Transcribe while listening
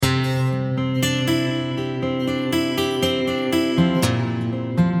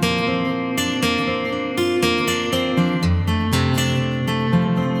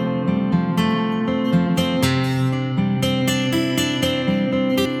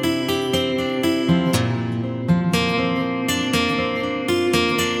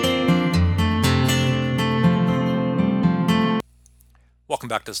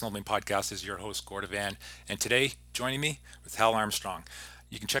back to the Snowmobile Podcast. This is your host, Gordon Van. And today, joining me with Hal Armstrong.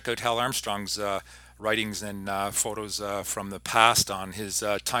 You can check out Hal Armstrong's writings and photos from the past on his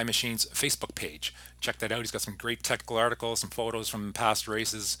Time Machines Facebook page. Check that out. He's got some great technical articles, some photos from past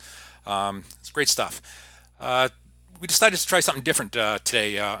races. It's great stuff. We decided to try something different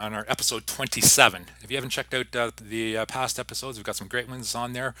today on our episode 27. If you haven't checked out the past episodes, we've got some great ones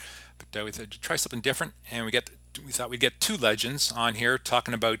on there. But we thought to try something different, and we thought we'd get two legends on here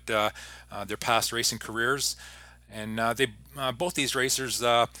talking about their past racing careers. And both these racers,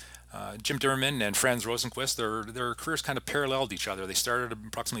 Jim Dimmerman and Franz Rosenquist, their careers kind of paralleled each other. They started at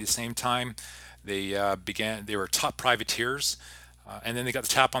approximately the same time. They were top privateers. And then they got the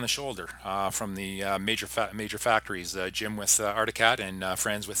tap on the shoulder from the major factories. Jim with Articat and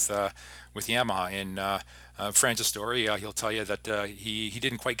Franz with Yamaha. And Franz's story, he'll tell you that he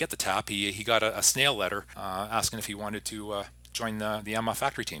didn't quite get the tap. He got a snail letter asking if he wanted to join the Yamaha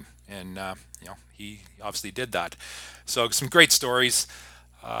factory team, and he obviously did that. So some great stories.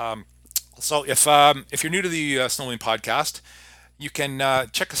 So if you're new to the Snowmobile Podcast, you can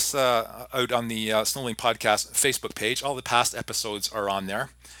check us out on the Snowmobile Podcast Facebook page. All the past episodes are on there,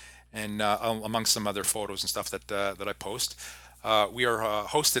 and among some other photos and stuff that I post. We are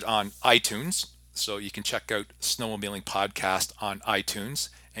hosted on iTunes, so you can check out Snowmobiling Podcast on iTunes,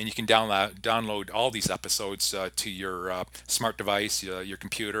 and you can download all these episodes to your smart device, your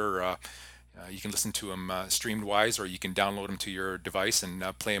computer. You can listen to them streamed wise, or you can download them to your device and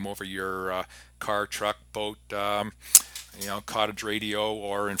play them over your car, truck, boat, cottage radio,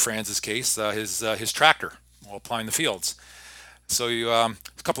 or in Franz's case, his tractor while plowing the fields. So a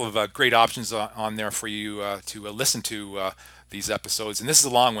couple of great options on there for you to listen to these episodes. And this is a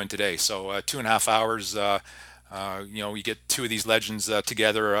long one today, so 2.5 hours. We get two of these legends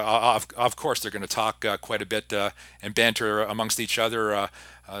together. Of course, they're going to talk quite a bit and banter amongst each other.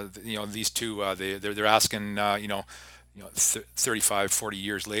 These two, they're asking, 35, 40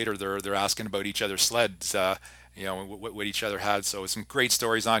 years later, they're asking about each other's sleds. What each other had. So some great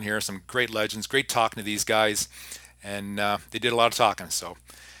stories on here, some great legends, great talking to these guys, and they did a lot of talking. So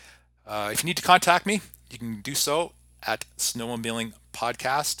if you need to contact me, you can do so at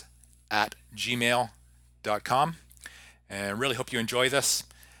snowmobilingpodcast@gmail.com. And really hope you enjoy this.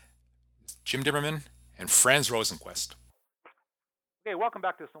 Jim Dimmerman and Franz Rosenquist. Okay, welcome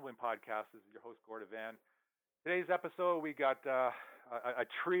back to the Snowmobiling Podcast. This is your host, Gordon Van. Today's episode, we got a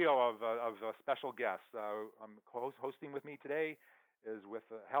trio of special guests. Hosting with me today is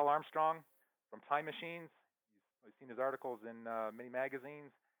with Hal Armstrong from Time Machines. You've seen his articles in many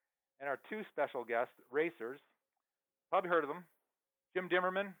magazines. And our two special guests, racers, probably heard of them, Jim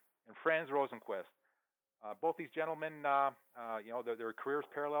Dimmerman and Franz Rosenquist. Both these gentlemen, their careers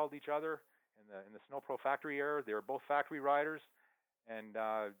paralleled each other in the Snow Pro factory era. They were both factory riders, and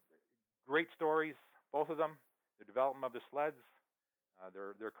great stories, both of them. The development of the sleds,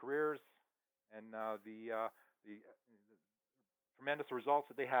 their careers, and the tremendous results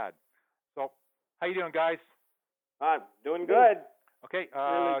that they had. So, how you doing, guys? Doing good. Okay.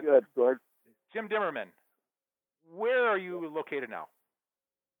 Really good, Gord. Jim Dimmerman, where are you located now?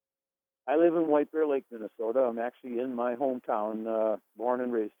 I live in White Bear Lake, Minnesota. I'm actually in my hometown, born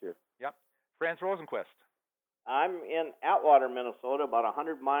and raised here. Yep. Franz Rosenquist. I'm in Atwater, Minnesota, about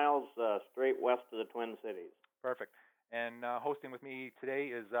 100 miles straight west of the Twin Cities. Perfect. And hosting with me today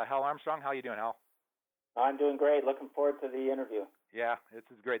is Hal Armstrong. How you doing, Hal? I'm doing great. Looking forward to the interview. Yeah, this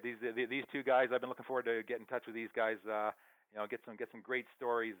is great. These two guys, I've been looking forward to get in touch with these guys. Get some great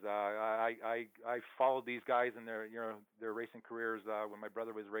stories. I followed these guys in their racing careers when my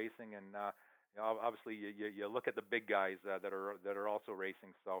brother was racing, and obviously you look at the big guys that are also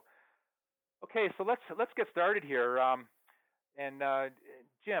racing. So, okay, so let's get started here.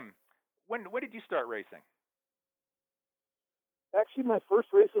 Jim, when did you start racing? Actually, my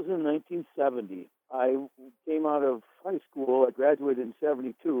first race was in 1970. I came out of high school. I graduated in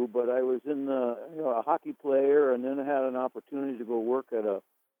 72, but I was a hockey player, and then I had an opportunity to go work at a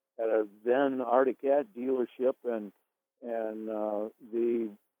then Articat dealership, and the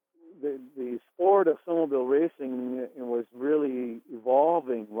sport of snowmobile racing was really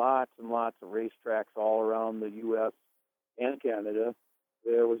evolving. Lots and lots of racetracks all around the U.S. and Canada.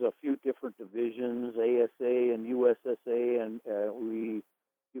 There was a few different divisions, ASA and USSA, and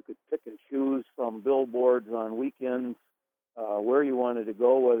you could pick and choose from billboards on weekends where you wanted to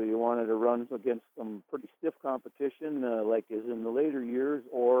go, whether you wanted to run against some pretty stiff competition, like is in the later years,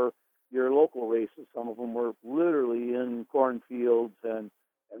 or your local races. Some of them were literally in cornfields, and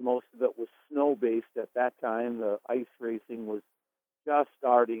most of it was snow-based at that time. The ice racing was just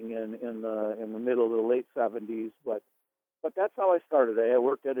starting in the middle of the late 70s, but but that's how I started. I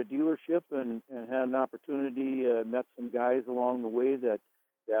worked at a dealership and had an opportunity, met some guys along the way that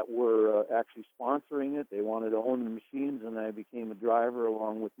were actually sponsoring it. They wanted to own the machines, and I became a driver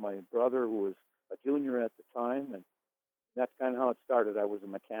along with my brother, who was a junior at the time, and that's kind of how it started. I was a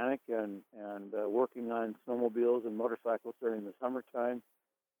mechanic and working on snowmobiles and motorcycles during the summertime,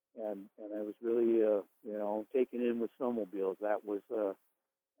 and I was really taken in with snowmobiles. That was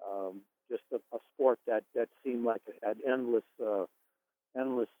just a sport that seemed like it had endless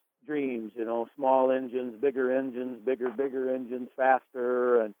dreams. Small engines, bigger engines, bigger engines,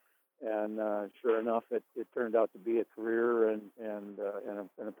 faster, and sure enough, it turned out to be a career and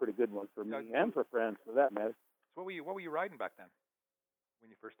a pretty good one for me and for FRANS for that matter. So what were you riding back then when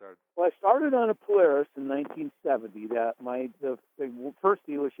you first started? Well, I started on a Polaris in 1970. The first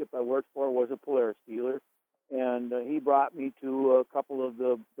dealership I worked for was a Polaris dealer, and he brought me to a couple of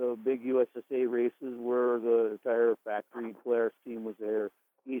the big USSA races where the entire factory Polaris team was there.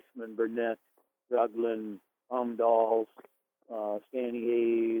 Eastman, Burnett, Rugland, Umdalls, Stanley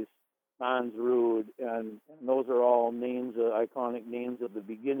Hayes, Mansrud, and those are all names, iconic names of the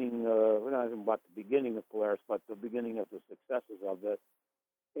beginning, not even about the beginning of Polaris, but the beginning of the successes of it.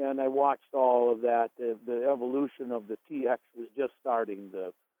 And I watched all of that. The evolution of the TX was just starting.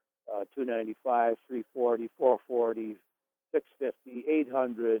 The 295, 340, 440, 650,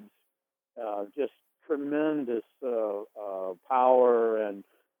 800s, just tremendous power and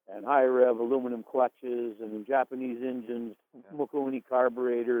high rev aluminum clutches and Japanese engines, Mikuni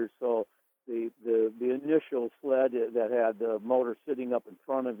carburetors. So the initial sled that had the motor sitting up in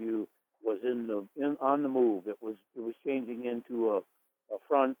front of you was on the move. It was changing into a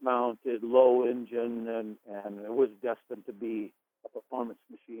front mounted low engine, and it was destined to be a performance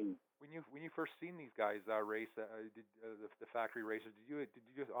machine. When you first seen these guys race, the factory races, did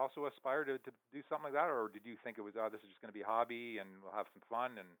you also aspire to do something like that, or did you think it was this is just going to be a hobby and we'll have some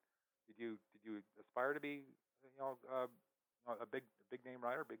fun? And did you aspire to be a big name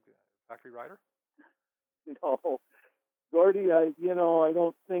rider, big factory rider? No, Gordy, I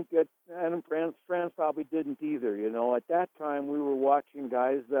don't think that, and FRANS probably didn't either. At that time we were watching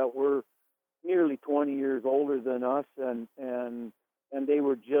guys that were nearly 20 years older than us, and they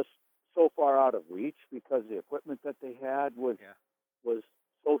were just so far out of reach because the equipment that they had was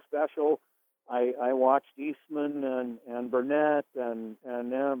so special. I watched Eastman and Burnett and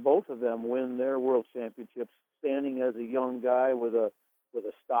both of them win their world championships, standing as a young guy with a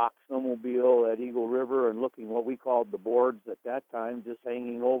stock snowmobile at Eagle River and looking what we called the boards at that time, just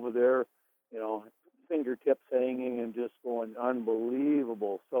hanging over there, fingertips hanging and just going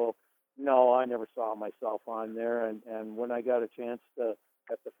unbelievable. So no, I never saw myself on there. And when I got a chance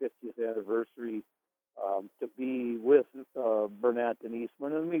at the 50th anniversary to be with Burnett and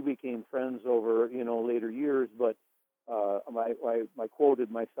Eastman, and we became friends over later years. But I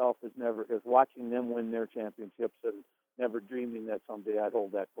quoted myself as watching them win their championships and never dreaming that someday I'd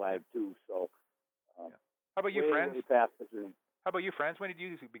hold that flag too. So, how about you, FRANS? Past the dream. How about you, FRANS? When did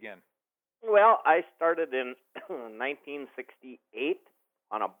you begin? Well, I started in 1968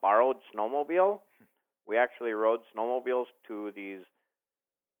 on a borrowed snowmobile. We actually rode snowmobiles to these,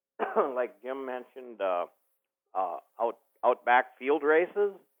 like Jim mentioned, outback field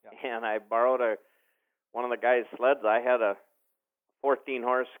races, and I borrowed one of the guys' sleds. I had a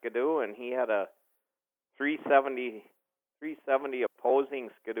 14-horse Skidoo, and he had a 370 opposing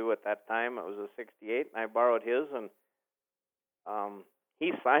Skidoo at that time. It was a 68, and I borrowed his, and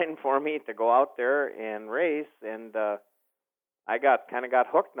he signed for me to go out there and race, and I got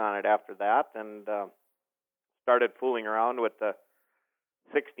hooked on it after that, and started fooling around with the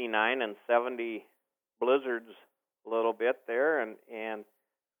 69 and 70 Blizzards a little bit there, and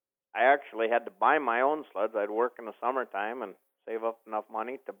I actually had to buy my own sleds. I'd work in the summertime and save up enough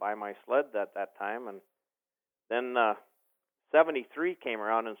money to buy my sled at that time, and then 73 came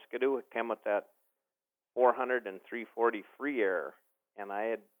around, and Skidoo came with that 400 and 340 free air, and I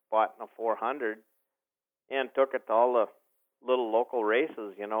had bought a 400 and took it to all the little local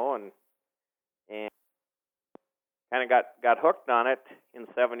races, and kind of got hooked on it in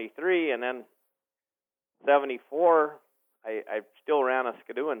 73, and then 74, I still ran a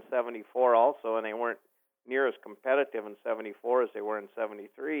Skidoo in 74 also, and they weren't near as competitive in 74 as they were in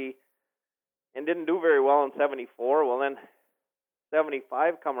 73, and didn't do very well in 74. Well, then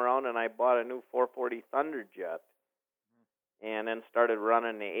 75 come around, and I bought a new 440 Thunderjet, and then started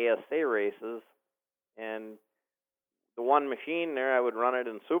running the ASA races, and the one machine there, I would run it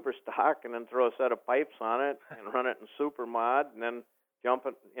in super stock and then throw a set of pipes on it and run it in super mod, and then jump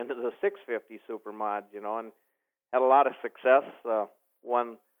it into the 650 super mod, and had a lot of success,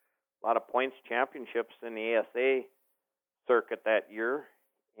 won a lot of points championships in the ASA circuit that year,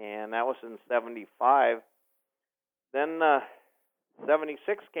 and that was in '75. Then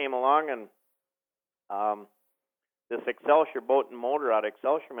 '76 came along, and this Excelsior Boat and Motor out of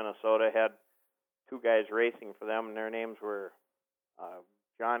Excelsior, Minnesota, had two guys racing for them, and their names were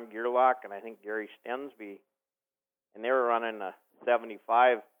John Gearlock and I think Gary Stensby, and they were running the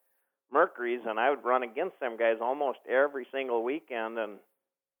 '75 Mercuries, and I would run against them guys almost every single weekend, and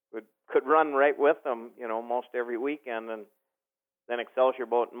could run right with them, most every weekend. And then Excelsior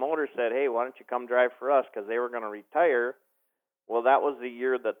Boat and Motor said, "Hey, why don't you come drive for us?" Because they were going to retire. Well, that was the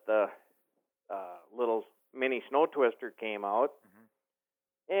year that the little mini snow twister came out,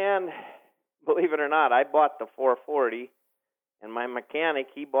 and believe it or not, I bought the 440, and my mechanic,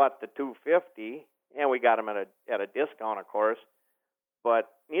 he bought the 250, and we got him at a discount, of course. But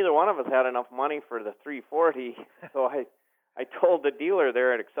neither one of us had enough money for the 340, so I told the dealer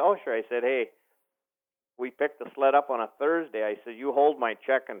there at Excelsior, I said, "Hey, we picked the sled up on a Thursday. I said, you hold my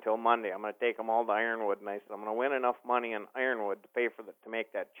check until Monday. I'm going to take them all to Ironwood." And I said, "I'm going to win enough money in Ironwood to pay for to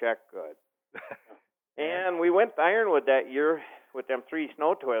make that check good." And we went to Ironwood that year with them three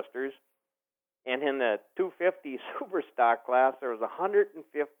snow twisters. And in the 250 super stock class, there was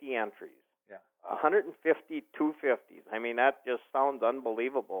 150 entries. Yeah. 150 250s. I mean, that just sounds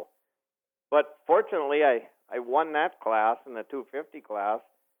unbelievable. But fortunately, I won that class in the 250 class.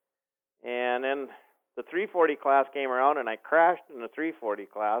 And then the 340 class came around, and I crashed in the 340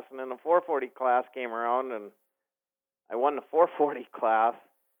 class. And then the 440 class came around, and I won the 440 class.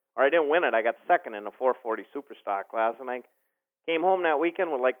 Or I didn't win it. I got second in the 440 super stock class. And I came home that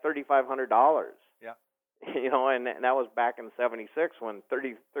weekend with like $3,500. Yeah. And that was back in '76 when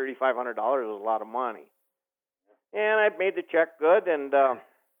 $3,500 was a lot of money. And I made the check good, and I'll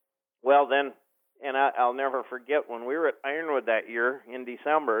never forget when we were at Ironwood that year in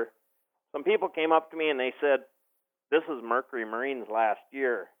December. Some people came up to me and they said, "This is Mercury Marine's last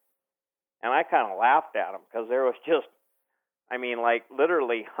year," and I kind of laughed at them because there was just,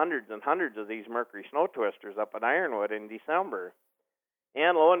 literally hundreds and hundreds of these Mercury snow twisters up at Ironwood in December.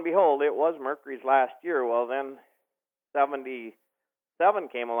 And lo and behold, it was Mercury's last year. Well, then '77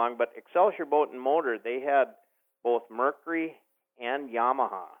 came along, but Excelsior Boat and Motor, they had both Mercury and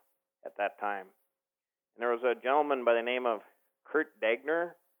Yamaha at that time. And there was a gentleman by the name of Kurt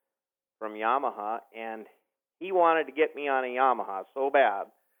Degner from Yamaha, and he wanted to get me on a Yamaha so bad.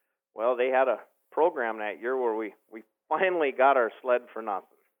 Well, they had a program that year where we finally got our sled for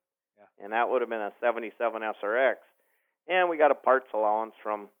nothing. Yeah. And that would have been a '77 SRX. And we got a parts allowance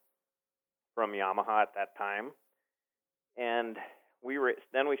from Yamaha at that time. And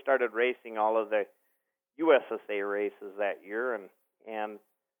then we started racing all of the USSA races that year, and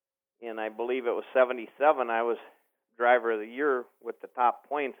I believe it was '77 I was driver of the year with the top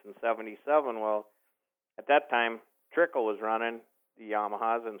points in '77. Well, at that time Trickle was running the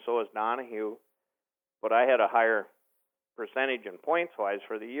Yamahas, and so was Donahue, but I had a higher percentage in points wise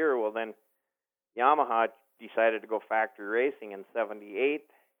for the year. Well, then Yamaha decided to go factory racing in '78,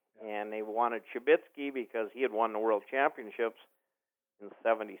 and they wanted Shabitsky because he had won the world championships in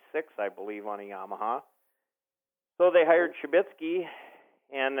 '76, I believe, on a Yamaha. So they hired Shabitsky,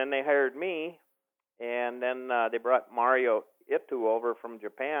 and then they hired me, and then they brought Mario Itu over from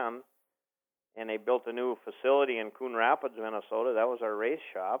Japan, and they built a new facility in Coon Rapids, Minnesota. That was our race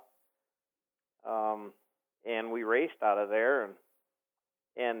shop, and we raced out of there.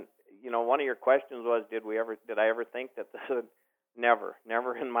 And one of your questions was, did I ever think that this would? Never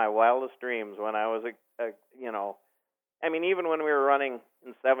in my wildest dreams. When I was even when we were running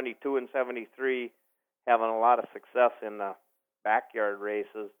in '72 and '73, having a lot of success in the backyard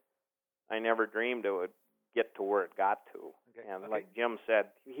races, I never dreamed it would get to where it got to. Okay. Like Jim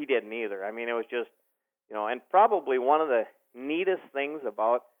said, he didn't either. It was just, and probably one of the neatest things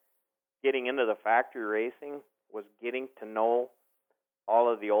about getting into the factory racing was getting to know all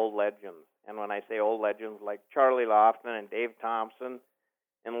of the old legends. And when I say old legends, like Charlie Lofton and Dave Thompson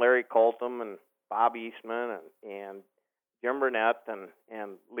and Larry Coltham and Bob Eastman and Jim Burnett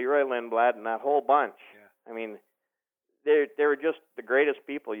and Leroy Lindblad and that whole bunch. Yeah. They were just the greatest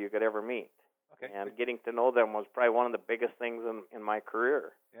people you could ever meet. Okay. And getting to know them was probably one of the biggest things in my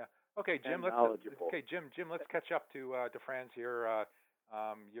career. Yeah. Okay, Jim. Jim. Let's catch up to FRANS here.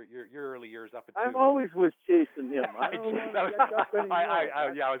 Your early years up until. I always was chasing him. I was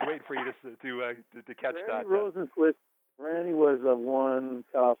waiting for you to catch that. Rosenquist, Franny was a one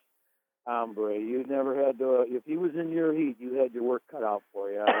tough hombre. You never had to. If he was in your heat, you had your work cut out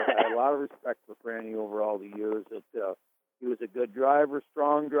for you. I had a lot of respect for Franny over all the years. He was a good driver,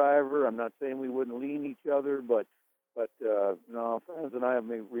 strong driver. I'm not saying we wouldn't lean each other, but But no, Franz and I have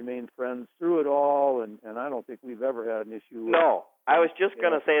remained friends through it all, and I don't think we've ever had an issue. No, I was just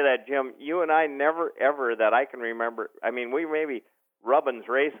going to say that, Jim. You and I never, ever, that I can remember. I mean, we maybe rubbins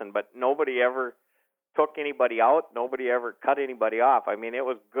racing, but nobody ever took anybody out. Nobody ever cut anybody off. I mean, it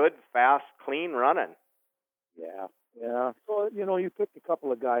was good, fast, clean running. Yeah. So you picked a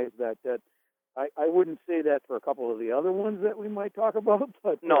couple of guys that I wouldn't say that for a couple of the other ones that we might talk about,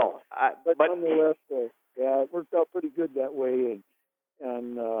 but no, but nonetheless, yeah, it worked out pretty good that way.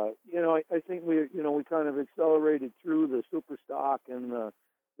 And I think we kind of accelerated through the super stock and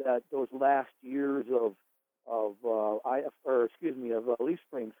those last years of leaf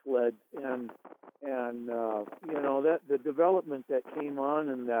spring sleds and that the development that came on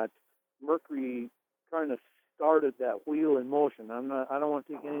and that Mercury kind of started that wheel in motion. I don't want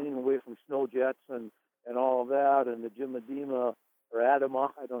to take anything away from snow jets and all of that and the Jim Adema or Adama.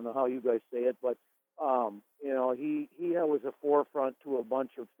 I don't know how you guys say it, but he was a forefront to a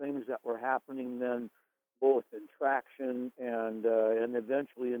bunch of things that were happening then, both in traction and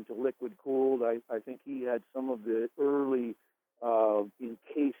eventually into liquid cooled. I think he had some of the early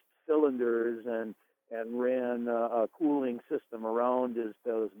encased cylinders and ran a cooling system around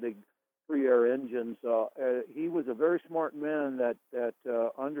those big free air engines. He was a very smart man that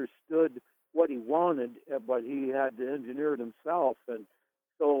understood what he wanted, but he had to engineer it himself. And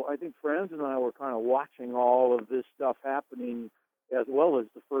so I think Franz and I were kind of watching all of this stuff happening, as well as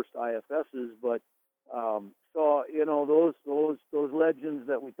the first IFSs. But those legends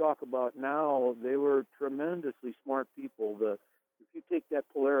that we talk about now, they were tremendously smart people. If you take that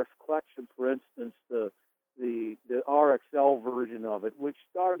Polaris clutch, for instance, the RXL version of it, which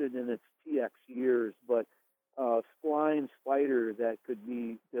started in its TX years, but spline spider that could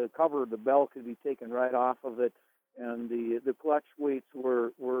be the cover of the bell could be taken right off of it, and the clutch weights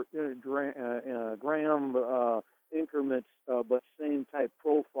were gram increments, but same type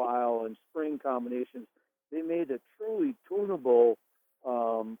profile and spring combinations. They made a truly tunable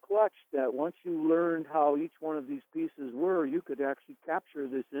clutch that once you learned how each one of these pieces were, you could actually capture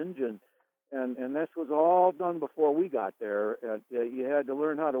this engine. And this was all done before we got there. You had to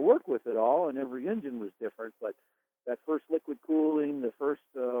learn how to work with it all, and every engine was different. But that first liquid cooling, the first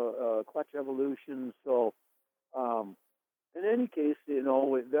clutch evolution. So, in any case,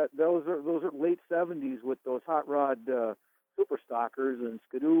 those are late '70s with those hot rod super stockers, and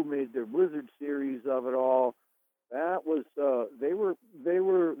Skidoo made their Blizzard series of it all. That was the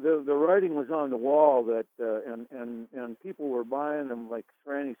writing was on the wall that and people were buying them, like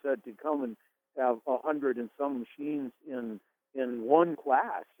Franny said, to come and have 100 and some machines in one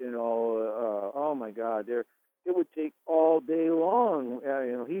class. Oh my God, it would take all day long,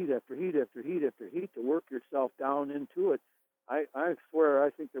 heat after heat after heat after heat to work yourself down into it. I swear, I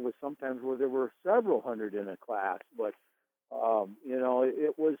think there was sometimes where there were several hundred in a class, but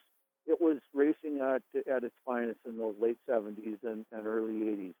it was racing at its finest in those late '70s and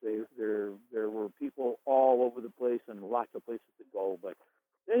early '80s. There were people all over the place and lots of places to go. But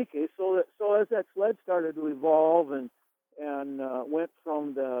in any case, so as that sled started to evolve and went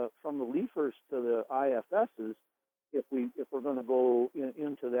from the leafers to the IFSs, if we're going to go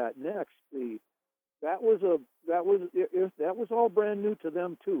into that next, that was all brand new to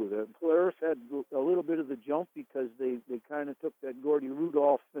them too. The Polaris had a little bit of the jump because they kind of took that Gordy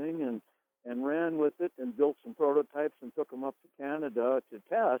Rudolph thing and ran with it and built some prototypes and took them up to Canada to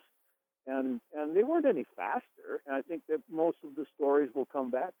test, and they weren't any faster. And I think that most of the stories will come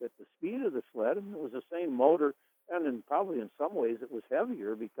back that the speed of the sled, and it was the same motor, and probably in some ways it was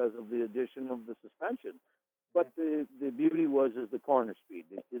heavier because of the addition of the suspension. But the beauty was the corner speed.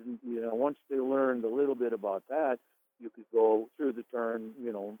 It didn't, once they learned a little bit about that, you could go through the turn,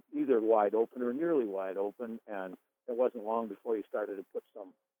 either wide open or nearly wide open, and it wasn't long before you started to put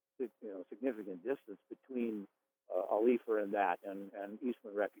some, significant distance between a leafer and that, and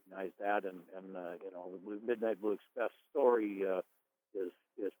Eastman recognized that, and the Midnight Blue Express story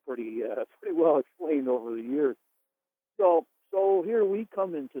is pretty well explained over the years. So here we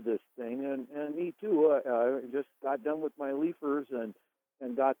come into this thing, and me too. I just got done with my leafers and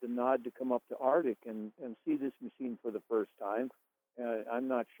got the nod to come up to Arctic and see this machine for the first time. I'm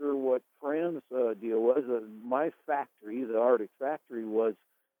not sure what Fran's deal was. My factory, the Arctic factory, was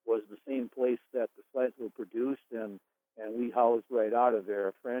the same place that the sleds were produced, and we housed right out of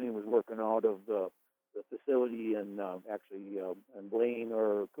there. Franny was working out of the facility in Blaine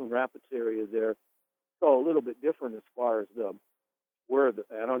or Coon Rapids area there. So a little bit different as far as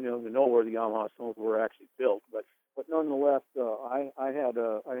I don't even know where the Yamaha stones were actually built, but nonetheless, I had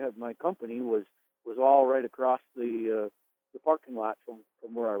my company was all right across the parking lot from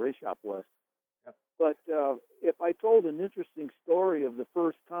where our race shop was. Yep. But if I told an interesting story of the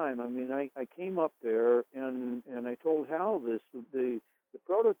first time, I mean, I came up there and I told Hal this. The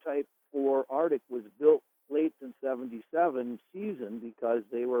prototype for Arctic was built late in '77 season because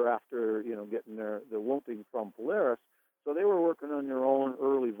they were after getting the lumping from Polaris, so they were working on their own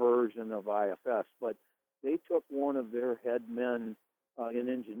early version of IFS. But they took one of their head men in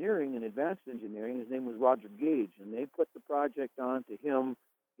engineering and advanced engineering. His name was Roger Gage, and they put the project on to him,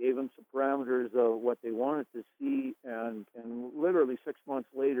 gave him some parameters of what they wanted to see, and literally 6 months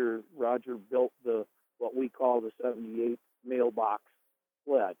later, Roger built what we call the '78 mailbox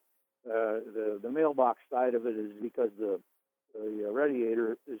sled. The mailbox side of it is because the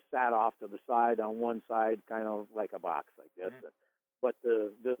radiator is sat off to the side on one side, kind of like a box like this. Mm-hmm. But the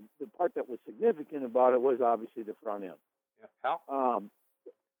part that was significant about it was obviously the front end. Yeah. Hal?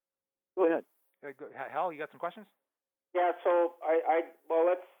 Go ahead. Hal, you got some questions? Yeah, so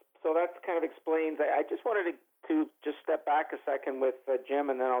so that kind of explains. I just wanted to just step back a second with Jim,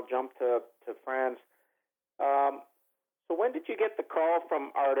 and then I'll jump to FRANS. So when did you get the call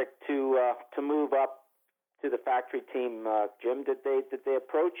from Arctic to move up to the factory team, Jim? Did they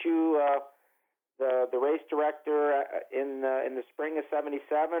approach you, the race director, in the spring of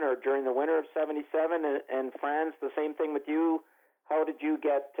 '77 or during the winter of '77? And FRANS, the same thing with you. How did you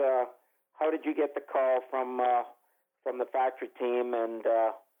get the call from the factory team,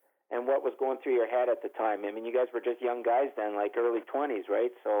 and what was going through your head at the time? I mean, you guys were just young guys then, like early 20s,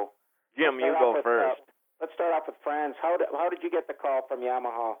 right? So, Jim, you go first. Let's start off with FRANS. How did you get the call from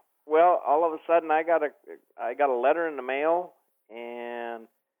Yamaha? Well, all of a sudden, I got a letter in the mail and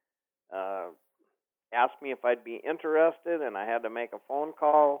asked me if I'd be interested, and I had to make a phone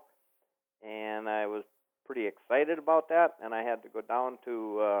call, and I was pretty excited about that, and I had to go down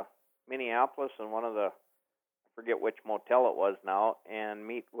to Minneapolis and one of the, I forget which motel it was now, and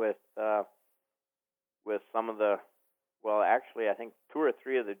meet with some of the, well, actually, I think 2 or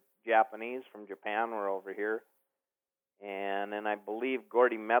 3 of the Japanese from Japan were over here, and then I believe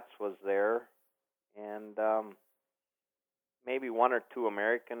Gordy Metz was there, and maybe 1 or 2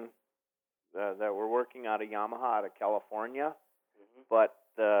 American that were working out of Yamaha out of California, mm-hmm. But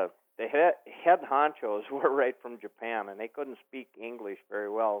the head honchos were right from Japan, and they couldn't speak English very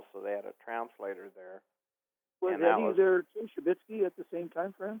well, so they had a translator there. Was Eddie there, Tim Shabitsky, at the same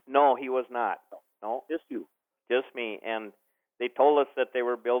time, FRANS? No, he was not. No. Just you. Just me, and they told us that they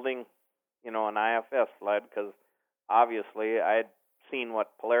were building, an IFS sled, because obviously I had seen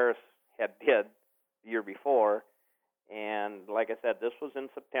what Polaris had did the year before, and like I said, this was in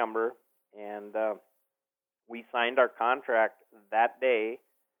September, and we signed our contract that day,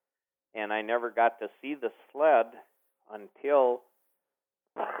 and I never got to see the sled until,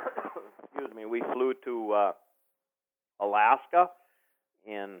 excuse me, we flew to Alaska,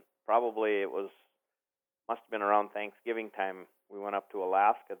 and probably must have been around Thanksgiving time. We went up to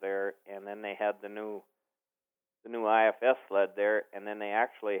Alaska there, and then they had the new IFS sled there, and then they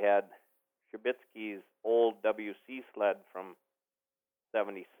actually had Shabitsky's old WC sled from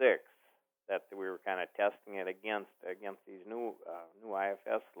 '76 that we were kind of testing it against these new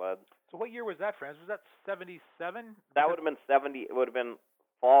IFS sleds. So what year was that, FRANS? Was that '77? That would have been '70. It would have been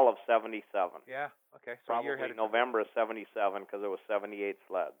fall of '77. Yeah. Okay. So probably a year ahead of November of '77 because it was '78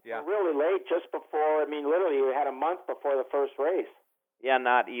 sled. Yeah. Well, really late, just before. I mean, literally, you had a month before the first race. Yeah,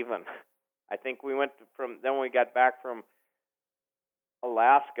 not even. I think we went then when we got back from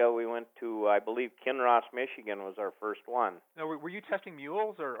Alaska, we went to, I believe, Kinross, Michigan was our first one. Now, were you testing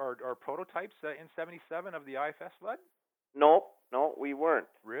mules or prototypes in '77 of the IFS sled? No, we weren't.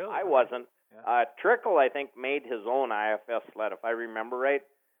 Really? I wasn't. Yeah. Trickle, I think, made his own IFS sled, if I remember right.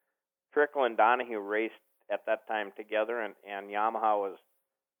 Trickle and Donahue raced at that time together, and Yamaha was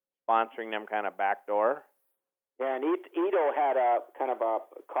sponsoring them kind of backdoor. Yeah, and Ito had a kind of a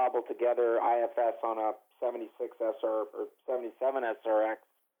cobbled together IFS on a '76 SR or '77 SRX.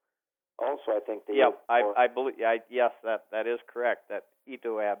 Also, I think they. Yep, I believe. Yes, that is correct. That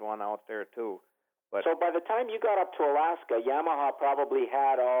Ito had one out there too. But so by the time you got up to Alaska, Yamaha probably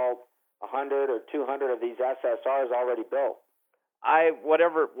had all 100 or 200 of these SSRs already built.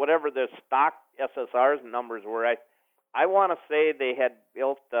 Whatever the stock SSR's numbers were, I want to say they had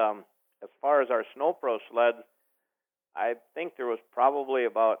built, as far as our Snow Pro sleds, I think there was probably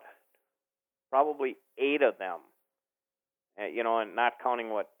 8 of them, and not counting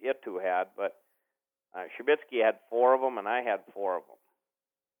what Itu had, but Shabitsky had 4 of them, and I had 4 of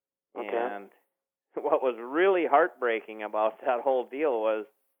them. Okay. And what was really heartbreaking about that whole deal was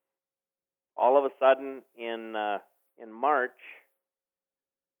all of a sudden in March,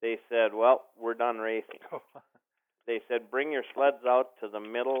 they said, well, we're done racing. They said, bring your sleds out to the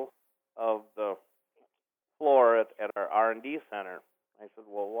middle of the floor at our R&D center. I said,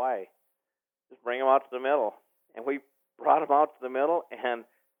 well, why? Just bring them out to the middle. And we brought them out to the middle, and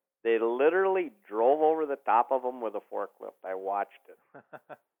they literally drove over the top of them with a forklift. I watched it.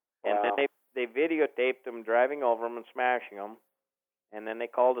 And Wow. then they videotaped them driving over them and smashing them. And then they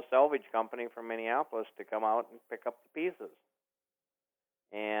called a salvage company from Minneapolis to come out and pick up the pieces.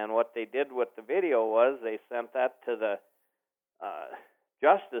 And what they did with the video was they sent that to the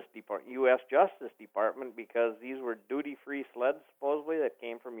Justice Department, U.S. Justice Department, because these were duty-free sleds supposedly that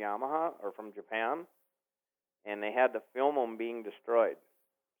came from Yamaha or from Japan, and they had to film them being destroyed,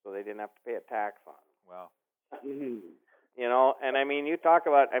 so they didn't have to pay a tax on them. Wow. You know, and I mean, you talk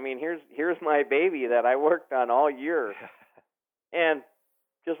about, I mean, here's my baby that I worked on all year, and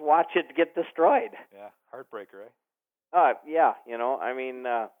just watch it get destroyed. Yeah, heartbreaker, eh? Yeah, you know, I mean,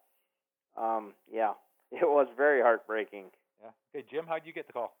 yeah, it was very heartbreaking. Yeah. Okay, Jim, how'd you get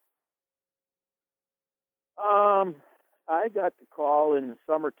the call? I got the call in the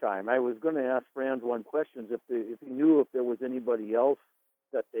summertime. I was going to ask Franz one question, if he knew if there was anybody else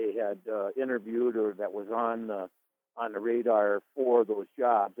that they had interviewed or that was on the radar for those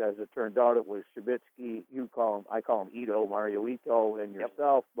jobs. As it turned out, it was Shabitsky. I call him Ito, Mario Ito, and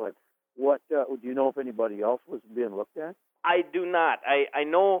yourself. But what do you know if anybody else was being looked at? I do not. I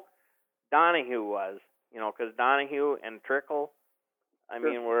know Donahue was, you know, because Donahue and Trickle, I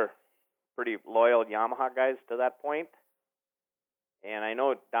mean, were pretty loyal Yamaha guys to that point. And I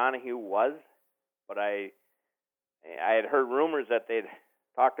know Donahue was, but I had heard rumors that they'd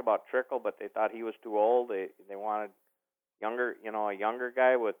talked about Trickle, but they thought he was too old. They wanted younger, you know, a younger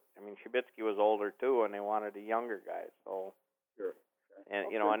guy with. I mean, Shabitsky was older too, and they wanted a younger guy. So, sure.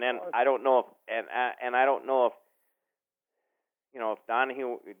 And you know, and then I don't know if, and I don't know if, you know, if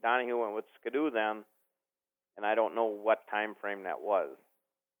Donahue went with Skidoo then, and I don't know what time frame that was,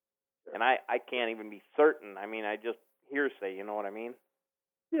 and I can't even be certain. I mean, I just hearsay, you know what I mean?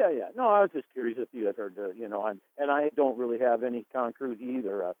 Yeah. No, I was just curious if you had heard, you know, and I don't really have any concrete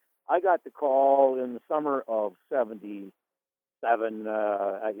either. I got the call in the summer of '77.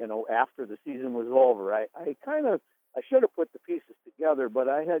 You know, after the season was over, I should have put the pieces together, but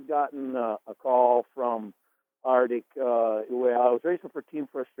I had gotten a call from Arctic. Where I was racing for Team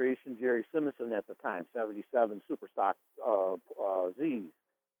Frustration, Jerry Simonson at the time, '77 Superstock Z's,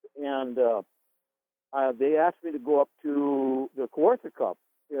 and they asked me to go up to the Kawartha Cup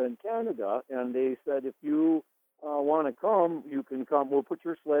in Canada, and they said, if you want to come, you can come. We'll put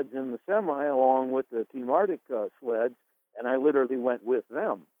your sleds in the semi along with the Team Arctic sleds, and I literally went with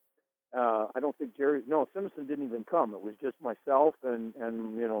them. I don't think Simpson didn't even come. It was just myself and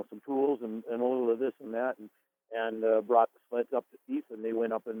you know, some tools and a little of this and that, and brought the sleds up to Thief, and they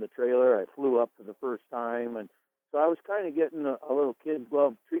went up in the trailer. I flew up for the first time, and so I was kind of getting a little kid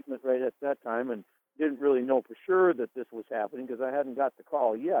glove treatment right at that time, and didn't really know for sure that this was happening because I hadn't got the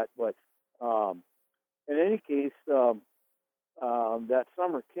call yet. But in any case, that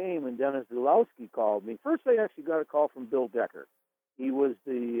summer came, and Dennis Zulowski called me. First, I actually got a call from Bill Decker. He was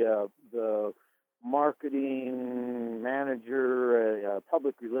the marketing manager,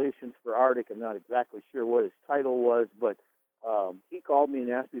 public relations for Arctic. I'm not exactly sure what his title was, but he called me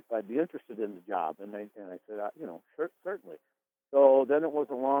and asked me if I'd be interested in the job, and I said, you know, certainly. So then it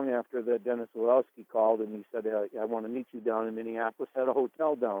wasn't long after that Dennis Zulowski called, and he said, I want to meet you down in Minneapolis at a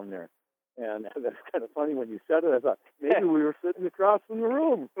hotel down there. And that's kind of funny when you said it. I thought maybe we were sitting across from the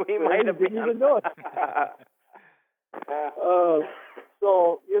room. We might have been. Didn't even know it.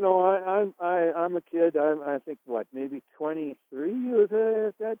 So you know, I'm a kid. I think maybe 23 at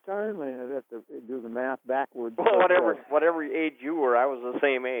that time. I have to do the math backwards. Well, whatever age you were, I was the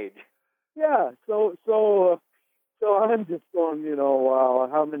same age. Yeah. So I'm just going, you know, wow,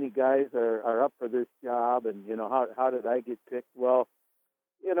 how many guys are up for this job, and you know, how did I get picked? Well,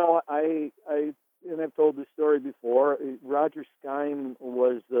 you know, and I've told this story before. Roger Skeim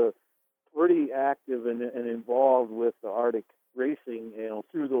was pretty active and involved with the Arctic racing, you know,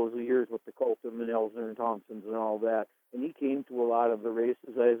 through those years with the Colton and Elsner and Thompsons and all that. And he came to a lot of the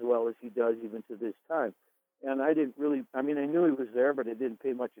races as well as he does even to this time. And I didn't really, I mean, I knew he was there, but I didn't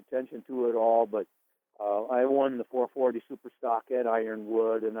pay much attention to it all. But I won the 440 Superstock at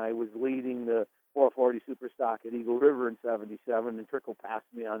Ironwood, and I was leading the 440 Superstock at Eagle River in '77, and Trickle passed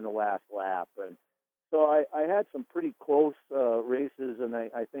me on the last lap. And so I had some pretty close races, and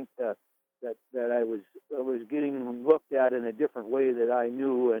I think that I was getting looked at in a different way that I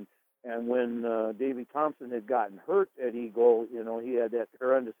knew. And when Davey Thompson had gotten hurt at Eagle, you know, he had that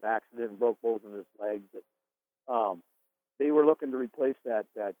horrendous accident and broke both of his legs. they were looking to replace that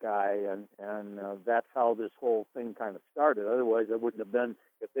guy, and that's how this whole thing kind of started. Otherwise, I wouldn't have been,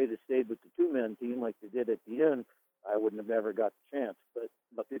 if they'd have stayed with the two-man team like they did at the end, I wouldn't have ever got the chance.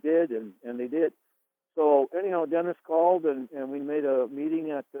 But they did, and they did. So anyhow, Dennis called, and we made a meeting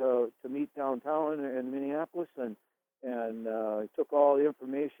to meet downtown in Minneapolis, and took all the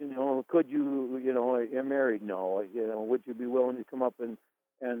information. Could you, you're married? No. Would you be willing to come up and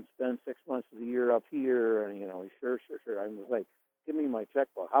spend 6 months of the year up here? And sure. I was like, give me my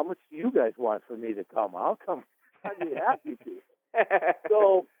checkbook. How much do you guys want for me to come? I'll come. I'd be happy to.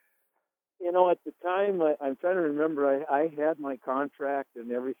 So, at the time, I'm trying to remember. I had my contract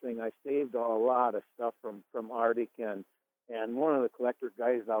and everything. I saved a lot of stuff from Arctic, and one of the collector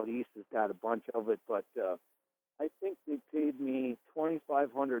guys out east has got a bunch of it, but I think they paid me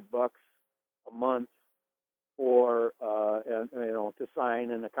 $2,500 a month for to sign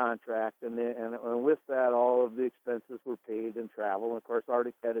in the contract, and with that, all of the expenses were paid and travel. And of course,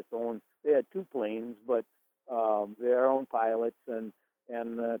 Arctic had its own. They had 2 planes, but their own pilots, and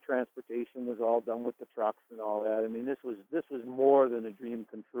transportation was all done with the trucks and all that. I mean, this was more than a dream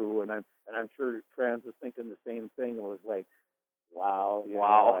come true, and I'm sure Franz was thinking the same thing. It was like,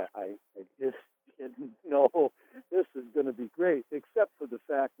 wow. I just didn't know this is going to be great. Except for the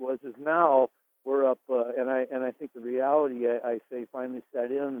fact is now we're up, and I think the reality I say finally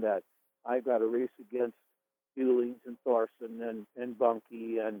set in that I've got to race against Hewlings and Thorson and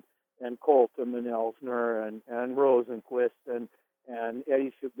Bunky and Colton and Elsner and Rosenquist and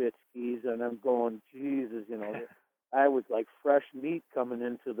Eddie Shabitsky's, and I'm going, Jesus, I was like fresh meat coming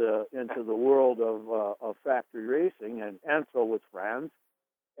into the world of factory racing, and so was Franz.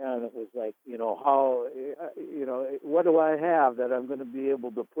 And it was like, how, what do I have that I'm going to be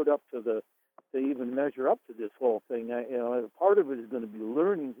able to put up to even measure up to this whole thing? Part of it is going to be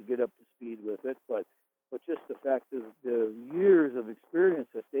learning to get up to speed with it, but just the fact of the years of experience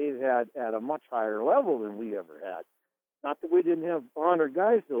that they've had at a much higher level than we ever had. Not that we didn't have honored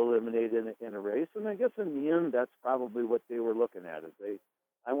guys to eliminate in a race, and I guess in the end that's probably what they were looking at.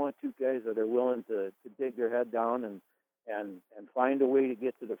 I want 2 guys that are willing to dig their head down and find a way to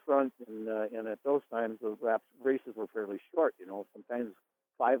get to the front. And at those times, the races were fairly short. Sometimes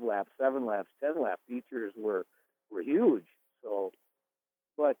 5 laps, 7 laps, 10 lap features were huge. So,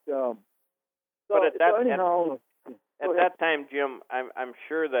 but at that that time, Jim, I'm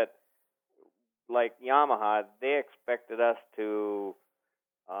sure that, like Yamaha, they expected us to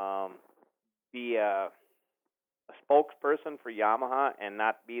be a spokesperson for Yamaha and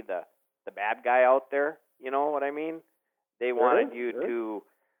not be the bad guy out there. You know what I mean? They wanted you to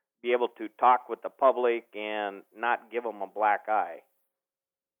be able to talk with the public and not give them a black eye.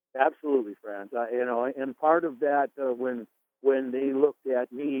 Absolutely, Franz. And part of that, when they looked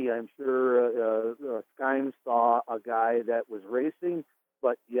at me, I'm sure Skimes saw a guy that was racing,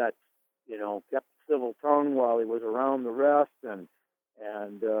 but yet, kept civil tongue while he was around the rest, and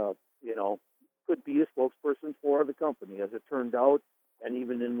could be a spokesperson for the company. As it turned out, and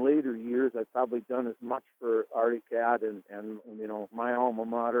even in later years, I've probably done as much for Arctic Cat and my alma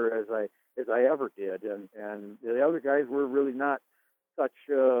mater as I ever did. And the other guys were really not such.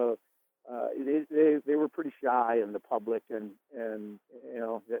 They were pretty shy in the public, and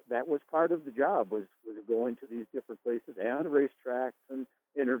that was part of the job was going to these different places and racetracks and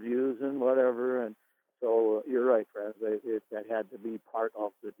interviews and whatever. And so you're right, Franz. That had to be part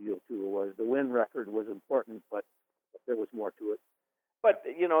of the deal too. Was the win record was important, but there was more to it. But,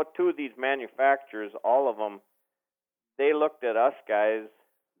 2 of these manufacturers, all of them, they looked at us guys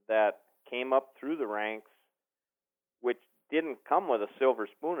that came up through the ranks, which didn't come with a silver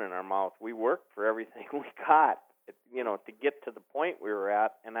spoon in our mouth. We worked for everything we got, to get to the point we were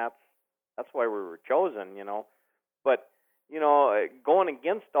at, and that's why we were chosen, But, going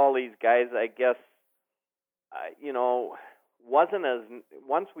against all these guys, I guess, wasn't as,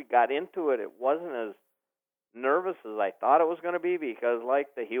 once we got into it, it wasn't as nervous as I thought it was going to be, because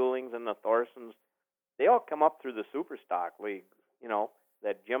like the Hewlings and the Thorsons, they all come up through the Superstock League,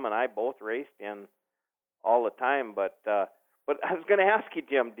 that Jim and I both raced in all the time. But I was going to ask you,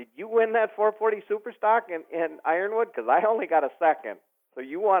 Jim, did you win that 440 Superstock in Ironwood? Because I only got a second, so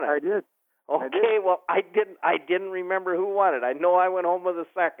you won it. I did. Okay, well, I didn't remember who won it. I know I went home with a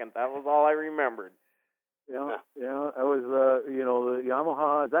second. That was all I remembered. Yeah. I was, the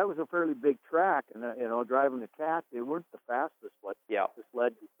Yamaha. That was a fairly big track, and driving the Cat, they weren't the fastest, but the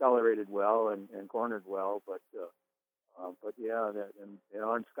sled accelerated well and cornered well. But yeah,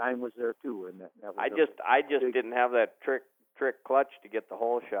 and Skym was there too, and that was I just didn't have that trick clutch to get the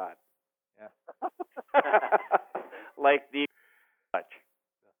whole shot. Yeah. Like the clutch.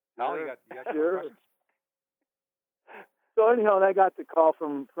 Hal, you got sure. questions? So anyhow, I got the call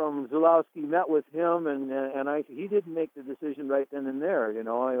from Zulowski, met with him, and he didn't make the decision right then and there.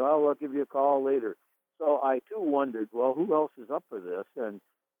 I'll give you a call later. So I too wondered, well, who else is up for this? And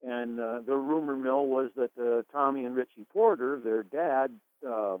the rumor mill was that Tommy and Richie Porter, their dad,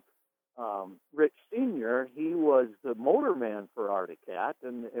 Rich Senior, he was the motorman for Arctic Cat,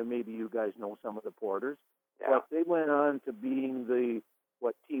 and maybe you guys know some of the Porters. Yeah. But they went on to being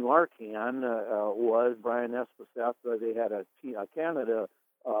what Team Arcan was. Brian Espeseth, they had a Canada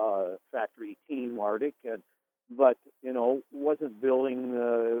factory team, Arctic, but wasn't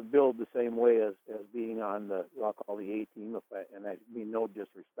build the same way as being on the, I'll call the A team, and I mean no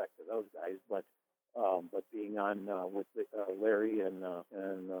disrespect to those guys, but being on with Larry and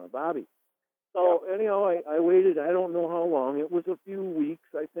Bobby. So anyhow, I waited. I don't know how long. It was a few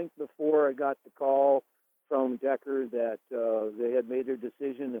weeks, I think, before I got the call from Decker that they had made their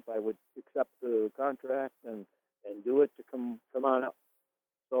decision if I would accept the contract and do it to come on up.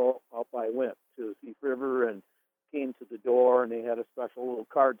 So up I went to Thief River and came to the door, and they had a special little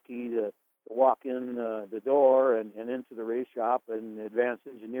card key to walk in the door and into the race shop, and advanced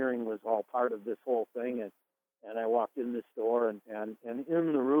engineering was all part of this whole thing. And I walked in this store, and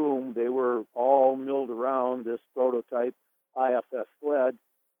in the room, they were all milled around this prototype IFS sled.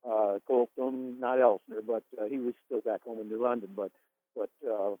 Colton, not Elsner, but he was still back home in New London. But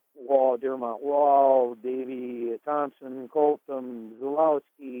Wall, Dearmont Wall, Davey Thompson, Colton,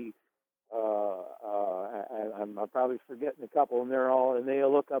 Zulowski. I'm probably forgetting a couple, and they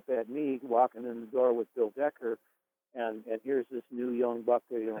look up at me walking in the door with Bill Decker, and here's this new young buck,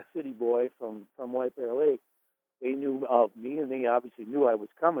 city boy from White Bear Lake. They knew of me, and they obviously knew I was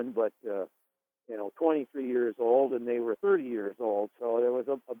coming, but 23 years old, and they were 30 years old, so there was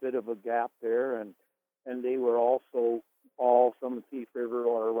a bit of a gap there, and they were also all from the Thief River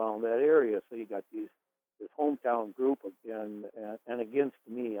or around that area. So you got this hometown group and against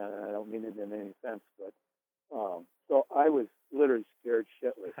me. I don't mean it in any sense, but so I was literally scared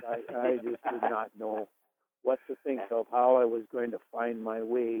shitless. I just did not know what to think of, how I was going to find my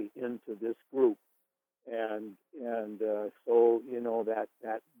way into this group. And so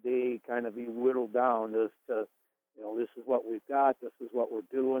that day kind of be whittled down as to this is what we've got, this is what we're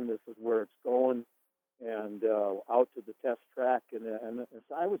doing, this is where it's going, and out to the test track. And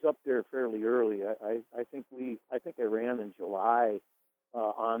so I was up there fairly early. I think I ran in July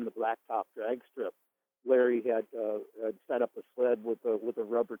on the blacktop drag strip. Larry had set up a sled with a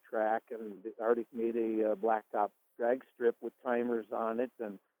rubber track, and Arctic made a blacktop drag strip with timers on it,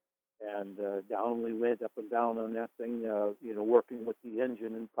 and down we went, up and down on that thing, working with the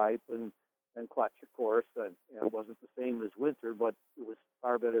engine and pipe and clutch, of course. And it wasn't the same as winter, but it was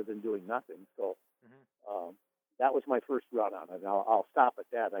far better than doing nothing. So that was my first run on it. I'll stop at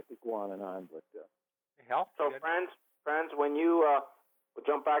that. I could go on and on, but so Franz, when you we'll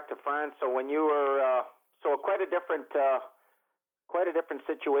jump back to France. So when you were quite a different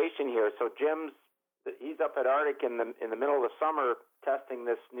situation here. So he's up at Arctic in the middle of the summer testing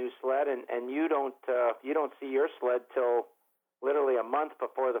this new sled, and you don't see your sled till literally a month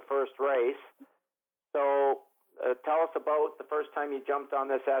before the first race. So tell us about the first time you jumped on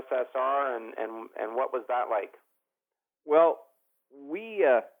this SSR and what was that like? Well, we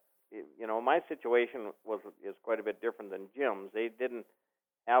my situation is quite a bit different than Jim's. They didn't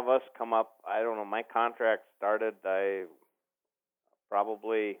have us come up. I don't know. My contract started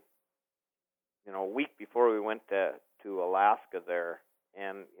probably a week before we went to Alaska there,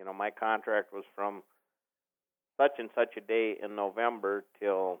 and my contract was from such and such a day in November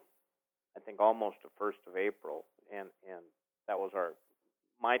till I think almost the 1st of April, and that was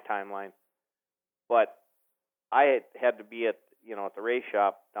my timeline. But I had to be at the race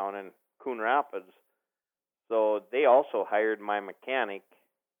shop down in Coon Rapids, so they also hired my mechanic,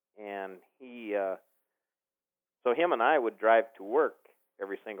 and so him and I would drive to work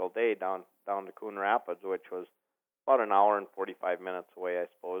every single day down to Coon Rapids, which was about an hour and 45 minutes away, I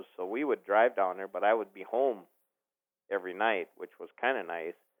suppose. So we would drive down there, but I would be home every night, which was kind of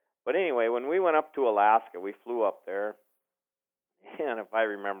nice. But anyway, when we went up to Alaska, we flew up there, and if I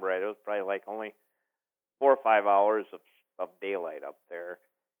remember right, it was probably like only 4 or 5 hours of daylight up there.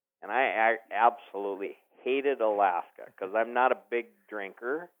 And I absolutely hated Alaska because I'm not a big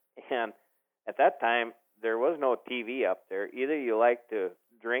drinker. And at that time, there was no TV up there. Either you like to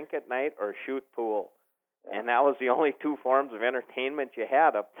drink at night or shoot pool. And that was the only two forms of entertainment you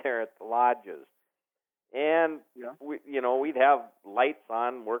had up there at the lodges. And we'd have lights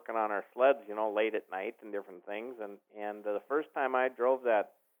on working on our sleds, late at night and different things. And the first time I drove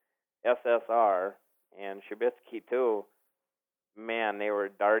that SSR and Shabitsky too, man, they were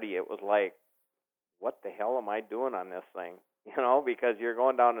darty. It was like what the hell am I doing on this thing? Because you're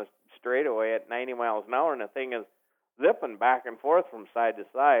going down a straightaway at 90 miles an hour, and the thing is zipping back and forth from side to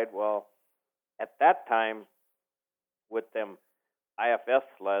side. Well, at that time, with them IFS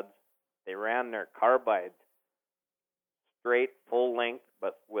sleds, they ran their carbides straight, full length,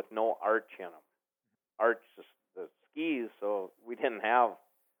 but with no arch in them. Arch the skis, so we didn't have.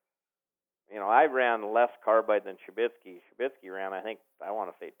 I ran less carbide than Shibitsky. Shibitsky ran, I want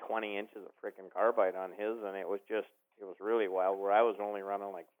to say 20 inches of freaking carbide on his, and it was really wild, where I was only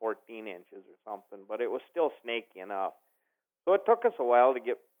running like 14 inches or something, but it was still snaky enough. So it took us a while to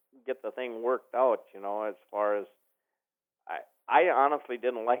get the thing worked out, as far as, I honestly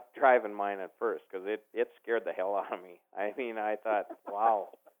didn't like driving mine at first, because it scared the hell out of me. I thought, wow,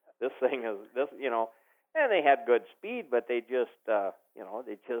 this thing is, and they had good speed, but they just,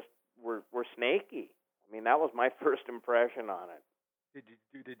 they just were snaky. That was my first impression on it.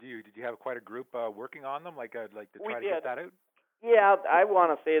 Did you have quite a group working on them, like to try to did. get that out? Yeah, I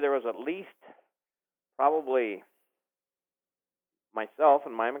want to say there was at least probably myself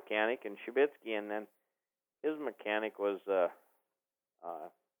and my mechanic and Shibitsky, and then his mechanic was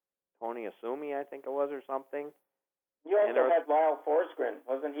Tony Asumi, I think it was, or something. You also had Lyle Forsgren.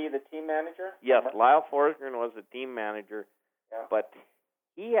 Wasn't he the team manager? Yes, Lyle Forsgren was the team manager, yeah. But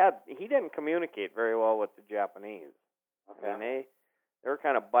he didn't communicate very well with the Japanese. Okay. They were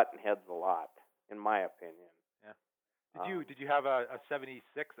kind of butting heads a lot, in my opinion. Yeah. Did you have a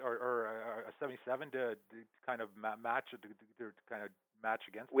 76 or a 77 to kind of match to kind of match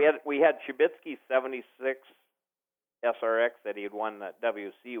against? We had Shibitsky's 76 SRX that he had won the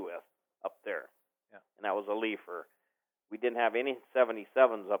WC with up there. Yeah. And that was a leafer. We didn't have any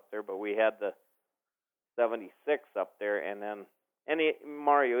 77s up there, but we had the 76 up there, and then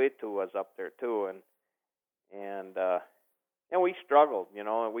Mario Ito was up there too, and we struggled,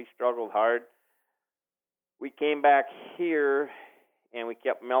 and we struggled hard. We came back here, and we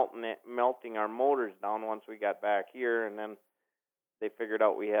kept melting our motors down once we got back here, and then they figured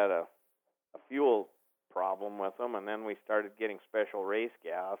out we had a fuel problem with them, and then we started getting special race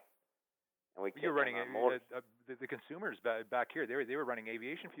gas. And we were running the consumers back here. They were running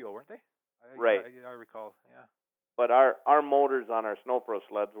aviation fuel, weren't they? Right. I recall. Yeah. But our motors on our Snowpro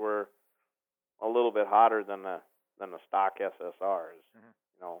sleds were a little bit hotter than the stock SSRs.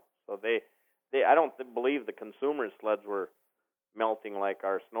 Mm-hmm. So they I don't believe the consumer sleds were melting like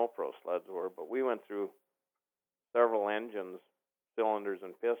our Snowpro sleds were, but we went through several engines, cylinders,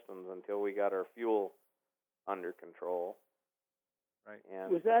 and pistons until we got our fuel under control. Right.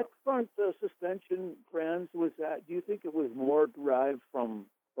 And was that front suspension, FRANS? Do you think it was more derived from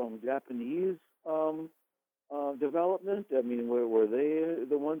Japanese development? Were they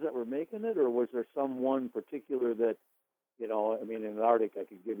the ones that were making it, or was there someone particular that, in the Arctic I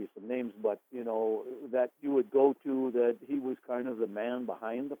could give you some names, but that you would go to that he was kind of the man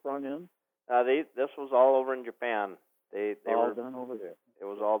behind the front end? This was all over in Japan. They were done over there. It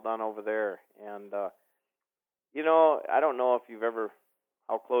was all done over there, and I don't know if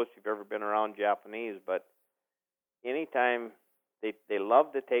how close you've ever been around Japanese, but anytime they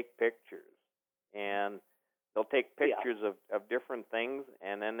love to take pictures, and they'll take pictures of different things,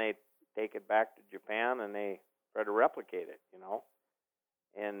 and then they take it back to Japan and they try to replicate it,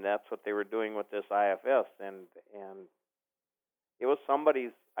 and that's what they were doing with this IFS, and it was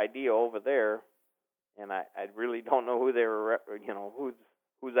somebody's idea over there, and I really don't know who they were,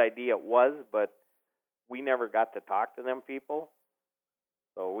 whose idea it was, but we never got to talk to them people.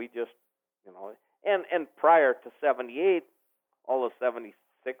 So we just, and prior to 78, all the 76s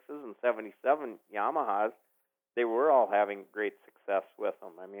and 77 Yamahas, they were all having great success with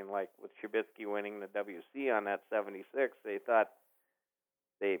them. Like with Shibitsky winning the WC on that 76, they thought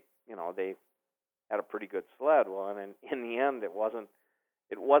they had a pretty good sled. Well, and in the end, it wasn't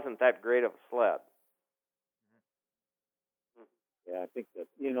that great of a sled. Yeah, I think that,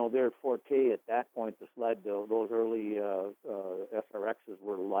 their forte at that point, the sled, those early SRXs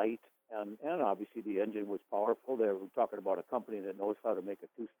were light, and obviously the engine was powerful. They were talking about a company that knows how to make a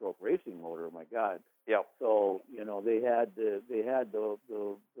two-stroke racing motor. My God. Yep. So they had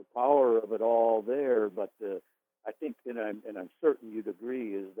the power of it all there, but I think, and I'm certain you'd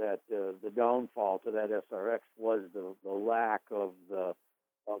agree, is that the downfall to that SRX was the lack of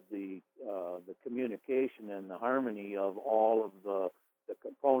the communication and the harmony of all of the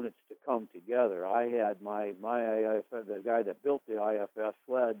components to come together. I had my IFS, the guy that built the IFS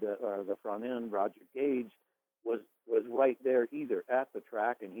sled, or the front end, Roger Gage, was right there either at the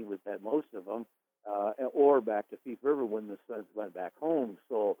track, and he was at most of them, or back to Thief River when the sleds went back home.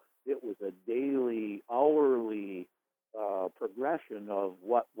 So it was a daily, hourly progression of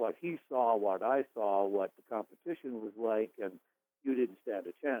what he saw, what I saw, what the competition was like, and you didn't stand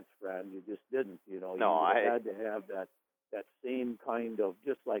a chance, Fran. You just didn't. No, you had to have that same kind of,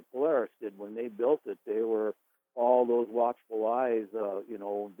 just like Polaris did when they built it. They were all those watchful eyes.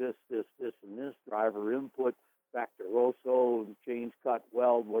 This, and this driver input, factor Rosso, change, cut,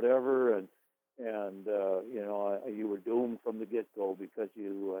 weld, whatever, and you were doomed from the get-go because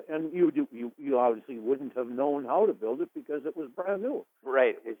you obviously wouldn't have known how to build it because it was brand new.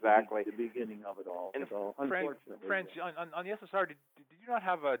 Right, It was exactly. the beginning of it all. And so Frank, unfortunately, on the SSR, did you not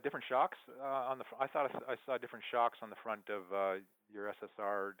have different shocks on the? I thought I saw different shocks on the front of your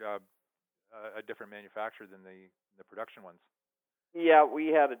SSR, a different manufacturer than the production ones. Yeah, we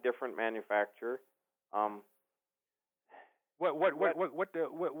had a different manufacturer.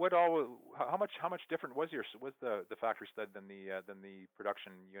 What all? How much different was the factory sled than the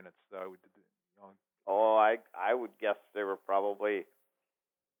production units? Oh, I would guess they were probably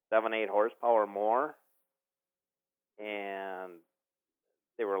 7-8 horsepower more, and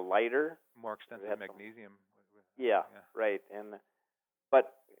they were lighter. More extensive magnesium. Yeah, right.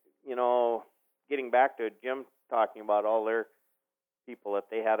 But getting back to Jim talking about all their people that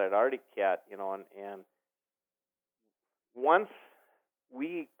they had at Arctic Cat, and once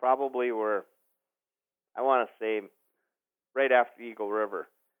we probably were, I want to say, right after Eagle River,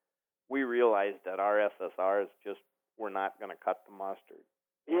 we realized that our SSRs just were not going to cut the mustard.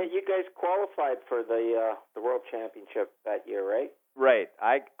 Yeah, you guys qualified for the World Championship that year, right? Right.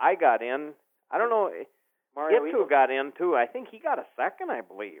 I got in. I don't know. Mario Itu got in too. I think he got a second, I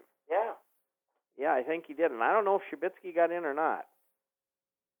believe. Yeah. Yeah, I think he did, and I don't know if Shabitsky got in or not.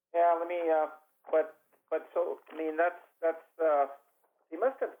 Yeah. Let me. But so I mean that's he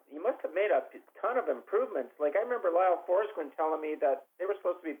must have made a ton of improvements. Like I remember Lyle Forsgren telling me that they were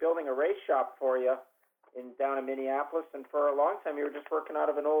supposed to be building a race shop for you down in Minneapolis, and for a long time you were just working out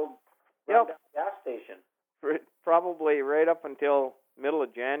of an old rundown gas station. Probably right up until middle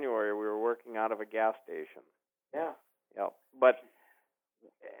of January, we were working out of a gas station. Yeah. Yep. But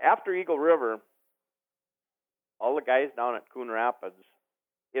after Eagle River, all the guys down at Coon Rapids,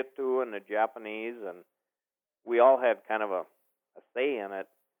 Itu and the Japanese, and we all had kind of a say in it.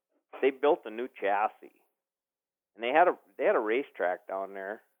 They built a new chassis, and they had a racetrack down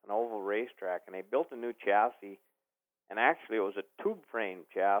there, an oval racetrack, and they built a new chassis, and actually it was a tube frame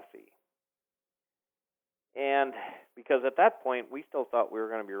chassis. And because at that point we still thought we were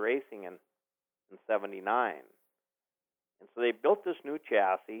going to be racing in '79, and so they built this new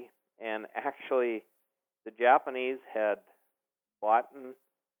chassis, and actually the Japanese had bought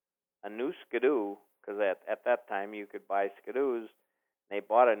a new Skidoo, because at that time you could buy Skidoos. They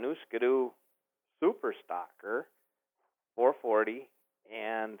bought a new Skidoo Super Stocker 440,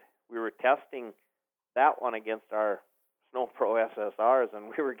 and we were testing that one against our Snow Pro SSRs,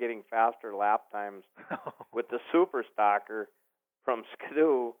 and we were getting faster lap times with the Super Stocker from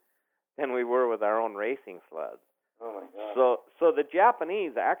Skidoo than we were with our own racing sleds. Oh my God! So the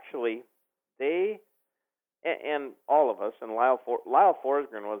Japanese actually, and all of us, and Lyle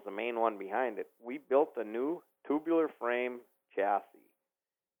Forsgren was the main one behind it. We built a new tubular frame chassis,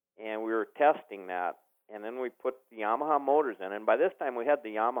 and we were testing that, and then we put the Yamaha motors in, and by this time we had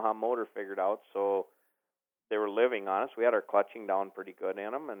the Yamaha motor figured out, so they were living on us. We had our clutching down pretty good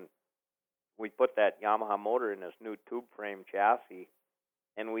in them, and we put that Yamaha motor in this new tube frame chassis,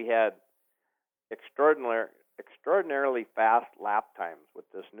 and we had extraordinarily fast lap times with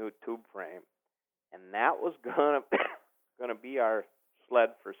this new tube frame, and that was gonna be our sled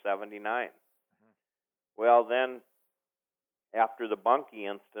for '79. Mm-hmm. Well, then after the Bunkie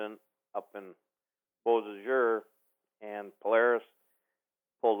incident up in Beausejour, and Polaris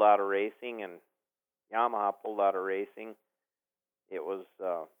pulled out of racing, and Yamaha pulled out of racing, it was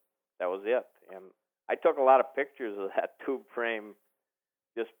that was it. And I took a lot of pictures of that tube frame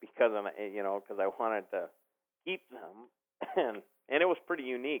just because because I wanted to keep them, and it was pretty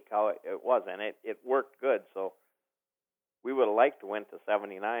unique how it was, and it worked good. So we would have liked to win to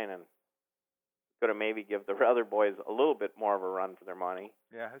 '79 and could have maybe give the other boys a little bit more of a run for their money.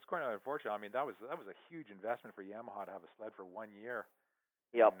 Yeah, it's quite unfortunate. I mean, that was a huge investment for Yamaha to have a sled for 1 year.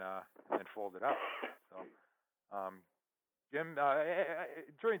 Yep. And then fold it up. So, Jim,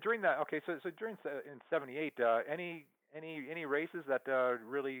 during that, okay, so during in '78, any races that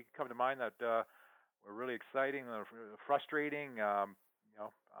really come to mind that were really exciting, frustrating,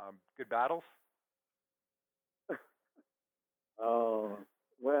 good battles? Oh.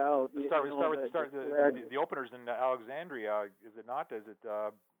 Well, start the openers in Alexandria. Is it not? Was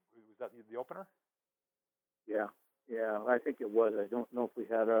that the opener? Yeah, I think it was. I don't know if we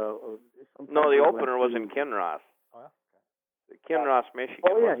had No, the opener was in Kinross. Oh, Kinross, Michigan.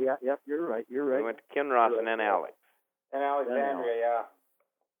 Oh yeah. You're right. We went to Kinross and then Alex. And Alexandria, yeah.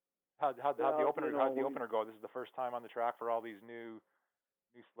 How'd the opener go? This is the first time on the track for all these new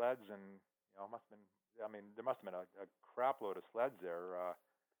sleds, and there must have been a crap load of sleds there,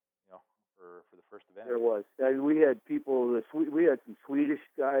 for the first event. There was. We had people. We had some Swedish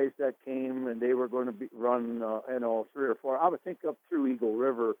guys that came, and they were going to run, 3 or 4. I would think up through Eagle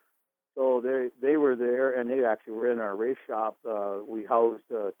River. So they were there, and they actually were in our race shop. We housed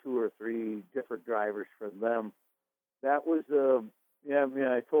 2 or 3 different drivers for them. That was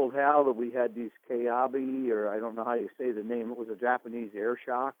I told Hal that we had these Kayabi, or I don't know how you say the name. It was a Japanese air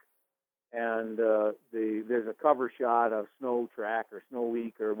shock. And there's a cover shot of Snow Track or Snow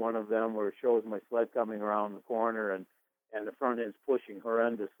Week or one of them where it shows my sled coming around the corner and the front end's pushing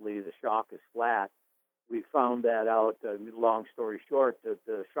horrendously. The shock is flat. We found that out. Long story short, that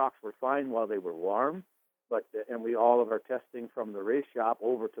the shocks were fine while they were warm, and all of our testing from the race shop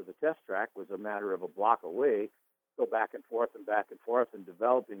over to the test track was a matter of a block away. Go back and forth and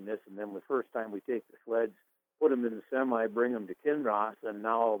developing this, and then the first time we take the sleds, put them in the semi, bring them to Kinross, and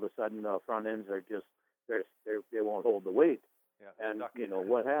now all of a sudden the front ends are just they won't hold the weight. Yeah, and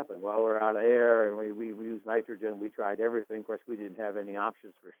what happened? Well, we're out of air, and we used nitrogen. We tried everything. Of course, we didn't have any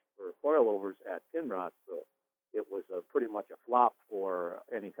options for coilovers at Kinross, so it was pretty much a flop for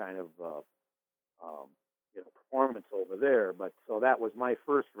any kind of performance over there. But so that was my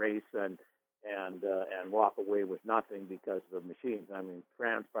first race, and walk away with nothing because of the machines. I mean,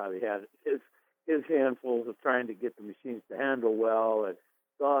 FRANS probably had his handfuls of trying to get the machines to handle well, and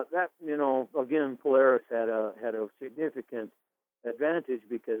so that again, Polaris had a significant advantage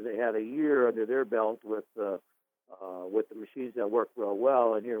because they had a year under their belt with the machines that worked real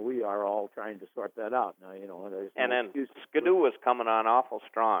well, and here we are all trying to sort that out now. And then Skidoo was coming on awful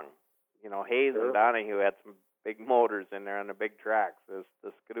strong. Hayes and Donahue had some big motors in there on the big tracks. The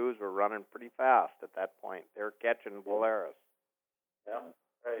Skidoos were running pretty fast at that point. They were catching Polaris. Yeah,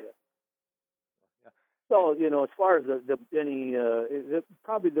 right. So as far as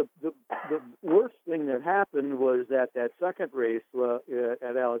probably the worst thing that happened was that second race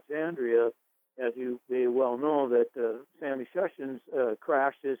at Alexandria, as you may well know, that Sammy Sessions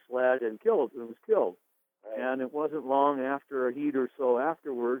crashed his sled and was killed. Right. And it wasn't long after a heat or so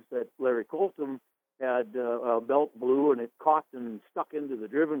afterwards that Larry Colton had a belt blew and it caught and stuck into the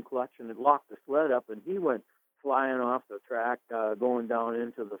driven clutch and it locked the sled up, and he went flying off the track, going down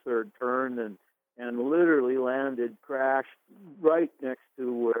into the third turn and literally crashed right next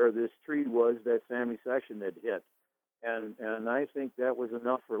to where this tree was that Sammy Session had hit. And I think that was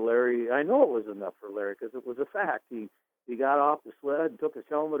enough for Larry. I know it was enough for Larry because it was a fact. He got off the sled, took his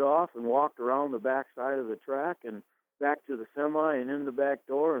helmet off, and walked around the back side of the track and back to the semi and in the back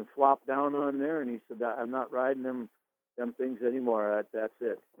door and flopped down on there. And he said, "I'm not riding them things anymore. That's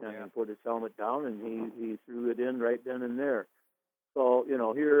it." And he put his helmet down and he threw it in right then and there. So,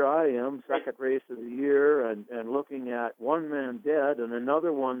 here I am, second race of the year, and looking at one man dead and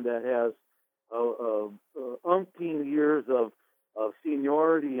another one that has umpteen years of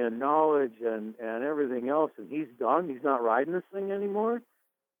seniority and knowledge and everything else, and he's done. He's not riding this thing anymore.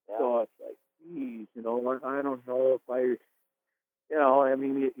 Yeah. So it's like, geez, I don't know if I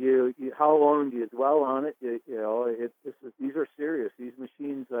mean, you how long do you dwell on it? These are serious. These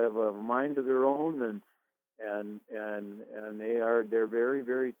machines have a mind of their own, and they're very,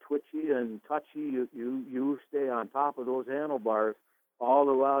 very twitchy and touchy. You stay on top of those handlebars all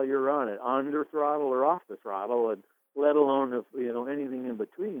the while you're on it, under throttle or off the throttle, and let alone anything in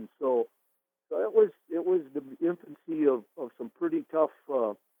between. So it was the infancy of some pretty tough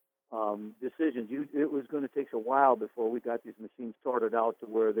decisions. It was going to take a while before we got these machines sorted out to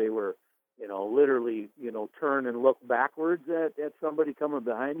where they were, literally, turn and look backwards at somebody coming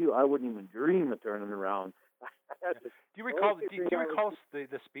behind you. I wouldn't even dream of turning around. Do you recall the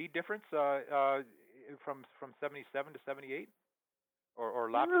speed difference from 77 to 78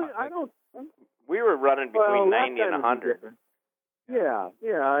 or lap time? I don't. We were running between 90 and 100. Yeah.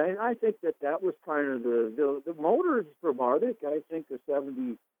 I think that was kind of the motors from Arctic. I think the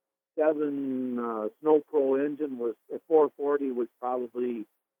 77 Snow Pro engine was at 440 was probably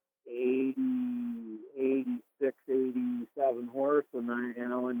 80, 86, 87 horse, and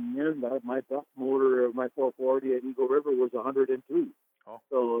in the end, my buck motor of my 440 at Eagle River was 102. Oh.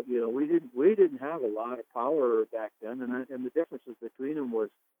 So we didn't have a lot of power back then, and the differences between them was,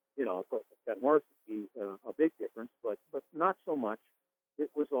 of course, 10 horse would be a big difference, but not so much.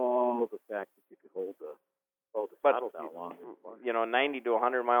 It was all the fact that you could hold the saddle down long. 90 to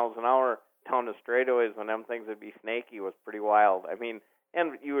 100 miles an hour down the straightaways when them things would be snaky was pretty wild. I mean,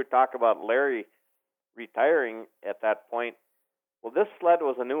 and you were talking about Larry retiring at that point. Well, this sled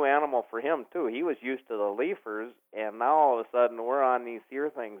was a new animal for him too. He was used to the leafers, and now all of a sudden we're on these here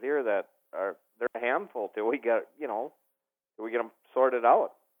things here that are they're a handful till we get till we get them sorted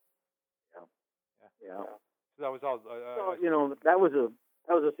out. Yeah. So that was all. So, that was a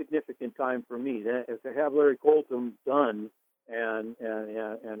significant time for me. To have Larry Colton done, and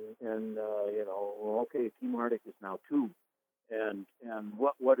okay, Team Arctic is now 2, and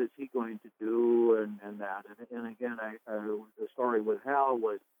what is he going to do, and that, and again, the story with Hal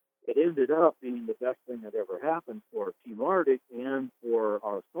was it ended up being the best thing that ever happened for Team Arctic and for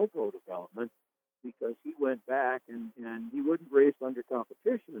our snowplow development, because he went back and he wouldn't race under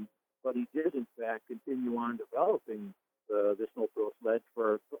competition, but he did in fact continue on developing the snowplow sled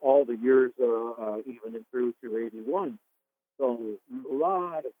for all the years, even through 81. So a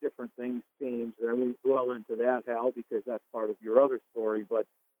lot of different things changed. I won't dwell into that, Hal, because that's part of your other story. But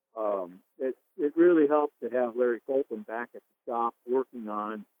it really helped to have Larry Colton back at the shop working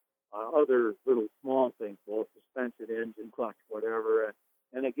on other little small things, both suspension, engine, clutch, whatever.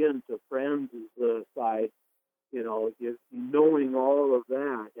 And again, to Fran's side, knowing all of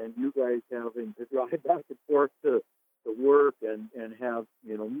that, and you guys having to drive back and forth to work and have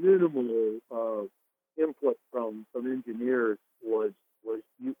minimal input from engineers was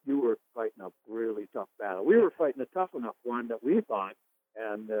you were fighting a really tough battle. We were fighting a tough enough one that we thought,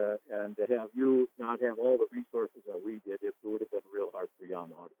 and to have you not have all the resources that we did, it would have been real hard for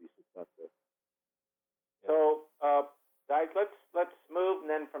Yamaha to be successful. So, guys, let's move, and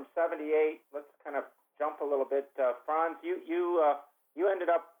then from 78, let's kind of jump a little bit. Frans, you ended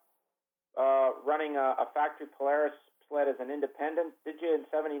up running a factory Polaris sled as an independent, did you, in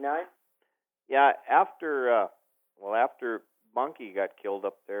 79? Yeah, after Bunky got killed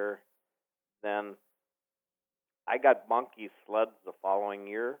up there, then I got Bunky's sleds the following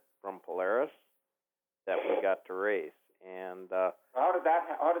year from Polaris that we got to race. And how did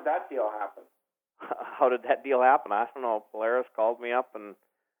that deal happen? How did that deal happen? I don't know. Polaris called me up and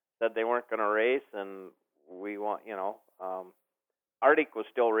said they weren't going to race, and we want, Arctic was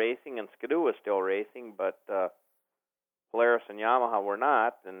still racing and Skidoo was still racing, but Polaris and Yamaha were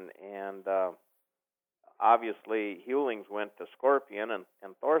not, and obviously Hewlings went to Scorpion and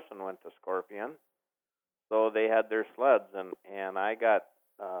Thorson went to Scorpion, so they had their sleds, and I got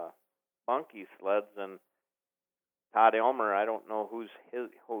Bunky sleds, and Todd Elmer, I don't know whose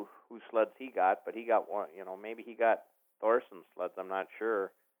sleds he got, but he got one, maybe he got Thorson's sleds, I'm not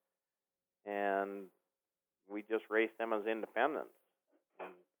sure, and we just raced them as independents.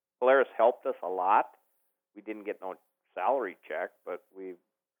 And Polaris helped us a lot. We didn't get no salary check, but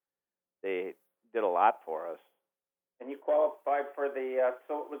they did a lot for us. And you qualified for the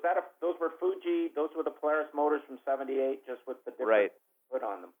so was that those were Fuji, those were the Polaris motors from 78, just with the different put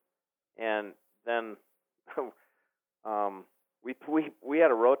on them. And then we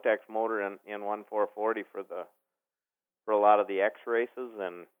had a Rotex motor in 1440 for a lot of the X races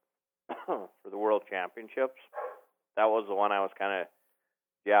and for the World Championships. That was the one I was kind of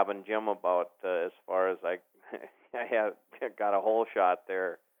jabbing Jim about as far as I had got a hole shot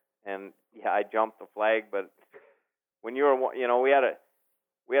there, and I jumped the flag. But when you were, we had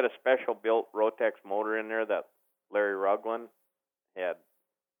a special built Rotex motor in there that Larry Ruglin had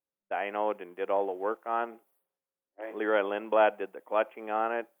dynoed and did all the work on. Right. Leroy Lindblad did the clutching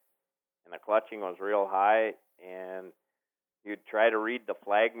on it, and the clutching was real high, and you'd try to read the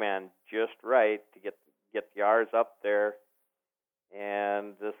flagman just right to get the R's up there.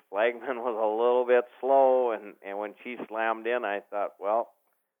 And this flagman was a little bit slow, and when she slammed in, I thought, well,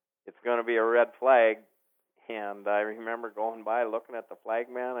 it's going to be a red flag. And I remember going by, looking at the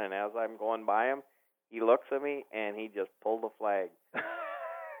flagman, and as I'm going by him, he looks at me, and he just pulled the flag.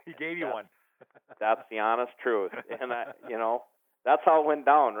 He gave you one. That's the honest truth. And, that's how it went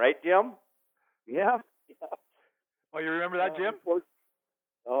down, right, Jim? Yeah. Oh, you remember that, Jim?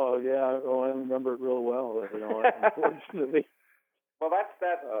 Oh, yeah. Oh, I remember it real well, unfortunately. Well, that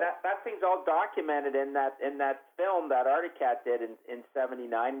thing's all documented in that film that Articat did in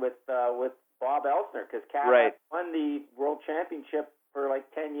 '79 with Bob Elsner, because Cat won the World Championship for like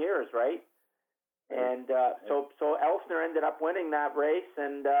 10 years, right? And so Elsner ended up winning that race.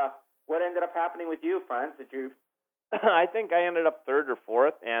 And what ended up happening with you, Frans? Did you? I think I ended up third or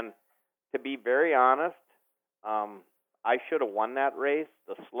fourth. And to be very honest, I should have won that race.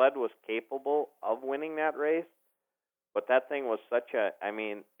 The sled was capable of winning that race. But that thing was it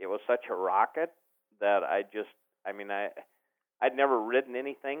was such a rocket that I'd never ridden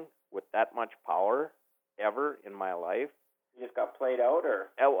anything with that much power ever in my life. You just got played out, or?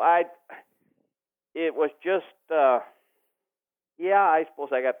 It was just, I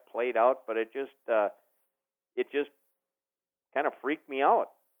suppose I got played out, but it just kind of freaked me out.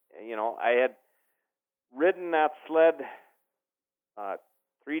 You know, I had ridden that sled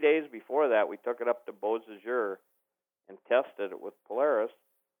 3 days before that. We took it up to Beausejour and tested it with Polaris,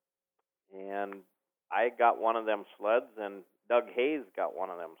 and I got one of them sleds, and Doug Hayes got one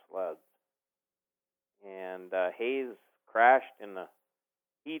of them sleds. And Hayes crashed in the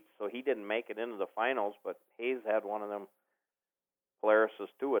heat, so he didn't make it into the finals, but Hayes had one of them Polarises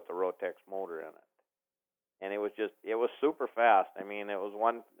too with the Rotex motor in it. And it was super fast. I mean, that was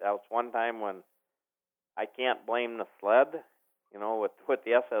one time when I can't blame the sled. You know, with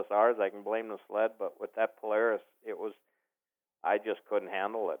the SSRs, I can blame the sled, but with that Polaris, I just couldn't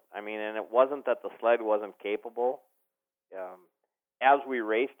handle it. I mean, and it wasn't that the sled wasn't capable. As we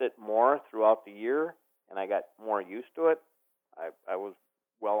raced it more throughout the year, and I got more used to it, I was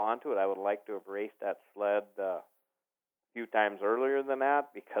well onto it. I would like to have raced that sled a few times earlier than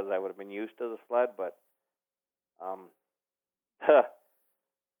that because I would have been used to the sled, but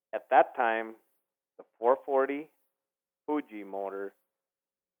at that time, the 440 Fuji motor,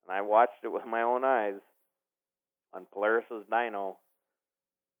 and I watched it with my own eyes on Polaris's dyno,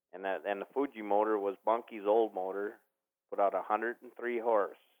 and the Fuji motor was Bunky's old motor, put out 103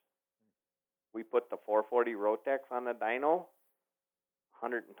 horse. We put the 440 Rotex on the dyno,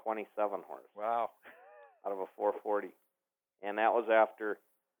 127 horse. Wow. Out of a 440, and that was after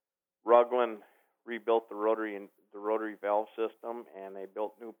Rugland rebuilt the rotary valve system, and they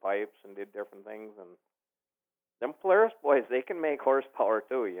built new pipes and did different things. And them Polaris boys, they can make horsepower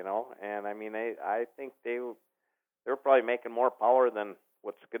too, you know. And I mean, I think they were probably making more power than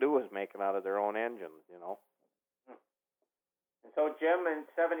what Skidoo was making out of their own engines, you know. And so, Jim, in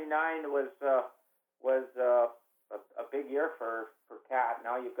 '79 was a big year for Cat.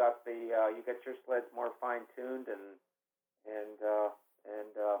 Now you got your sleds more fine tuned, and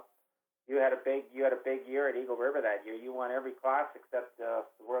you had a big year at Eagle River that year. You won every class except the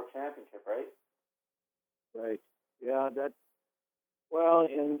World Championship, right? Right. Yeah. Well,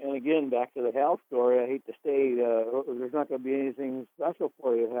 and again, back to the Hal story. I hate to say there's not going to be anything special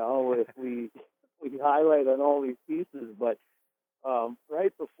for you, Hal, if we highlight on all these pieces. But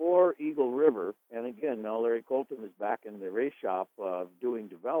right before Eagle River, and again, now Larry Colton is back in the race shop doing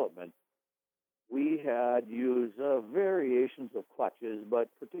development. We had used variations of clutches, but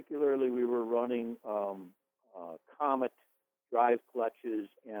particularly we were running Comet drive clutches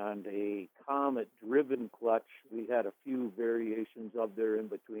and a Comet-driven clutch. We had a few variations of there in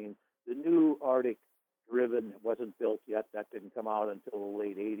between. The new Arctic-driven wasn't built yet. That didn't come out until the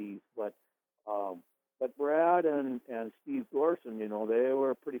late 80s. But Brad and Steve Gorson, you know, they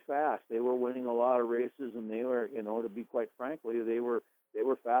were pretty fast. They were winning a lot of races, and they were, you know, to be quite frankly, they were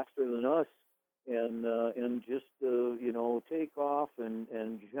faster than us. And just you know, takeoff and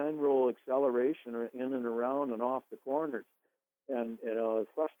general acceleration in and around and off the corners. And you know,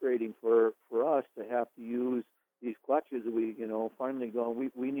 it's frustrating for us to have to use these clutches. We, you know, finally go,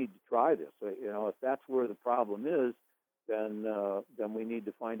 we need to try this. You know, if that's where the problem is, then we need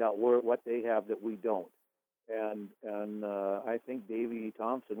to find out what they have that we don't. And I think Davey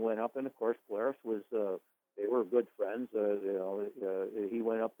Thompson went up, and of course Polaris was. They were good friends. You know, he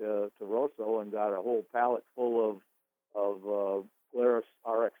went up to Rosso and got a whole pallet full of Polaris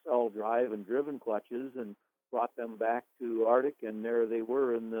RXL drive and driven clutches, and brought them back to Arctic, and there they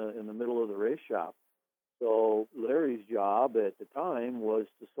were in the middle of the race shop. So Larry's job at the time was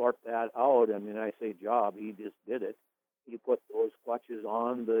to sort that out. I mean, I say job, he just did it. He put those clutches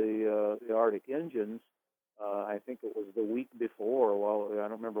on the Arctic engines. I think it was the week before. Well, I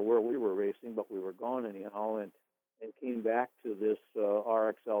don't remember where we were racing, but we were gone anyhow, and came back to this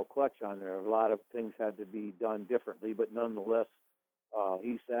RXL clutch on there. A lot of things had to be done differently, but nonetheless,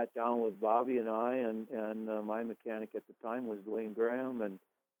 he sat down with Bobby and I, and my mechanic at the time was Dwayne Graham and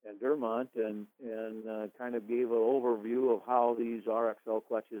Dermont, and kind of gave an overview of how these RXL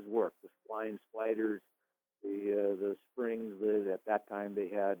clutches work. The spline sliders, the springs. At that time, they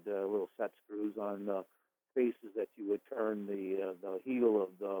had little set screws on the spaces that you would turn the heel of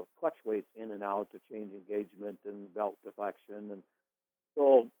the clutch weights in and out to change engagement and belt deflection. And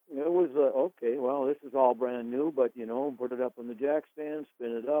so it was, okay, well, this is all brand new, but, you know, put it up on the jack stand,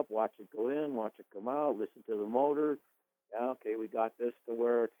 spin it up, watch it go in, watch it come out, listen to the motor. Yeah, okay, we got this to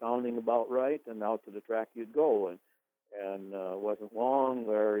where it's sounding about right, and out to the track you'd go. And it wasn't long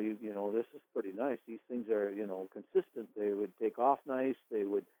where, you know, this is pretty nice. These things are, you know, consistent. They would take off nice.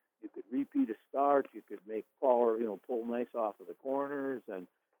 You could repeat a start. You could make power, you know, pull nice off of the corners. And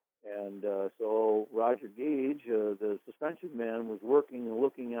so Roger Gage, the suspension man, was working and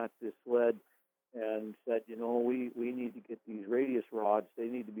looking at this sled and said, you know, we need to get these radius rods. They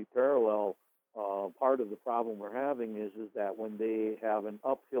need to be parallel part of the problem we're having is that when they have an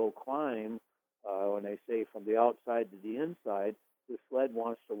uphill climb, when they say from the outside to the inside, the sled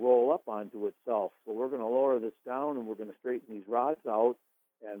wants to roll up onto itself. So we're going to lower this down, and we're going to straighten these rods out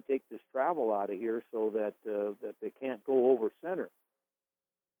and take this travel out of here so that that they can't go over center.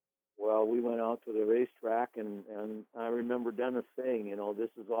 Well, we went out to the racetrack, and I remember Dennis saying, you know,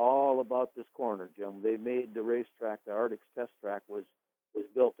 this is all about this corner, Jim. They made the racetrack, the Arctic's test track was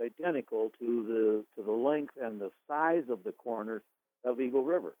built identical to the length and the size of the corners of Eagle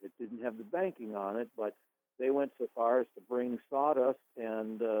River. It didn't have the banking on it, but they went so far as to bring sawdust,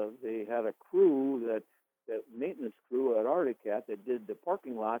 and they had a crew that maintenance crew at Arcticat that did the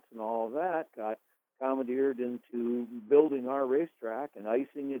parking lots and all of that got commandeered into building our racetrack and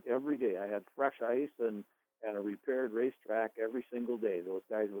icing it every day. I had fresh ice and a repaired racetrack every single day. Those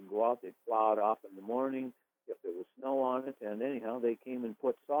guys would go out, they'd plow it off in the morning if there was snow on it, and anyhow they came and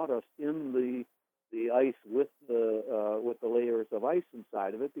put sawdust in the ice with the layers of ice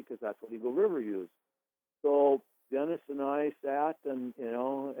inside of it, because that's what Eagle River used. So Dennis and I sat, and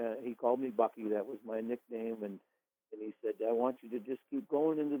he called me Bucky. That was my nickname, and he said, I want you to just keep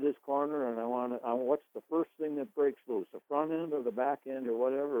going into this corner, and I what's the first thing that breaks loose, the front end or the back end or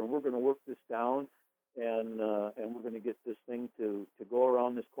whatever, and we're going to work this down, and we're going to get this thing to go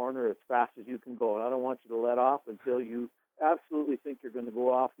around this corner as fast as you can go. And I don't want you to let off until you absolutely think you're going to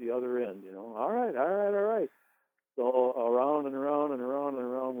go off the other end. All right. So around and around and around and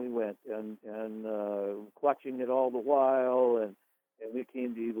around we went, and clutching it all the while, and we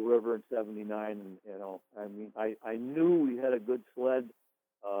came to Eagle River in '79, and I knew we had a good sled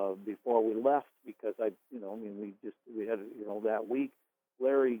before we left, because we had that week.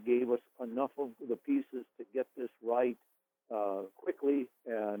 Larry gave us enough of the pieces to get this right quickly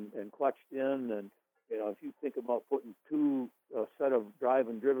and clutched in, and if you think about putting two set of drive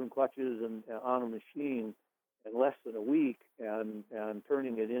and driven clutches on a machine in less than a week, and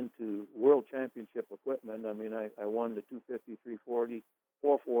turning it into world championship equipment. I mean, I won the 250, 340,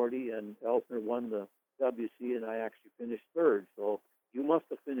 440, and Elsner won the WC, and I actually finished third. So you must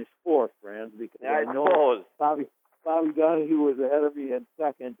have finished fourth, Franz, because I know Bobby Donahue was ahead of me in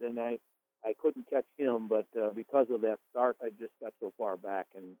second, and I couldn't catch him, but because of that start, I just got so far back,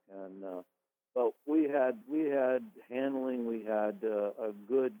 but we had handling, we had a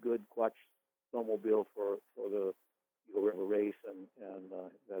good clutch snowmobile for the Eagle River race, and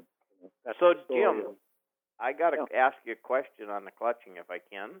that's so the story. Jim, I got to ask you a question on the clutching, if I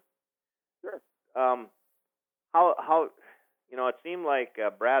can. Sure. How it seemed like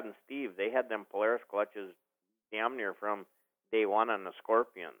Brad and Steve, they had them Polaris clutches damn near from day one on the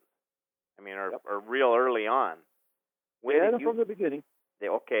Scorpions. I mean, or real early on. From the beginning.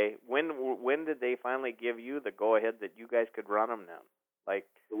 When did they finally give you the go ahead that you guys could run them then? Like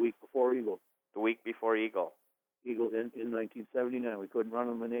the week before Eagle. The week before Eagle. Eagle in 1979. We couldn't run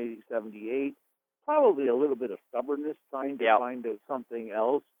them in 78. Probably a little bit of stubbornness trying to find something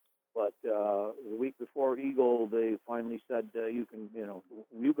else. But the week before Eagle, they finally said,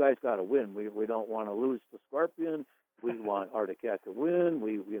 you guys got to win. We don't want to lose to Scorpion. We want Arcticat to win.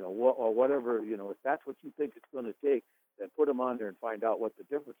 Or whatever, if that's what you think it's going to take, then put them on there and find out what the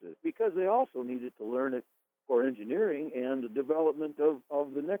difference is. Because they also needed to learn it for engineering and the development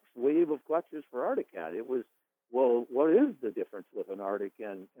of the next wave of clutches for Arcticat. It was, well, what is the difference with an Arctic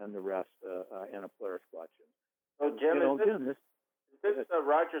and the rest and a Polaris clutch? So, Jim, is this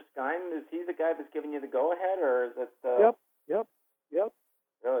Roger Skine? Is he the guy that's giving you the go-ahead, or is it... Yep.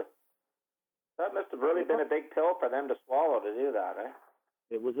 Really? That must have really been a big pill for them to swallow to do that, eh?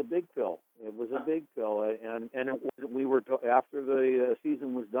 It was a big pill. And we were after the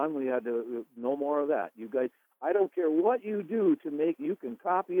season was done, we had to no more of that. You guys, I don't care what you do to make, you can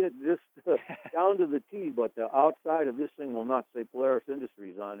copy it just down to the T, but the outside of this thing will not say Polaris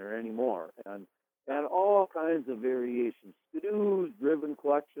Industries on there anymore. And all kinds of variations. Skidoo's driven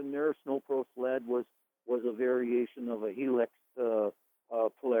clutch and their Snow Pro sled was a variation of a Helix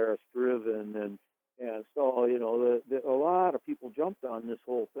Polaris driven, and so, a lot of people jumped on this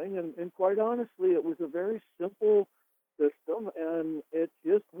whole thing, and quite honestly, it was a very simple system, and it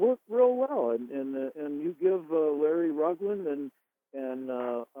just worked real well. And you give Larry Rugland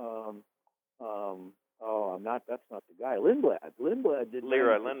that's not the guy. Lindblad did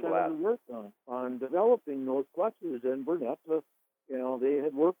Leroy Lindblad work on developing those clutches, and Burnett, they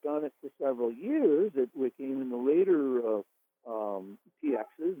had worked on it for several years. It came in the later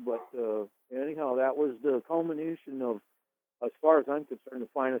PXs, but anyhow, that was the culmination of, as far as I'm concerned, the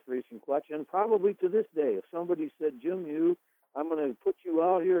finest racing clutch, and probably to this day. If somebody said, Jim, I'm going to put you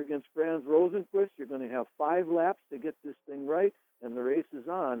out here against Franz Rosenquist, you're going to have 5 laps to get this thing right, and the race is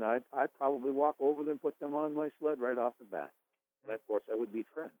on, I'd probably walk over them and put them on my sled right off the bat. And of course, I would beat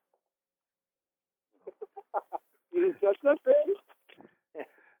FRANS. You didn't catch that, baby?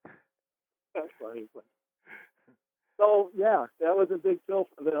 That's funny. So yeah, that was a big fill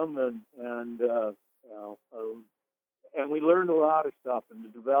for them, and we learned a lot of stuff in the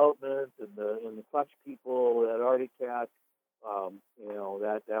development and the clutch people at Arctic Cat.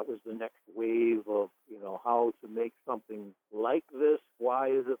 That was the next wave of how to make something like this. Why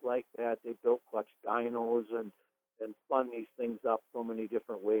is it like that? They built clutch dynos and spun these things up so many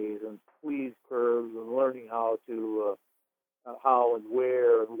different ways and squeeze curves and learning how to how and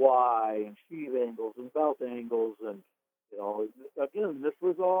where and why and sheave angles and belt angles and again, this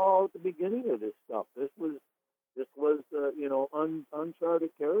was all at the beginning of this stuff. This was uncharted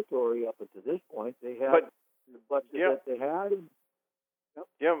territory up until this point. They had the budget that they had. And,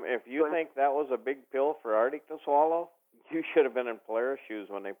 Jim, if you think that was a big pill for Arctic to swallow, you should have been in Polaris shoes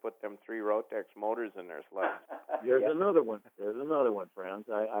when they put them 3 Rotex motors in their sled. There's another one. Franz.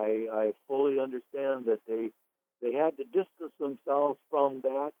 I fully understand that they had to distance themselves from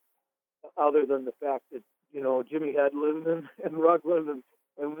that, other than the fact that Jimmy Hedlund and Rugland and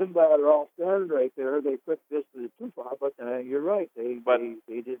Lindblad are all standing right there. They put this too far, but you're right. They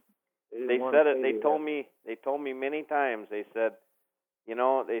did. They said it. They told me many times. They said,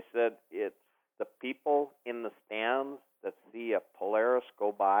 they said it's the people in the stands that see a Polaris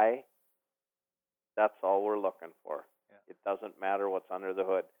go by. That's all we're looking for. Yeah. It doesn't matter what's under the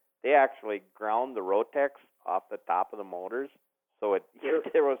hood. They actually ground the Rotex off the top of the motors, so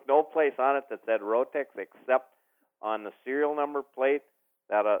there was no place on it that said Rotex except on the serial number plate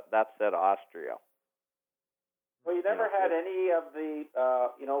that said Austria. Well, you never had any of the,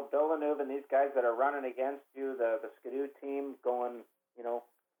 Villeneuve and these guys that are running against you, the Skidoo team going,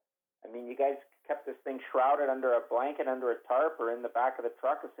 you guys kept this thing shrouded under a blanket, under a tarp, or in the back of the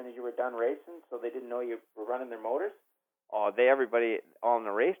truck as soon as you were done racing, so they didn't know you were running their motors? Oh, everybody on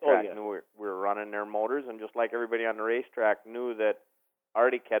the racetrack knew we were running their motors, and just like everybody on the racetrack knew that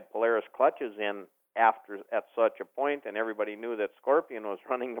Arctic had Polaris clutches in at such a point, and everybody knew that Scorpion was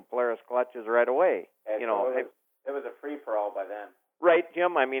running the Polaris clutches right away. And it was a free-for-all by then. Right,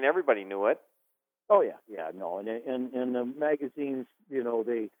 Jim? Everybody knew it. Oh, yeah, no. And the magazines,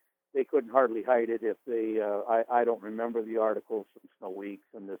 they couldn't hardly hide it if they, I don't remember the articles from Snow Weeks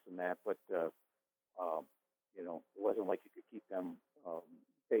and this and that, but, it wasn't like you could keep them,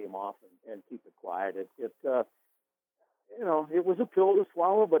 pay them off and keep it quiet. It was a pill to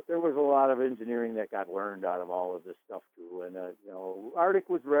swallow, but there was a lot of engineering that got learned out of all of this stuff too. And, Arctic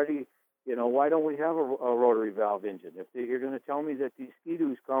was ready. Why don't we have a rotary valve engine? If you're going to tell me that these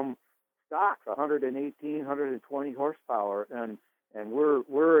Ski-Doos come stock 118, 120 horsepower, and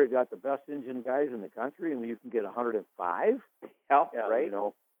we're got the best engine guys in the country, and you can get 105. Yeah, right.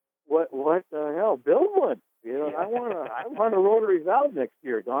 What the hell? Build one. I want a rotary valve next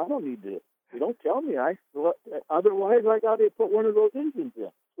year. I don't need to. You don't tell me. Otherwise, I got to put one of those engines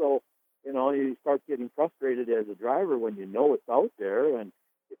in. So, you start getting frustrated as a driver when you know it's out there, and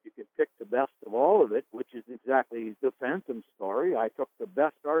if you can pick the best of all of it, which is exactly the Phantom story. I took the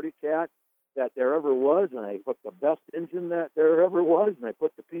best Arctic Cat that there ever was, and I took the best engine that there ever was, and I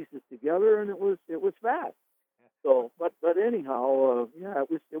put the pieces together, and it was fast. So, but anyhow,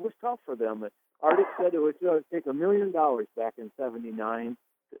 it was tough for them. Arctic said it was going to take $1 million back in '79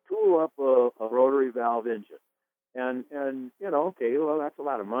 to tool up a rotary valve engine. And okay, well, that's a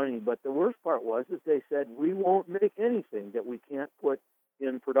lot of money. But the worst part was that they said, we won't make anything that we can't put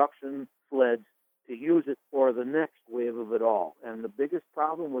in production sleds to use it for the next wave of it all. And the biggest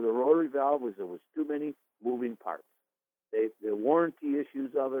problem with a rotary valve was there was too many moving parts. The warranty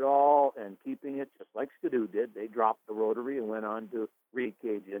issues of it all and keeping it, just like Skidoo did, they dropped the rotary and went on to reed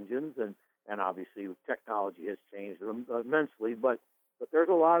cage engines. And obviously technology has changed them immensely, but there's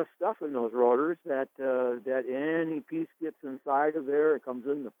a lot of stuff in those rotors that any piece gets inside of there. It comes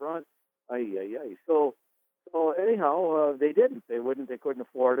in the front. So anyhow, they didn't. They couldn't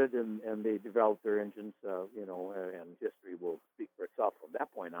afford it, and they developed their engines. And history will speak for itself from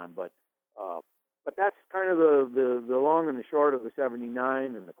that point on. But that's kind of the long and the short of the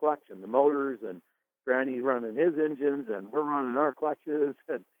 '79 and the clutch and the motors, and Granny's running his engines, and we're running our clutches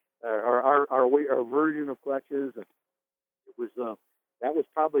and our version of clutches. And it was that was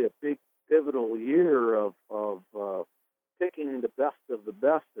probably a big pivotal year of picking the best of the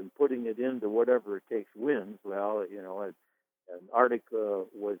best and putting it into whatever it takes wins. Well, and Arctic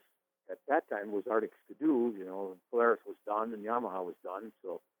was at that time was Arctic Skidoo. Polaris was done and Yamaha was done,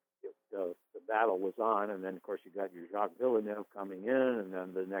 so the battle was on. And then of course you got your Jacques Villeneuve coming in, and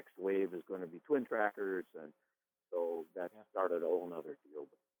then the next wave is going to be twin trackers, and So that Yeah. started a whole other deal.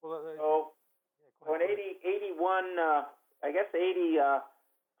 Well, So, go so in ahead. 81, I guess 80,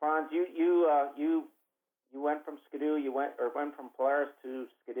 Franz, you went from Skidoo, went from Polaris to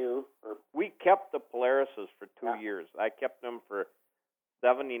Skidoo, or We kept the Polarises for 2 Yeah. years. I kept them for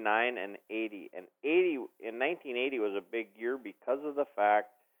 79 and 80. And 80 in 1980 was a big year because of the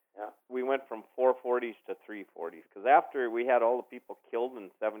fact we went from 440s to 340s. Because after we had all the people killed in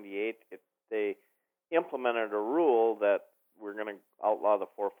 78, they implemented a rule that we're going to outlaw the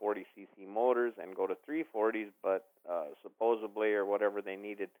 440cc motors and go to 340s, but supposedly or whatever they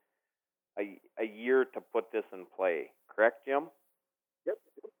needed a year to put this in play. Correct, Jim? Yep,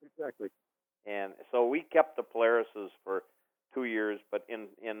 exactly. And so we kept the Polarises for 2 years, but in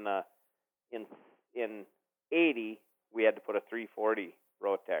 80 we had to put a 340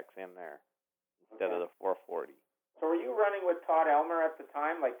 Rotex in there instead of the 440. so were you running with Todd Elmer at the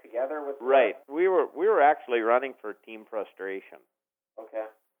time, like together with? Right. We were actually running for Team Frustration Okay.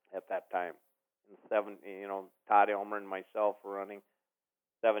 at that time. Todd Elmer and myself were running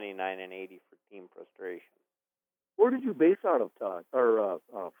 79 and 80 for Team Frustration. Where did you base out of, Todd or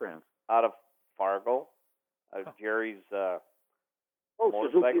France? Out of Fargo, Jerry's Suzuki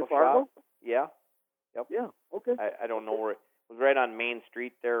motorcycle Fargo. shop. Yeah. Yep. Yeah. Okay. I don't know where. It was right on Main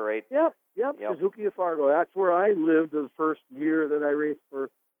Street there, right? Yep. Yep. Suzuki Fargo. That's where I lived the first year that I raced for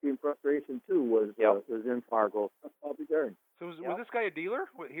Team Frustration 2 was in Fargo. I'll be there. So was this guy a dealer?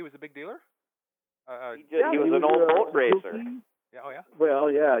 He was a big dealer? He was an old boat racer. Yeah. Oh yeah.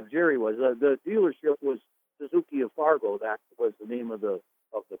 Well, yeah, Jerry was. The dealership was Suzuki of Fargo. That was the name of the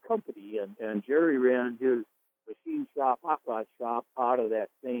company, and Jerry ran his machine shop, hot rod shop, out of that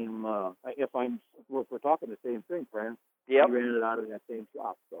same. If we're talking the same thing, friend. Yep. He ran it out of that same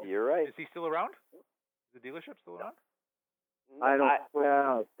shop. So You're right. Is he still around? Is the dealership still around? I don't.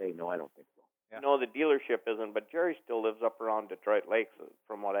 Well, no, I don't think so. Yeah. No, the dealership isn't, but Jerry still lives up around Detroit Lakes,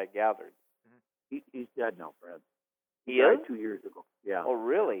 from what I gathered. He's dead now, Fred. He died is? 2 years ago. Yeah. Oh,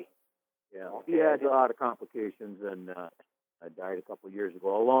 really? Yeah. Okay, He had a lot of complications and died a couple of years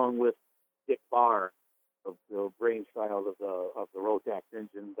ago, along with Dick Barr, the brainchild of the Rotax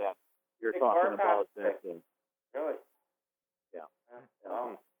engine that you're Dick talking Barr about. passed That Really? yeah.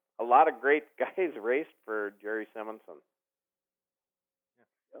 Wow. A lot of great guys raced for Jerry Simonson.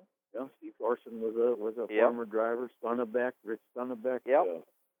 Yeah, Steve Orson was a former driver, Stunnebeck, Rich Stunnebeck. Yep.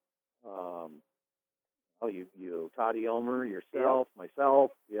 Toddy Elmer, yourself,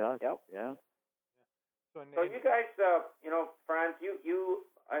 myself. Yeah. Yep. Yeah. So you guys, Franz,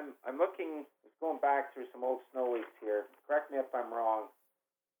 I'm looking, just going back through some old snow weeks here. Correct me if I'm wrong.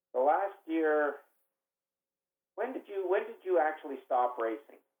 The last year, when did you actually stop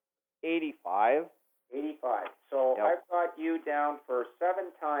racing? 85. 85. So Yep. I've got you down for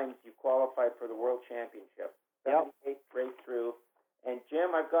 7 times you qualified for the World Championship. 78 right through. And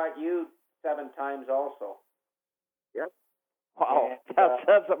Jim, I've got you 7 times also. Yep. Wow, And,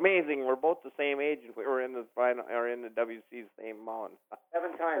 that's amazing. We're both the same age. We were in the final or in the WC's same mountain.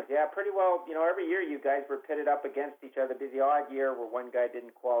 7 times, yeah, pretty well. Every year you guys were pitted up against each other. There'd be the odd year where one guy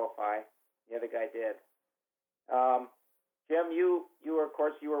didn't qualify, the other guy did. Jim, you were, of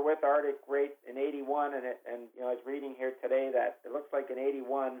course, you were with Arctic right in '81, and I was reading here today that it looks like in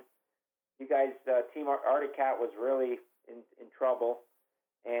 '81, you guys, Team Arctic Cat was really in trouble,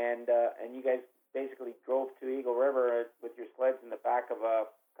 and you guys basically drove to Eagle River with your sleds in the back of a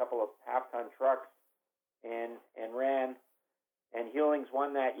couple of half-ton trucks, and ran. And Hewlings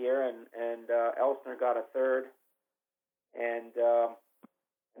won that year, and Elsner got a third, and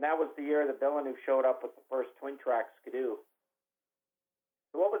that was the year that Villeneuve showed up with the first twin-track Skidoo.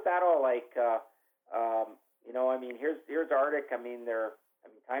 So what was that all like? Here's Arctic.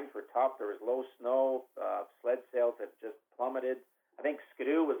 Times were tough. There was low snow. Sled sales had just plummeted. I think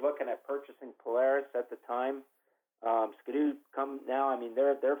Skidoo was looking at purchasing Polaris at the time. Skidoo come now.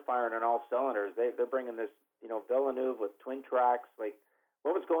 They're firing on all cylinders. They're bringing this, Villeneuve with twin tracks. Like,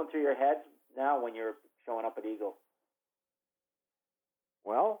 what was going through your head now when you're showing up at Eagle?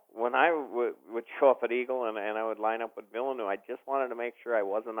 Well, when I would show up at Eagle and I would line up with Villeneuve, I just wanted to make sure I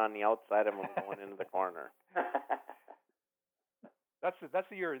wasn't on the outside of him going into the corner. That's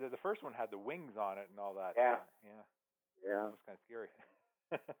the year the first one had the wings on it and all that. Yeah. That was kind of scary.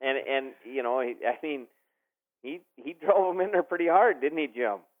 and he drove him in there pretty hard, didn't he,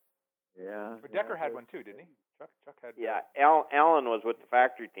 Jim? Yeah. But Decker had one too, didn't he? Chuck had. Yeah. Alan was with the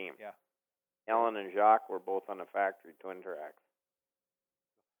factory team. Yeah. Alan and Jacques were both on the factory twin tracks.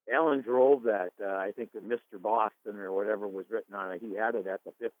 Alan drove that. I think that Mr. Boston or whatever was written on it. He had it at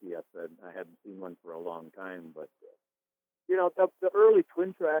the 50th, and I hadn't seen one for a long time. But The early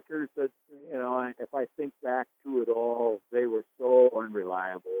twin trackers that, if I think back to it all, they were so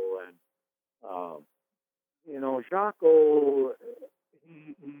unreliable. And, Jocko,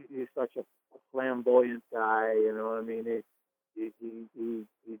 he's such a flamboyant guy, I mean, he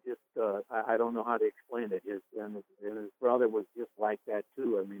just, I don't know how to explain it. And his brother was just like that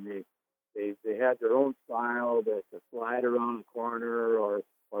too. I mean, they had their own style that to slide around the corner or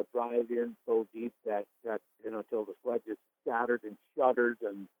drive in so deep that till the sled just scattered and shuddered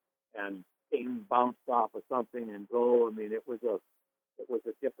and came bounced off of something and go. I mean, it was a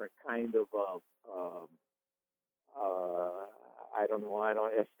different kind of I don't know,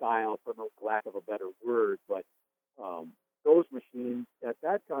 a style for no lack of a better word, but those machines at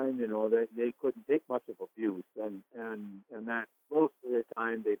that time, they couldn't take much of abuse, and that most of the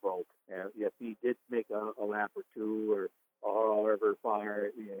time they broke. If he did make a lap or two or however far,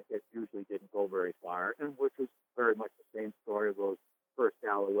 it usually didn't go very far, and which was very much the same story of those first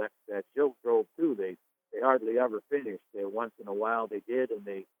Alouettes that Jill drove too. They hardly ever finished. Once in a while they did, and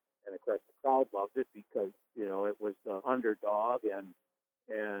of course the crowd loved it because it was the underdog and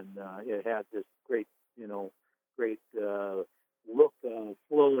it had this great look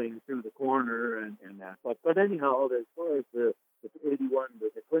flowing through the corner and that. But anyhow, as far as the 81,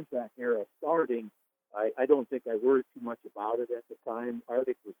 the twin track era starting, I don't think I worried too much about it at the time.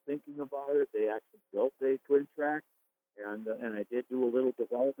 Arctic was thinking about it. They actually built a twin track, and I did do a little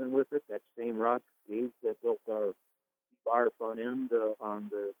development with it. That same Ross Gage that built our bar front end on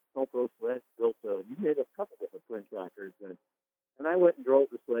the Snowpro sled he made a couple different twin trackers, and I went and drove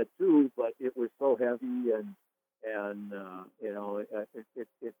the sled too, but it was so heavy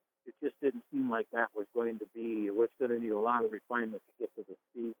it just didn't seem like that was going to be. It was going to need a lot of refinement to get to the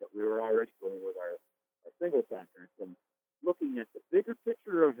speed that we were already going with our single trackers. And looking at the bigger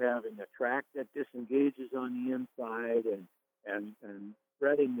picture of having a track that disengages on the inside and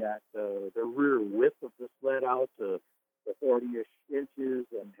spreading that the rear width of the sled out to the 40-ish inches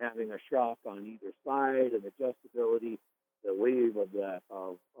and having a shock on either side and adjustability, the wave of that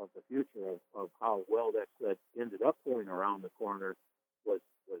of the future of how well that sled ended up going around the corner was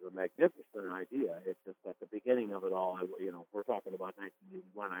a magnificent idea. It's just at the beginning of it all, we're talking about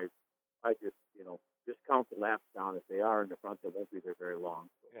 1981. I just count the laps down. If they are in the front, they won't be there very long.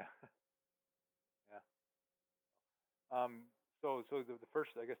 So. Yeah. Yeah. So the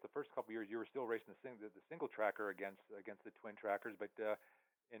first, I guess, the first couple of years, you were still racing the single tracker against the twin trackers, but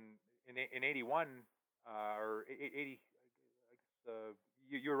in 81 or 80,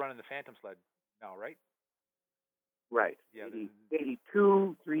 you were running the Phantom sled now, right? Right. Yeah.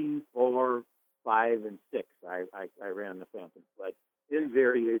 82, 3, 4, 5, and 6. I ran the Phantom sled in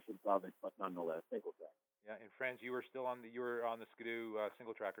variations of it, but nonetheless single track. Yeah. And Franz, you were on the Skidoo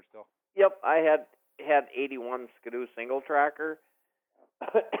single tracker still. Yep, I had 81 Skidoo single tracker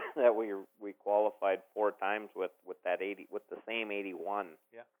that we qualified 4 times with the same 81.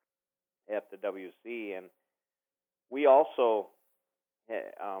 Yeah. At the WC, and we also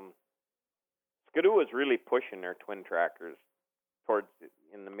Skidoo was really pushing their twin trackers towards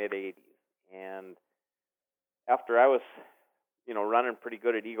in the mid 80s, and after I was running pretty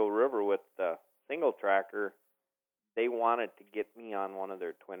good at Eagle River with the single tracker, they wanted to get me on one of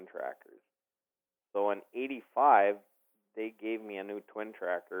their twin trackers. So in 85, they gave me a new twin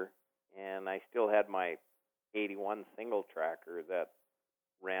tracker, and I still had my 81 single tracker that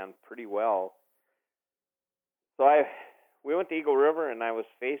ran pretty well. So we went to Eagle River, and I was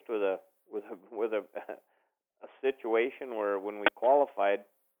faced with a situation where when we qualified,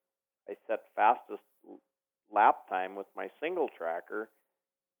 I set fastest lap time with my single tracker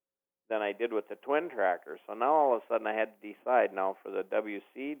than I did with the twin tracker. So now all of a sudden I had to decide now for the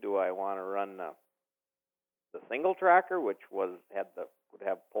WC, do I want to run the single tracker, which would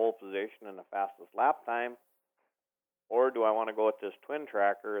have pole position and the fastest lap time, or do I want to go with this twin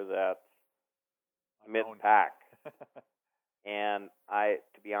tracker that's mid-pack? And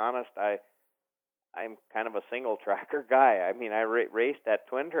to be honest, I'm kind of a single tracker guy. I mean, I raced that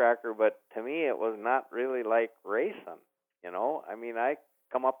twin tracker, but to me it was not really like racing. I mean, I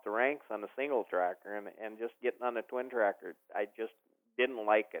come up the ranks on the single tracker and just getting on the twin tracker, I just didn't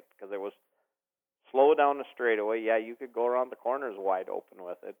like it because it was slow down the straightaway. Yeah, you could go around the corners wide open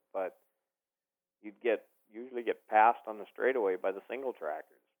with it, but you'd usually get passed on the straightaway by the single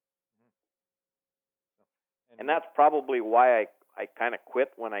trackers. And that's probably why I kind of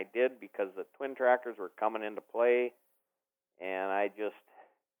quit when I did, because the twin trackers were coming into play, and I just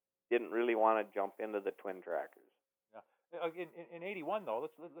didn't really want to jump into the twin trackers. Yeah. In 81 though,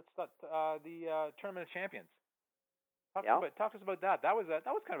 let's start the Tournament of Champions. Talk to us about that. That was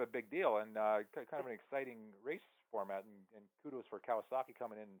kind of a big deal and kind of an exciting race format, and kudos for Kawasaki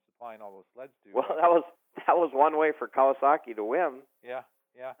coming in and supplying all those sleds to. Well, that was one way for Kawasaki to win. Yeah.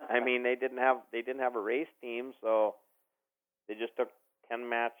 I mean, they didn't have a race team, so they just took 10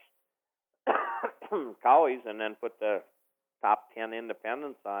 match Cowies and then put the top 10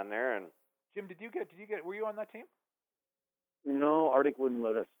 independents on there. And Jim, were you on that team? No, Arctic wouldn't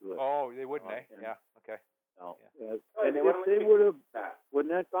let us do it. Oh, they wouldn't, eh? Yeah. Okay. No. Yeah. And if they would have, when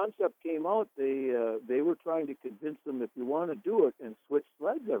that concept came out, they were trying to convince them, if you want to do it and switch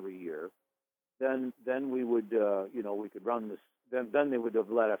sleds every year, then we would, we could run this. Then they would have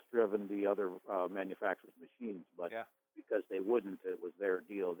let us driven the other manufacturers' machines, but because they wouldn't, it was their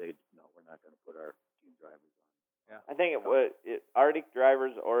deal. We're not going to put our team drivers on. Yeah. I think it was Arctic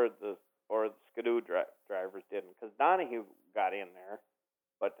drivers or the Skidoo drivers didn't, because Donahue got in there,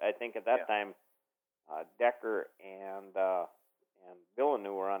 but I think at that time Decker and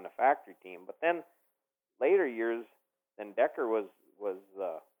Villeneuve were on the factory team. But then later years, then Decker was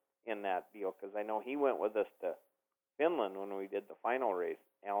in that deal, because I know he went with us to Finland when we did the final race.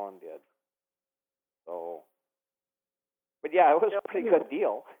 Alan did. So, but yeah, it was a pretty good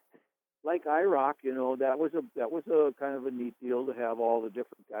deal. Like IROC, that was a kind of a neat deal to have all the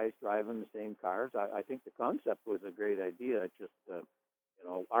different guys driving the same cars. I think the concept was a great idea. It just,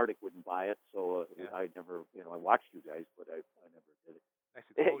 Arctic wouldn't buy it, so I never, I watched you guys, but I never did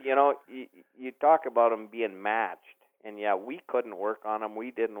it. You talk about them being matched, and we couldn't work on them.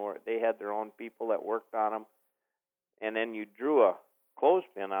 We didn't work. They had their own people that worked on them, and then you drew a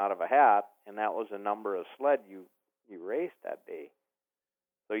clothespin out of a hat, and that was the number of sled you raced that day.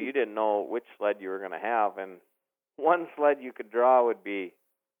 So you didn't know which sled you were going to have, and one sled you could draw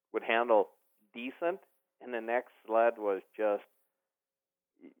would handle decent, and the next sled was just,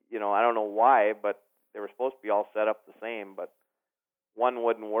 I don't know why, but they were supposed to be all set up the same, but one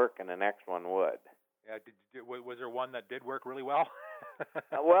wouldn't work and the next one would. Yeah, was there one that did work really well?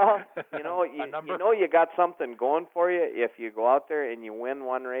 Well, you got something going for you if you go out there and you win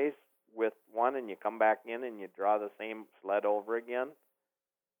one race with one, and you come back in and you draw the same sled over again.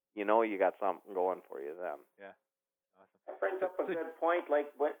 You got something going for you then. Yeah. Awesome. That brings up a good point. Like,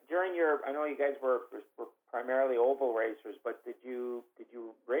 during I know you guys were primarily oval racers, but did you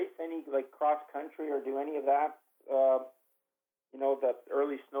race any like cross country or do any of that? The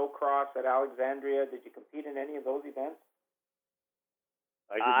early snow cross at Alexandria. Did you compete in any of those events?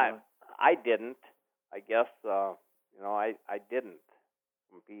 I didn't. I guess I didn't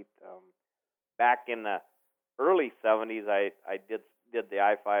compete. Back in the early 70s, I did the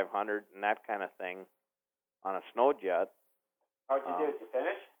I-500 and that kind of thing on a snow jet. How'd you do? Did you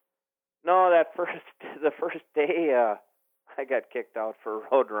finish? No, the first day I got kicked out for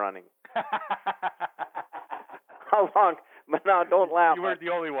road running. How long? But now, don't laugh. You weren't the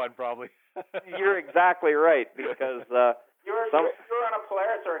only one, probably. You're exactly right, because you were on a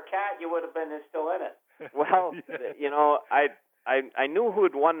Polaris or a Cat, you would have been still in it. Well, I knew who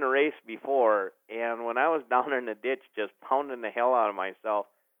had won the race before, and when I was down in the ditch just pounding the hell out of myself,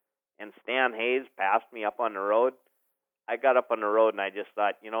 and Stan Hayes passed me up on the road, I got up on the road and I just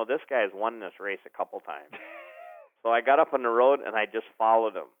thought, this guy's won this race a couple times. So I got up on the road and I just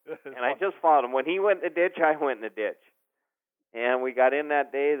followed him. And I just followed him. When he went in the ditch, I went in the ditch. And we got in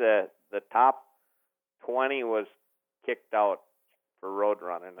that day, the top 20 was kicked out for road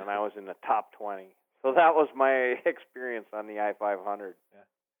running, and I was in the top 20. So that was my experience on the I-500. Yeah.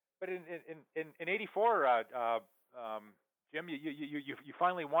 But in '84, Jim, you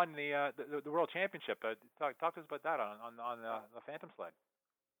finally won the World Championship. Talk to us about that on the Phantom sled.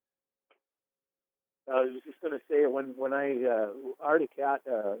 I was just going to say, when I Arctic Cat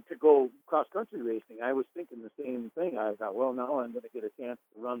to go cross country racing, I was thinking the same thing. I thought, well, now I'm going to get a chance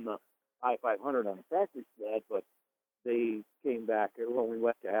to run the I-500 on a factory sled, but they came back when we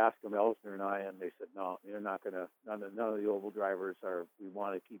went to ask them, Elsner and I, and they said, no, you're not going to. None of the oval drivers are. We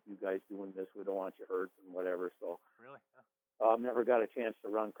want to keep you guys doing this. We don't want you hurt and whatever. So really. Never got a chance to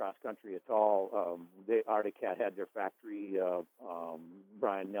run cross country at all. Arctic Cat had their factory,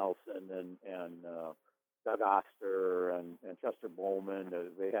 Brian Nelson and Doug Oster and Chester Bowman.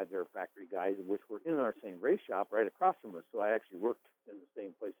 They had their factory guys, which were in our same race shop right across from us. So I actually worked in the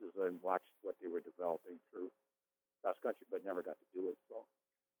same places and watched what they were developing through cross country, but never got to do it. So,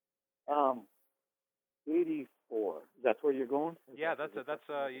 84. That's where you're going? Yeah,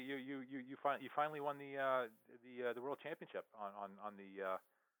 you finally won the World Championship on the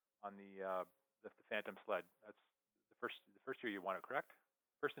Phantom sled. That's the first year you won it, correct?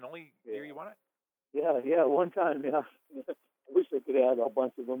 First and only year you won it? Yeah, one time, yeah. I wish I could add a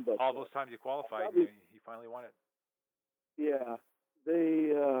bunch of them, but all those times you qualified, you finally won it. Yeah,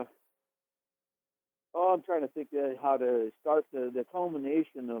 they Oh, I'm trying to think how to start the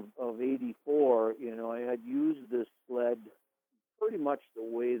culmination of '84. I had used this sled pretty much the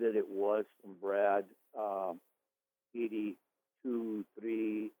way that it was from Brad, 82,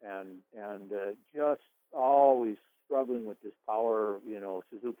 3, and just always struggling with this power,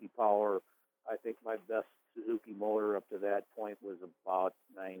 Suzuki power. I think my best Suzuki motor up to that point was about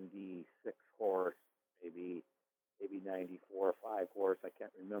 96 horse, maybe 94 or 5 horse. I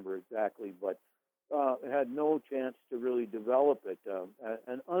can't remember exactly, but had no chance to really develop it.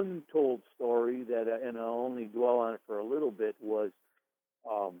 An untold story that, and I'll only dwell on it for a little bit, was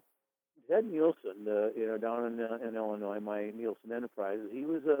um, Ted Nielsen, down in Illinois, my Nielsen Enterprises. He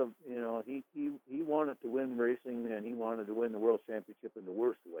was he wanted to win racing, and he wanted to win the world championship in the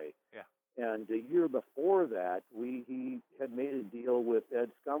worst way. Yeah. And the year before that, he had made a deal with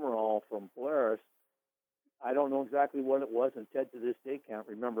Ed Skummerall from Polaris. I don't know exactly what it was, and Ted to this day can't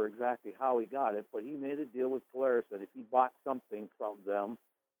remember exactly how he got it, but he made a deal with Polaris that if he bought something from them,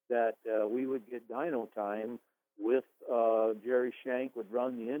 that we would get dyno time with Jerry Shank would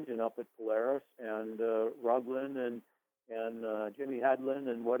run the engine up at Polaris, and Ruglin and Jimmy Hadlin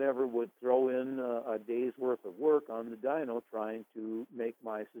and whatever would throw in a day's worth of work on the dyno trying to make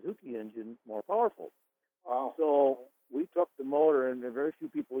my Suzuki engine more powerful. Wow. So we took the motor, and very few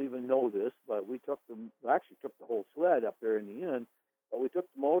people even know this, but we actually took the whole sled up there in the end, but we took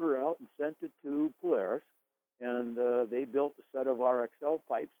the motor out and sent it to Polaris, and they built a set of RXL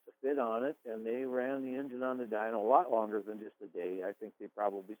pipes to fit on it, and they ran the engine on the dyno a lot longer than just a day. I think they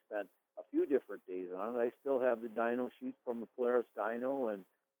probably spent a few different days on it. I still have the dyno sheets from the Polaris dyno, and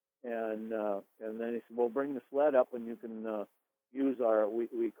then he said, well, bring the sled up, and you can use our,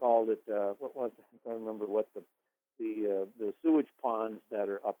 we called it, what was it? I can't remember what the sewage ponds that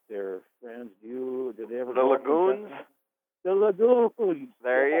are up there. Friends, did they ever The go up lagoons? the lagoons.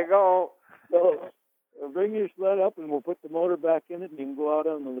 There you go. So bring your sled up, and we'll put the motor back in it, and you can go out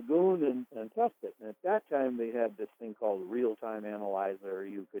on the lagoon and test it. And at that time, they had this thing called a real-time analyzer.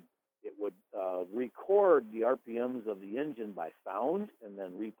 It would record the RPMs of the engine by sound, and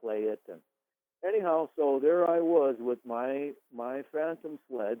then replay it. And anyhow, so there I was with my Phantom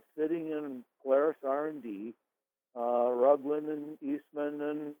sled sitting in Polaris R&D. Ruglin and Eastman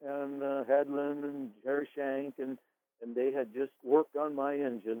and Headland and Jerry Shank, and they had just worked on my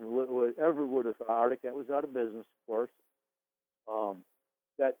engine. Whatever would have Arctic, that was out of business, of course.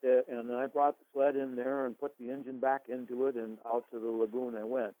 And I brought the sled in there and put the engine back into it, and out to the lagoon I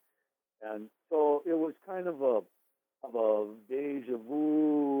went. And so it was kind of a deja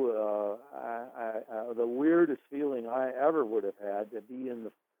vu, the weirdest feeling I ever would have had, to be in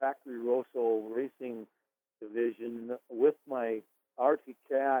the Factory Rosso racing division with my Arctic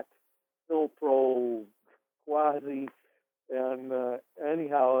Cat, Snow Pro, Quasi, and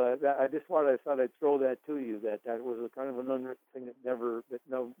anyhow, I thought I'd throw that to you. That was a kind of an unwritten thing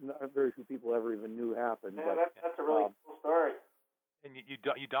not very few people ever even knew happened. Yeah, but, that's a really cool story. And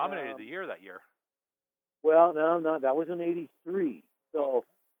you dominated the year that year. Well, no, that was in '83. So,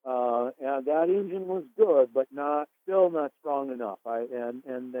 and that engine was good, but still not strong enough. And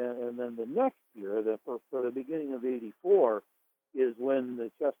then the next year, for the beginning of '84, is when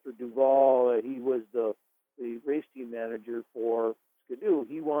the Chester Duvall, he was the race team manager for Skidoo.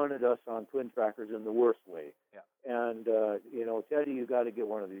 He wanted us on twin trackers in the worst way. Yeah. And Teddy, you got to get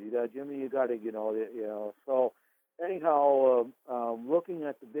one of these. Jimmy, you got to, So anyhow, looking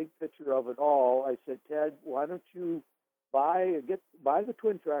at the big picture of it all, I said, Ted, why don't you buy the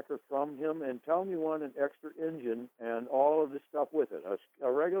twin tracker from him and tell him you want an extra engine and all of this stuff with it,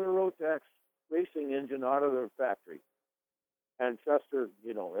 a regular Rotax racing engine out of the factory. And Chester,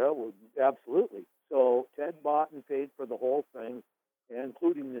 well, absolutely. So Ted bought and paid for the whole thing,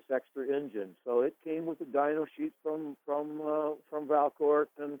 including this extra engine. So it came with a dyno sheet from Valcourt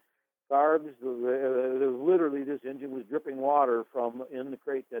and carbs. Literally, this engine was dripping water from in the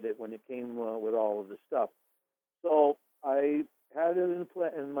crate when it came with all of this stuff. So I had it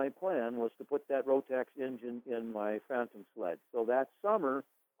in my plan was to put that Rotax engine in my Phantom sled. So that summer,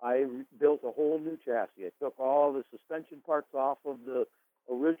 I built a whole new chassis. I took all the suspension parts off of the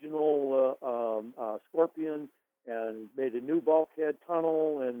original Scorpion and made a new bulkhead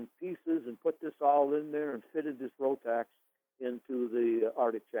tunnel and pieces and put this all in there and fitted this Rotax into the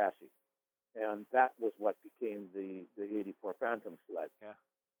Arctic chassis. And that was what became the '84 Phantom sled. Yeah.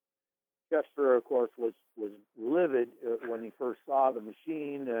 Chester, of course, was livid when he first saw the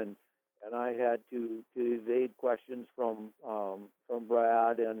machine, and I had to evade questions from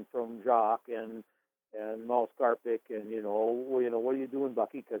Brad and from Jacques and Mal Skarpik and what are you doing,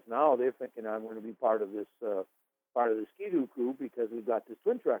 Bucky? Because now they're thinking I'm going to be part of this Ski-Doo crew because we've got this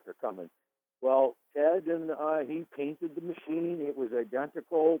twin tracker coming. Well, Ted and he painted the machine. It was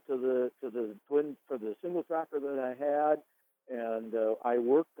identical to the twin for the single tracker that I had, and I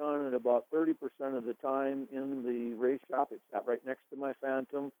worked on it about 30% of the time in the race shop. It sat right next to my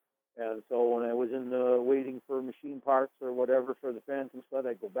Phantom, and so when I was in waiting for machine parts or whatever for the Phantom sled,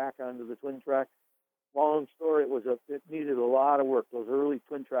 I'd go back onto the twin track. Long story, it needed a lot of work. Those early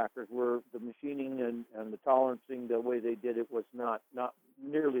twin trackers were the machining and the tolerancing, the way they did it was not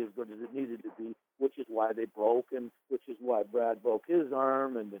nearly as good as it needed to be, which is why they broke, and which is why Brad broke his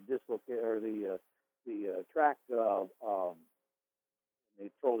arm and the dislocate or the track they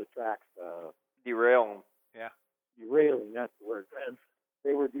throw the tracks Derail them. Yeah. derailing. That's the word. And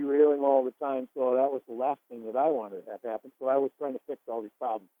they were derailing all the time, so that was the last thing that I wanted to have happen. So I was trying to fix all these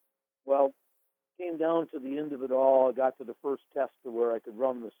problems. Well, came down to the end of it all. I got to the first test to where I could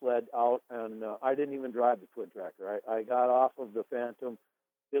run the sled out, and I didn't even drive the twin tracker. I got off of the Phantom,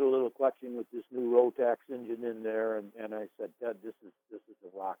 did a little clutching with this new Rotax engine in there, and I said, Ted, this is a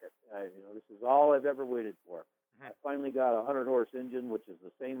rocket. This is all I've ever waited for. I finally got a 100-horse engine, which is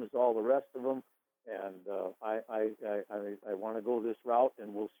the same as all the rest of them, and I want to go this route,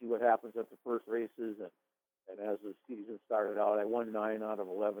 and we'll see what happens at the first races. And as the season started out, I won 9 out of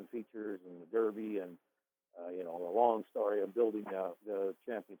 11 features in the Derby, and a long story of building the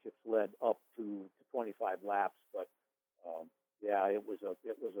championship sled up to 25 laps. But it was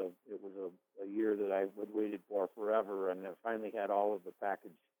a year that I had waited for forever, and I finally had all of the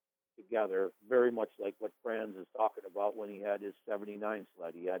package together, very much like what Franz is talking about when he had his '79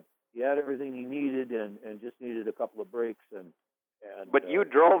 sled. He had everything he needed, and just needed a couple of brakes and. But you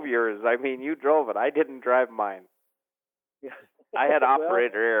drove yours. I mean, you drove it. I didn't drive mine. Yeah. I had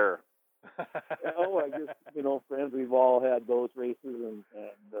operator error. I guess, friends, we've all had those races, and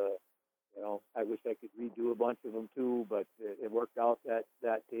I wish I could redo a bunch of them too, but it worked out that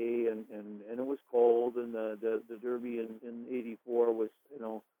day, and it was cold, and the Derby in '84 was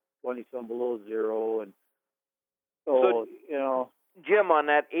 20 some below zero, and so Jim, on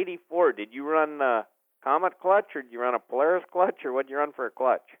that '84, did you run Comet clutch, or did you run a Polaris clutch, or what did you run for a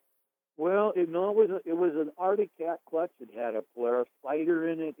clutch? Well, it was an Arctic Cat clutch. It had a Polaris fighter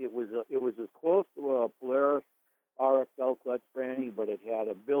in it. It was as close to a Polaris RXL clutch, Franny, but it had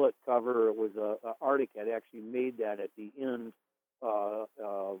a billet cover. It was a Arctic Cat actually made that at the end, so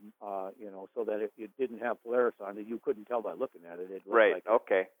that if it didn't have Polaris on it, you couldn't tell by looking at it. It looked right. Like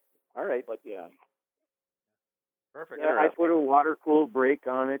okay. All right. But yeah. Perfect. Yeah, I put a water-cooled brake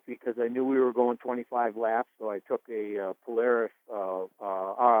on it because I knew we were going 25 laps, so I took a Polaris, not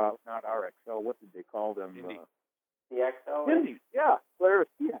RXL, what did they call them? DXL? Indy, yeah, Polaris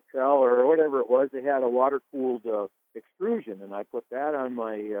DXL or whatever it was. They had a water-cooled extrusion, and I put that on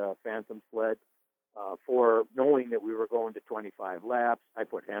my Phantom sled for knowing that we were going to 25 laps. I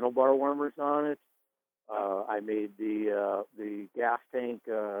put handlebar warmers on it. I made the gas tank,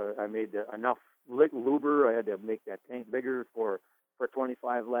 I made enough luber. I had to make that tank bigger for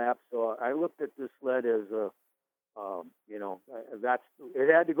 25 laps. So I looked at this sled as it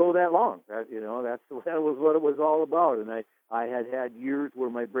had to go that long. That was what it was all about. And I had years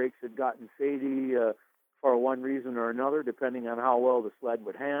where my brakes had gotten fadey for one reason or another, depending on how well the sled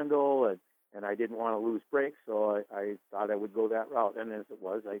would handle, and I didn't want to lose brakes, so I thought I would go that route. And as it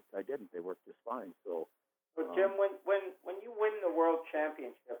was, I didn't. They worked just fine. So Jim, when you win the world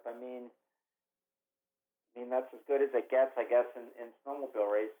championship, I mean that's as good as it gets, I guess, in snowmobile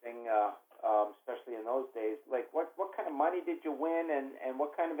racing, especially in those days. Like, what kind of money did you win, and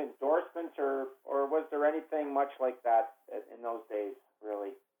what kind of endorsements, or was there anything much like that in those days,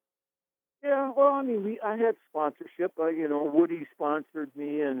 really? Yeah, well, I mean, I had sponsorship. Woody sponsored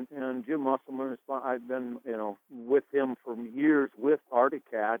me, and Jim Musselman. I've been, with him for years with Arctic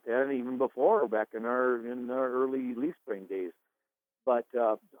Cat, and even before, back in our early Leaf Spring days. But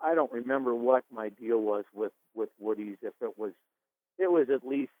I don't remember what my deal was with Woody's. If it was at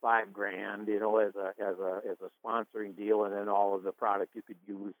least $5,000, as a sponsoring deal, and then all of the product you could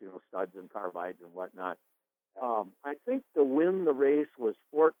use, studs and carbides and whatnot. I think to win the race was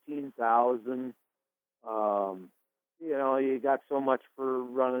 $14,000. You got so much for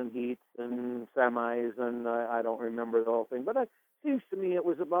running heats and semis, and I don't remember the whole thing. But it seems to me it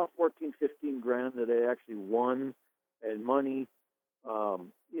was about $15,000 that I actually won in money.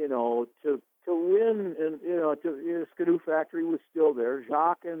 To win, and Skidoo Factory was still there.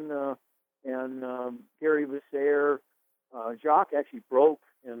 Jacques and Gary Visser. Jacques actually broke,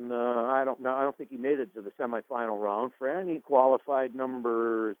 and I don't think he made it to the semifinal round. Fran, he qualified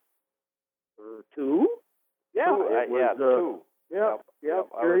number 2. Yeah, two. it was, 2. Yep. Yep,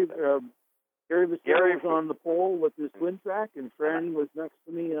 Gary Gary Gary was on the pole with his twin track, and Franny was next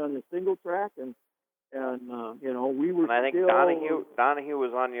to me on the single track, and we were and I think still. Donahue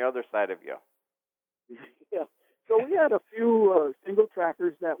was on the other side of you. Yeah. So we had a few single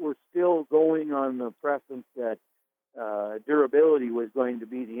trackers that were still going on the preference that durability was going to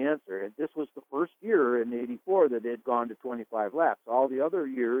be the answer. And this was the first year in '84 that it had gone to 25 laps. All the other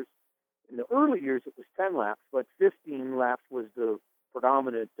years, in the early years, it was 10 laps, but 15 laps was the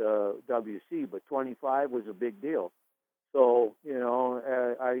predominant WC, but 25 was a big deal. So,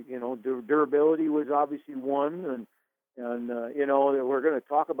 durability was obviously one, and we're going to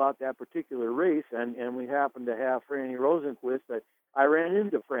talk about that particular race, and we happened to have Franny Rosenquist. I ran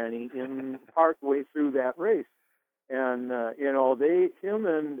into Franny in partway through that race, and him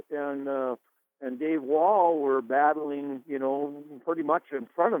and Dave Wall were battling, pretty much in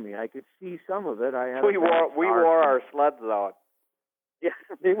front of me. I could see some of it. We wore our sleds out. Yeah,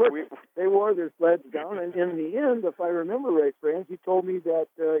 they wore their sleds down, and in the end, if I remember right, Franz, you told me that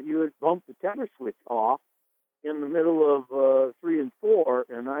you had bumped the tender switch off in the middle of 3 and 4,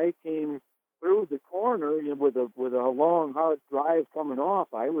 and I came through the corner with a long hard drive coming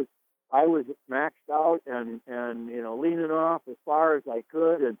off. I was maxed out and leaning off as far as I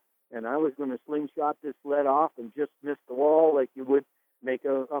could, and I was going to slingshot this sled off and just miss the wall like you would make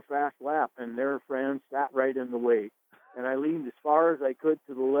a fast lap, and their friend sat right in the way. And I leaned as far as I could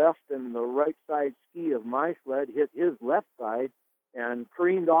to the left, and the right side ski of my sled hit his left side and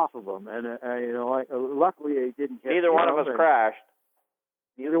careened off of him. And luckily I didn't hit. Neither one of us crashed.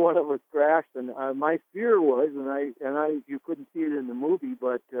 Neither one of us crashed, and my fear was, and you couldn't see it in the movie,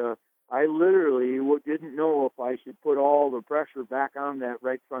 but I literally didn't know if I should put all the pressure back on that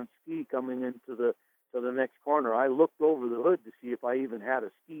right front ski coming into the next corner. I looked over the hood to see if I even had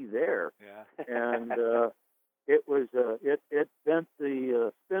a ski there. Yeah. And it was it bent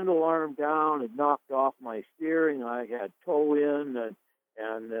the spindle arm down. It knocked off my steering. I had toe in,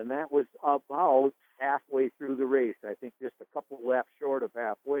 and that was about halfway through the race. I think just a couple laps short of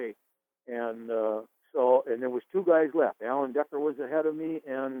halfway. And and there was two guys left. Alan Decker was ahead of me,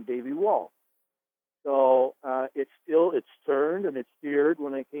 and Davey Wall. So it's turned and it steered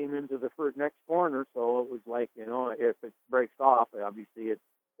when I came into the next corner. So it was like, if it breaks off, obviously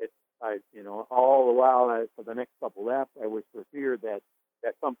all the while for the next couple laps, I was for fear that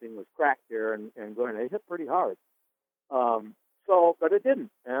something was cracked there and going to hit pretty hard. But it didn't,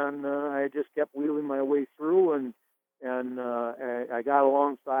 and I just kept wheeling my way through, and I got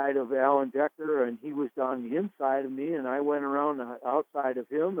alongside of Alan Decker, and he was on the inside of me, and I went around the outside of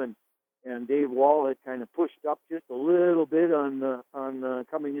him, and Dave Wall had kind of pushed up just a little bit on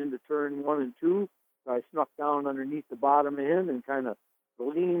coming into turn 1 and 2. So I snuck down underneath the bottom of him and kind of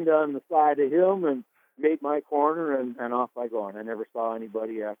leaned on the side of him and made my corner, and off I go. And I never saw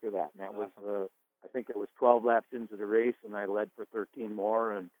anybody after that. And that was, I think it was 12 laps into the race, and I led for 13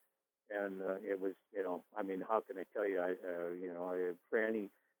 more. And it was, how can I tell you? Franny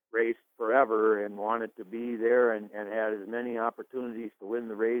raced forever and wanted to be there and had as many opportunities to win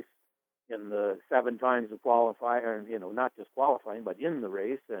the race in the 7 times of qualifying, not just qualifying, but in the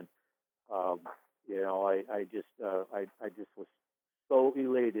race. And, I just was so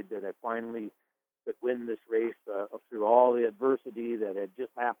elated that I finally could win this race through all the adversity that had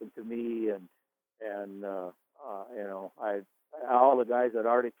just happened to me, and all the guys at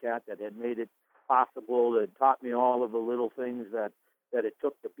Arctic Cat that had made it possible, that taught me all of the little things that it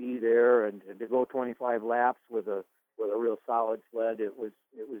took to be there, and to go 25 laps with a real solid sled. It was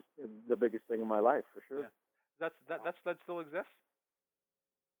the biggest thing in my life, for sure. Yeah. That sled still exists?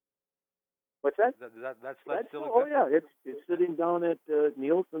 What's that? That sled still exists? Oh yeah, it's sitting down at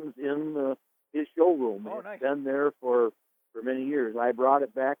Nielsen's in his showroom. Oh, nice. It's been there for many years. I brought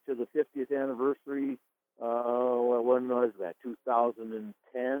it back to the 50th anniversary. When was that?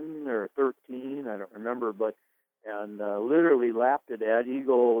 2010 or 13? I don't remember, but literally lapped it at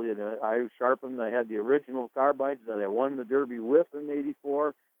Eagle. I sharpened. I had the original carbides that I won the Derby with in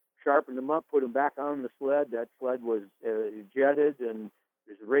 '84. Sharpened them up, put them back on the sled. That sled was jetted and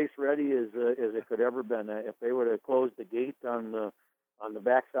as race ready as it could ever been. If they would have closed the gate on the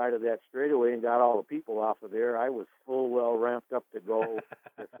backside of that straightaway and got all the people off of there, I was full well ramped up to go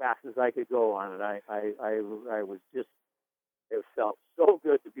as fast as I could go on it. I was just, it felt so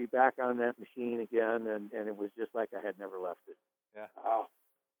good to be back on that machine again, and it was just like I had never left it. Yeah. Wow.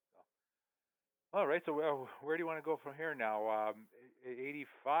 All right. So where do you want to go from here now?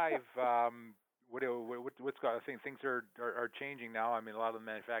 85. What's got? I think things are changing now. I mean, a lot of the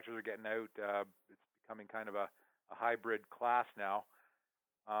manufacturers are getting out. It's becoming kind of a hybrid class now.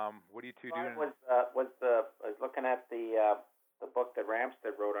 What are you two doing? I was looking at the book that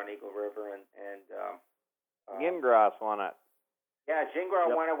Ramstead wrote on Eagle River, and Gingras won it. yeah,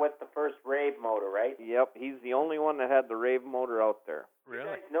 Gingras won it with the first Rave motor, right? Yep, he's the only one that had the Rave motor out there. Really? You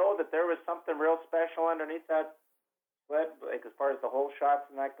guys know that there was something real special underneath that sled, like as far as the hole shots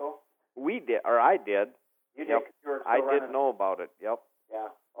and that go? We did, or I did. You did. Yep. 'Cause you were I still did running. know about it. Yep. Yeah.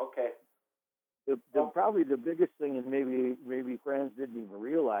 Okay. Probably the biggest thing, and maybe Franz didn't even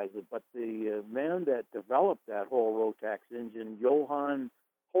realize it, but the man that developed that whole Rotax engine, Johann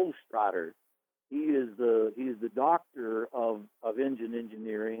Holstrater, he's the doctor of engine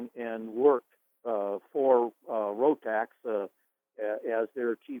engineering and worked for Rotax as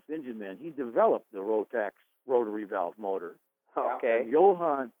their chief engine man. He developed the Rotax rotary valve motor. Okay. And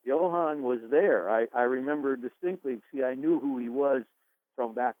Johann was there. I remember distinctly. See, I knew who he was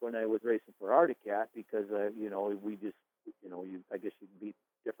from back when I was racing for Arctic Cat because we just I guess you can beat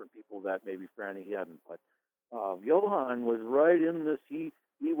different people that maybe Franny hadn't. But Johann was right in this. He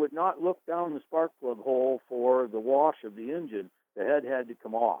would not look down the spark plug hole for the wash of the engine. The head had to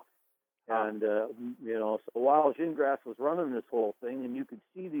come off. And so while Gingras was running this whole thing, and you could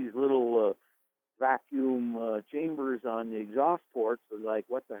see these little vacuum chambers on the exhaust ports, like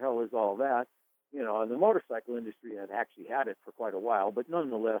what the hell is all that? And the motorcycle industry had actually had it for quite a while, but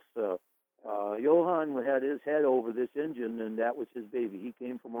nonetheless, Johann had his head over this engine, and that was his baby. He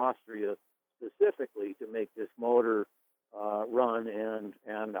came from Austria specifically to make this motor run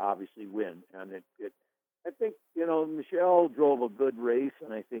and obviously win. And I think, Michel drove a good race,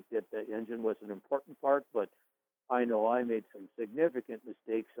 and I think that the engine was an important part, but I know I made some significant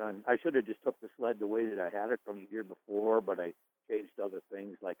mistakes I should have just took the sled the way that I had it from the year before, but I changed other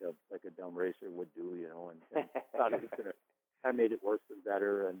things like a dumb racer would do, and thought it was gonna. I made it worse and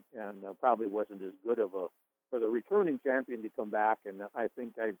better, and probably wasn't as good of for the returning champion to come back. And I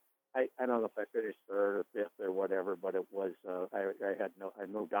think I don't know if I finished third or fifth or whatever, but it was I had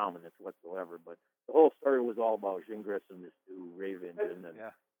no dominance whatsoever. But the whole story was all about Gingras and this new Rave engine. And,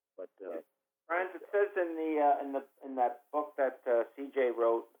 yeah. But Franz, it says in that book that CJ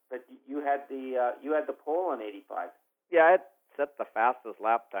wrote that you had the pole in '85. Yeah, I set the fastest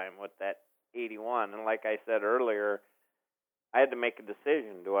lap time with that 81, and like I said earlier, I had to make a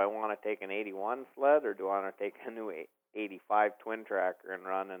decision. Do I want to take an 81 sled or do I want to take a new 85 twin tracker and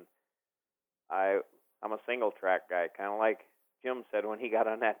run? And I'm a single track guy, kind of like Jim said when he got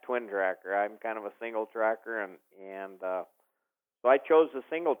on that twin tracker. I'm kind of a single tracker, and so I chose the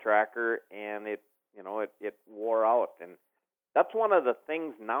single tracker, and it wore out. And that's one of the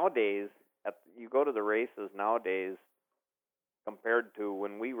things nowadays. You go to the races nowadays compared to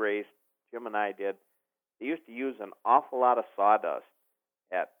when we raced, Jim and I did. They used to use an awful lot of sawdust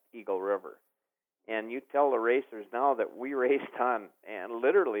at Eagle River. And you tell the racers now that we raced on, and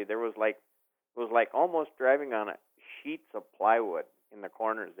literally it was like almost driving on sheets of plywood in the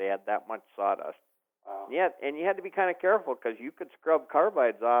corners. They had that much sawdust. Wow. Yeah, and you had to be kind of careful because you could scrub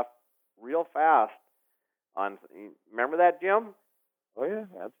carbides off real fast. Remember that, Jim? oh yeah,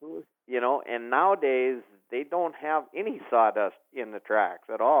 absolutely. And nowadays they don't have any sawdust in the tracks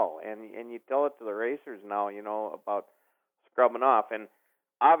at all. And you tell it to the racers now, about scrubbing off. And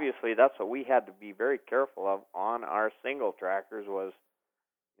obviously that's what we had to be very careful of on our single trackers was,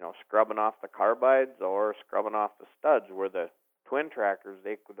 scrubbing off the carbides or scrubbing off the studs, where the twin trackers,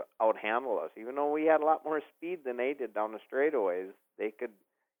 they could outhandle us. Even though we had a lot more speed than they did down the straightaways, they could,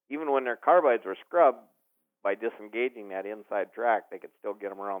 even when their carbides were scrubbed, by disengaging that inside track, they could still get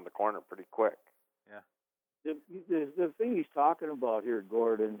them around the corner pretty quick. Yeah. The thing he's talking about here,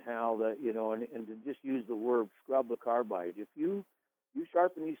 Gordon, how that, and to just use the word scrub the carbide, if you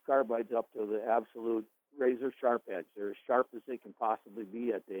sharpen these carbides up to the absolute razor sharp edge, they're as sharp as they can possibly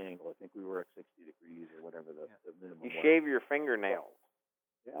be at the angle. I think we were at 60 degrees or whatever the minimum You was. shave your fingernails.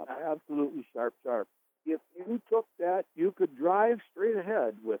 Yeah, absolutely sharp. If you took that, you could drive straight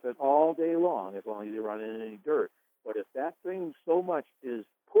ahead with it all day long as long as you run in any dirt. But if that thing so much is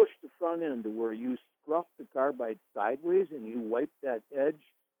pushed the front end to where you scruff the carbide sideways and you wipe that edge,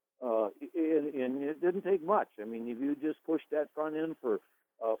 and it didn't take much. I mean, if you just push that front end for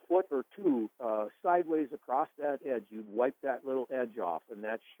a foot or two sideways across that edge, you'd wipe that little edge off, and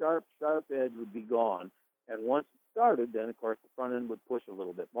that sharp edge would be gone. And once it started, then, of course, the front end would push a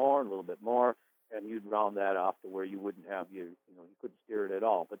little bit more, and you'd round that off to where you wouldn't have you couldn't steer it at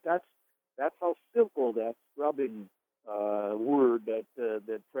all. But that's how simple that scrubbing word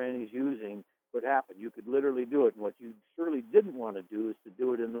that Franny's using would happen. You could literally do it. And what you surely didn't want to do is to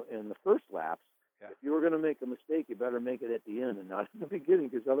do it in the first laps. Yeah. If you were going to make a mistake, you better make it at the end and not in the beginning,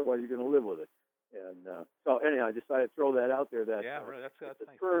 because otherwise you're going to live with it. And so anyhow, I decided to throw that out there. That Yeah, right. That's it's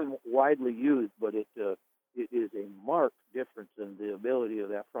nice. a term widely used, but it is a marked difference and the ability of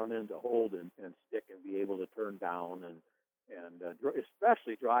that front end to hold and stick and be able to turn down and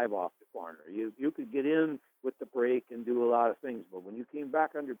especially drive off the corner. You could get in with the brake and do a lot of things, but when you came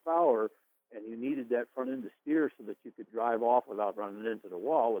back under power and you needed that front end to steer so that you could drive off without running into the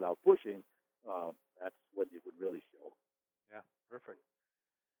wall, without pushing, that's what it would really show. Yeah, perfect.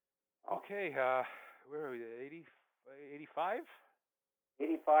 Okay, where are we? 85?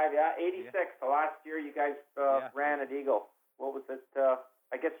 85, yeah, 86. Yeah. The last year you guys ran at Eagle. What was it?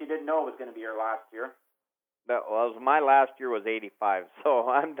 I guess you didn't know it was going to be your last year. That was my last year was 85, so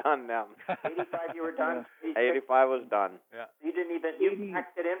I'm done now. 85, you were done. 85 was done. Yeah. You didn't even you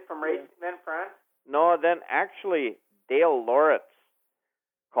packed it in from racing then, France? No, then actually Dale Loritz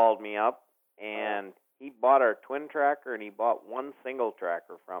called me up, and he bought our twin tracker, and he bought one single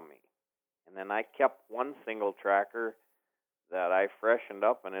tracker from me, and then I kept one single tracker that I freshened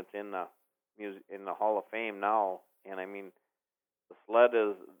up, and it's in the Hall of Fame now. And I mean, the sled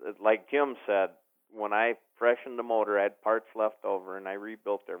is like Jim said. When I freshened the motor, I had parts left over, and I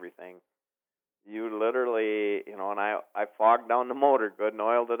rebuilt everything. You literally, and I fogged down the motor good and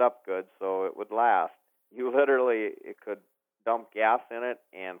oiled it up good so it would last. You literally, it could dump gas in it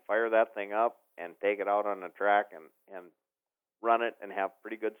and fire that thing up and take it out on the track and run it and have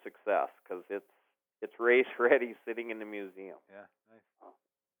pretty good success because it's race ready sitting in the museum. Yeah, nice.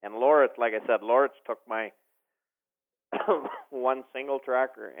 And Loritz, like I said, Loritz took my one single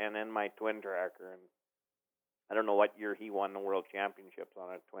tracker and then my twin tracker, and I don't know what year he won the world championships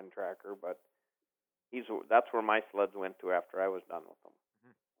on a twin tracker, but that's where my sleds went to after I was done with them.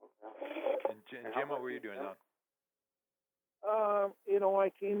 Mm-hmm. And Jim, what were you doing then?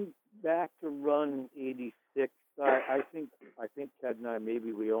 I came back to run 86. I think Ted and I,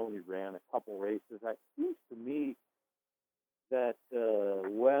 maybe we only ran a couple races. It seems to me that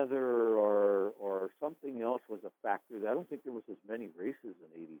weather or something else was a factor. I don't think there was as many races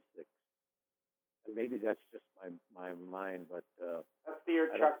in '86. And maybe that's just my mind, but that's the year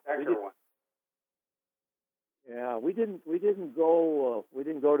Chuck Becker won. Yeah, we didn't go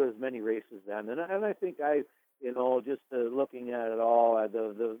to as many races then, and I think just looking at it all,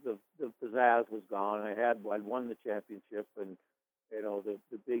 the pizzazz was gone. I'd won the championship, and the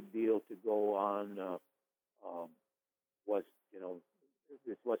big deal to go on was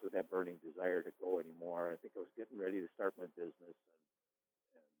this wasn't that burning desire to go anymore. I think I was getting ready to start my business,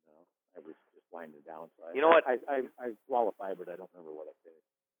 and I was just winding down. So I qualified, but I don't remember what I finished.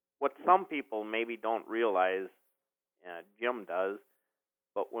 What some people maybe don't realize, Jim does,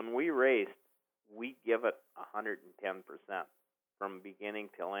 but when we raced, we give it 110% from beginning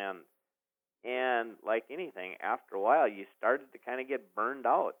till end. And like anything, after a while, you started to kind of get burned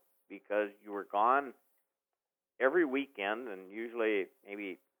out because you were gone every weekend and usually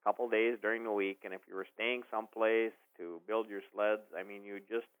maybe a couple days during the week. And if you were staying someplace to build your sleds, I mean, you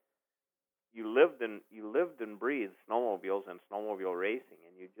lived and breathed snowmobiles and snowmobile racing,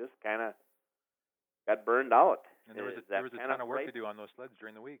 and you just kind of got burned out. And there was a ton of work to do on those sleds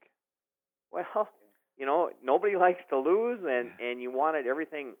during the week. Well, nobody likes to lose, and you wanted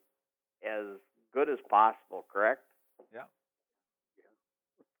everything as good as possible, correct? Yeah.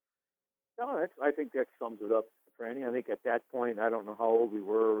 No, I think that sums it up, Franny. I think at that point, I don't know how old we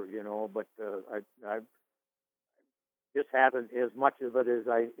were, but I just hadn't as much of it as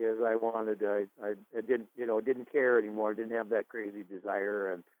I wanted. I didn't care anymore. Didn't have that crazy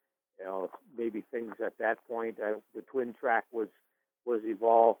desire, and maybe things at that point. The twin track was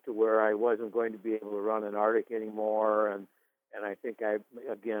evolved to where I wasn't going to be able to run an Arctic anymore, and I think I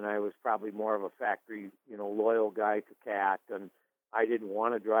was probably more of a factory loyal guy to Cat, and I didn't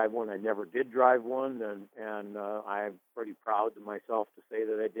want to drive one. I never did drive one, and I'm pretty proud to myself to say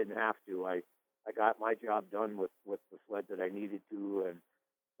that I didn't have to. I got my job done with the sled that I needed to, and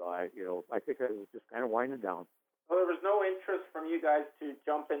so I think I was just kind of winding down. Well, there was no interest from you guys to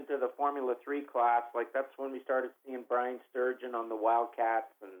jump into the Formula 3 class. Like that's when we started seeing Brian Sturgeon on the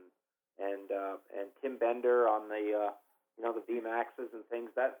Wildcats and Tim Bender on the the B-Maxes and things.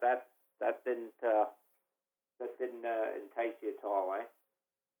 That didn't entice you at all, eh?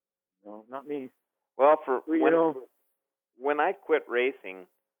 No, not me. Well, when I quit racing,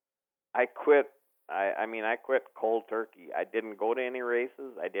 I quit. I quit cold turkey. I didn't go to any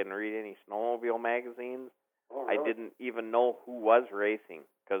races. I didn't read any snowmobile magazines. Oh, really? I didn't even know who was racing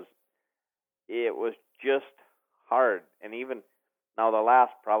because it was just hard. And even now, the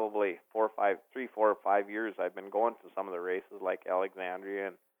last probably 4 or 5 years, I've been going to some of the races like Alexandria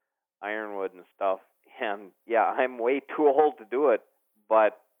and Ironwood and stuff. And yeah, I'm way too old to do it.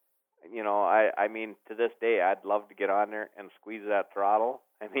 But I mean, to this day, I'd love to get on there and squeeze that throttle.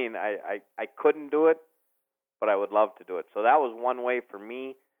 I mean, I couldn't do it, but I would love to do it. So that was one way for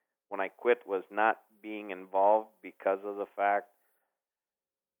me when I quit, was not being involved, because of the fact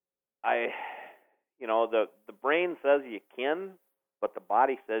the brain says you can, but the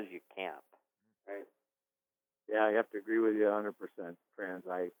body says you can't. Right. Yeah, I have to agree with you 100%, Franz.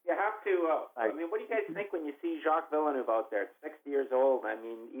 You have to. I mean, what do you guys think when you see Jacques Villeneuve out there at 60 years old? I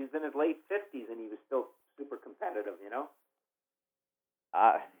mean, he's in his late 50s and he was still super competitive, you know?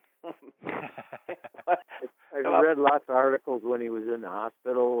 I've read lots of articles when he was in the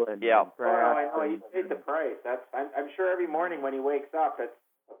hospital and yeah. Oh, no, I know. He paid the price. I'm sure every morning when he wakes up, it's.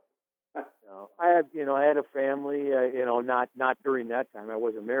 I had a family. Not during that time. I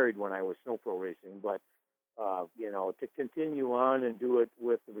wasn't married when I was snow pro racing, but to continue on and do it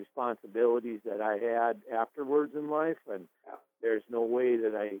with the responsibilities that I had afterwards in life, and there's no way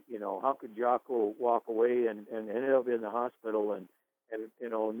that how could Jocko walk away and end up in the hospital and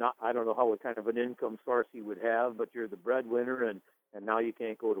not, I don't know what kind of an income source he would have, but you're the breadwinner and now you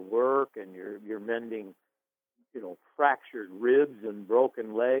can't go to work and you're mending, fractured ribs and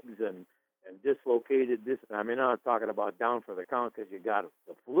broken legs and dislocated this. I mean, I'm not talking about down for the count because you got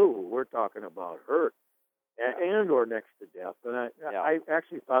the flu. We're talking about hurt and or next to death. And I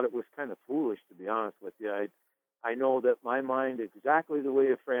actually thought it was kind of foolish, to be honest with you. I know that my mind, exactly the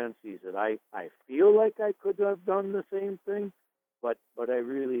way a Fran sees it, I feel like I could have done the same thing, but I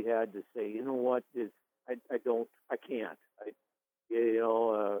really had to say, you know what, I can't.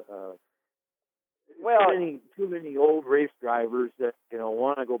 Too many old race drivers that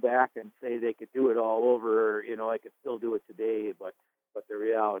want to go back and say they could do it all over. I could still do it today, but the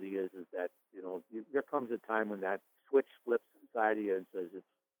reality is that there comes a time when that switch flips inside of you and says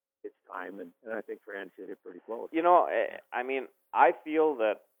it's time, and I think Franz hit it pretty close. I mean, I feel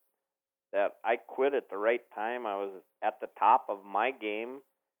that I quit at the right time. I was at the top of my game,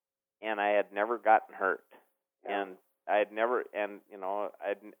 and I had never gotten hurt, and I've never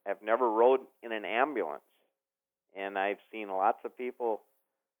rode in an ambulance, and I've seen lots of people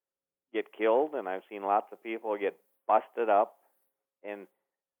get killed, and I've seen lots of people get busted up, and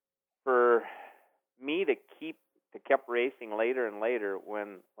for me to kept racing later and later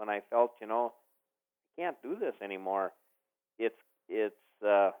when I felt I can't do this anymore. It's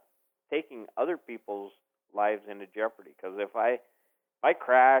taking other people's lives into jeopardy, because if I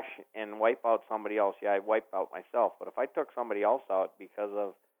crash and wipe out somebody else, I wiped out myself. But if I took somebody else out because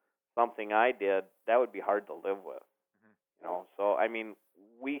of something I did, that would be hard to live with. Mm-hmm. So I mean,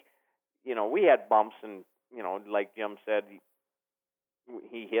 we had bumps, and like Jim said,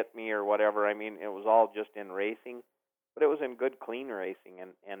 he hit me or whatever. I mean, it was all just in racing, but it was in good, clean racing,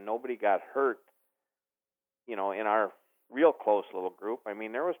 and nobody got hurt. In our real close little group, I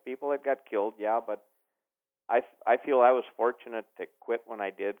mean, there was people that got killed, but I feel I was fortunate to quit when I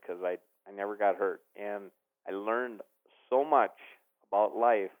did, because I never got hurt, and I learned so much about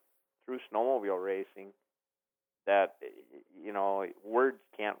life through snowmobile racing that words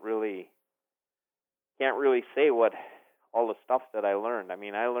can't really say what all the stuff that I learned. I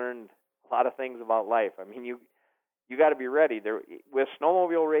mean, I learned a lot of things about life. I mean, you got to be ready. With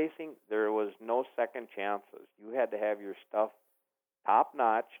snowmobile racing, there was no second chances. You had to have your stuff top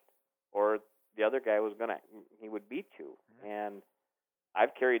notch, or the other guy he would beat you. Mm-hmm. And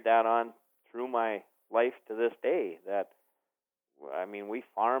I've carried that on through my life to this day. That, I mean, we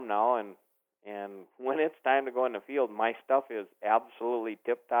farm now, and when it's time to go in the field, my stuff is absolutely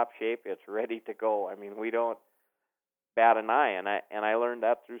tip-top shape. It's ready to go. I mean, we don't bat an eye, and I learned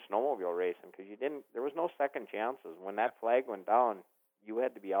that through snowmobile racing, because there was no second chances. When that flag went down, you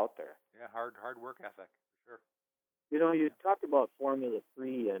had to be out there. Yeah, hard work ethic, for sure. You talked about Formula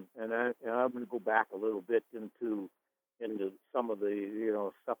 3, and I'm going to go back a little bit into some of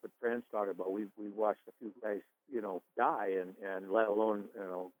the stuff that Franz talked about. We watched a few guys die, and let alone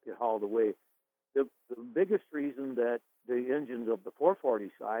get hauled away. The biggest reason that the engines of the 440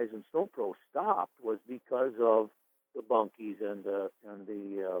 size and Snow Pro stopped was because of the Bunkies and the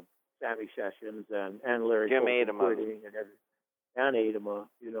Sammy Sessions and Larry Jim Adema and Adema.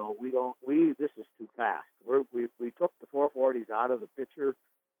 This is too fast. We took the 440s out of the picture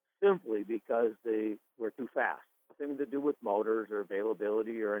simply because they were too fast. Nothing to do with motors or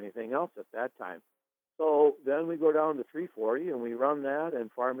availability or anything else at that time. So then we go down to 340 and we run that and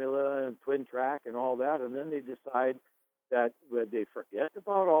Formula and Twin Track and all that, and then they decide that they forget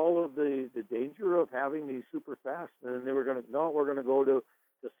about all of the danger of having these super fast, and we're going to go to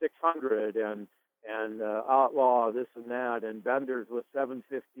 600 and outlaw this and that, and Benders with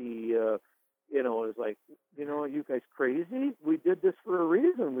 750. It's like, you guys crazy? We did this for a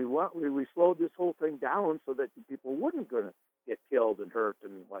reason. We slowed this whole thing down so that people wouldn't going to get killed and hurt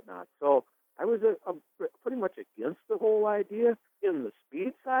and whatnot. So I was pretty much against the whole idea. In the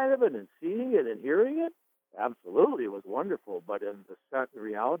speed side of it and seeing it and hearing it, absolutely, it was wonderful. But in the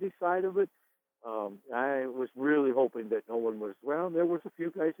reality side of it, I was really hoping that no one was. Well, there was a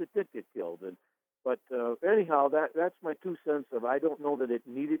few guys that did get killed, but anyhow, that's my 2 cents. Of I don't know that it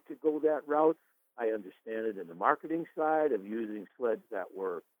needed to go that route. I understand it in the marketing side of using sleds that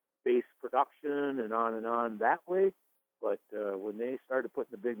were base production and on that way. But when they started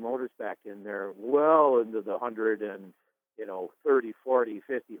putting the big motors back in there, well into the 100 and 30, 40,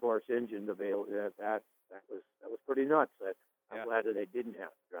 50 horse engine available, that was pretty nuts. I'm glad that they didn't have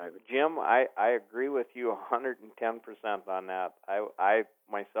to drive it. Jim, I agree with you 110% on that. I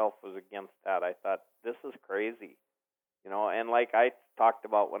myself was against that. I thought this is crazy, and like I talked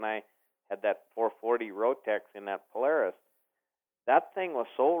about when I had that 440 Rotex in that Polaris, that thing was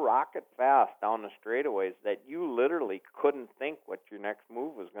so rocket fast down the straightaways that you literally couldn't think what your next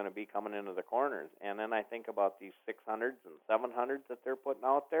move was going to be coming into the corners. And then I think about these 600s and 700s that they're putting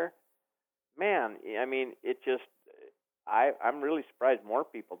out there. Man, I mean, it just I'm really surprised more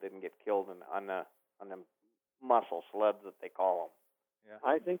people didn't get killed on the muscle sleds that they call them. Yeah.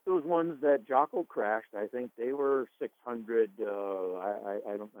 I think those ones that Jocko crashed, I think they were 600.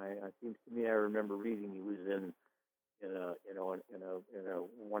 It seems to me I remember reading he was in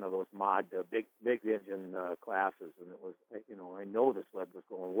one of those mod big engine classes, and it was I know the sled was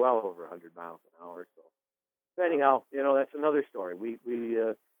going well over 100 miles an hour. So anyhow, that's another story.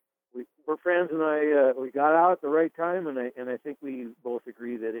 We're friends, and we got out at the right time, and I think we both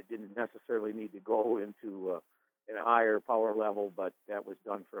agree that it didn't necessarily need to go into in a higher power level, but that was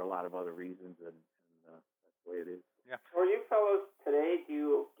done for a lot of other reasons, and that's the way it is. Yeah. Are you fellows today? Do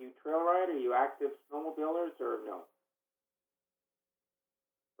you trail ride? Are you active snowmobilers or no?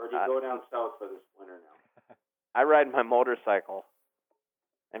 Or do you go down south for this winter now? I ride my motorcycle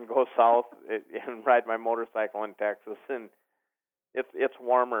and go south and ride my motorcycle in Texas, and it's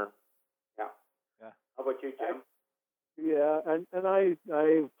warmer. Yeah. How about you, Jim? Yeah, and I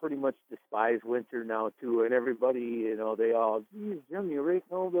pretty much despise winter now too. And everybody, they all, geez, Jim, you race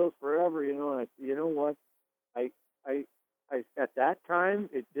snowmobiles forever. You know what? I at that time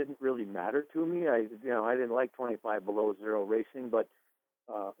it didn't really matter to me. I didn't like 25 below zero racing, but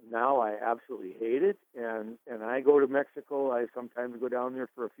now I absolutely hate it. And I go to Mexico. I sometimes go down there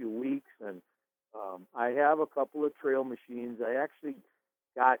for a few weeks, and I have a couple of trail machines. I actually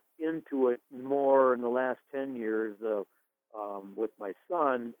got into it more in the last 10 years with my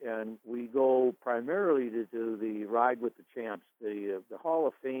son, and we go primarily to do the Ride with the Champs, the Hall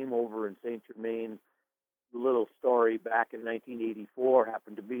of Fame over in St. Germain. The little story back in 1984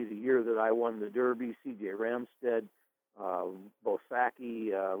 happened to be the year that I won the Derby. C.J. Ramstead,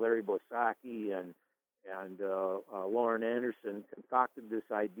 Larry Bosaki, and Lauren Anderson concocted this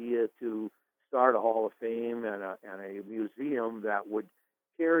idea to start a Hall of Fame and a museum that would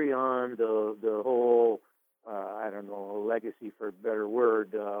carry on the whole, legacy for a better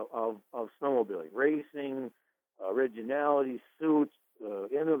word, of snowmobiling, racing, originality, suits,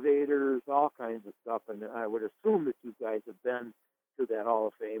 innovators, all kinds of stuff. And I would assume that you guys have been to that Hall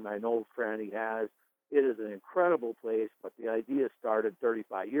of Fame. I know Franny has. It is an incredible place, but the idea started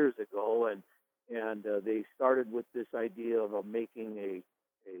 35 years ago, and they started with this idea of making a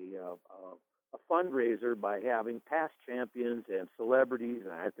fundraiser by having past champions and celebrities,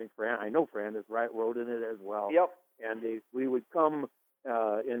 and I think I know Fran is wrote in it as well. Yep. And we would come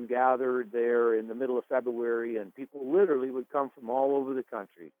and gather there in the middle of February, and people literally would come from all over the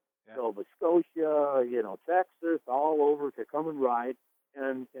country, Nova Scotia, Texas, all over to come and ride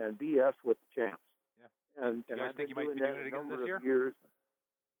and BS with the champs. Yeah. And you guys I've think been you might doing be that doing it a again number this year? of years.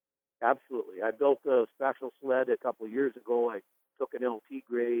 Absolutely. I built a special sled a couple of years ago. I took an LT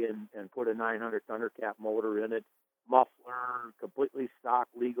Gray and put a 900 Thundercat motor in it, muffler, completely stock,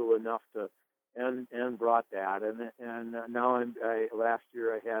 legal enough to, and brought that. And now last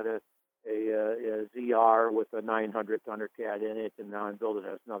year I had a ZR with a 900 Thundercat in it, and now I'm building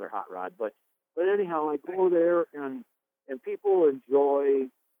another hot rod. But anyhow, I go there and people enjoy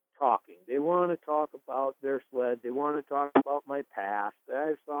talking. They want to talk about their sled. They want to talk about my past.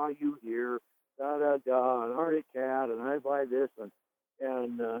 I saw you here, and Arctic Cat, and I buy this, and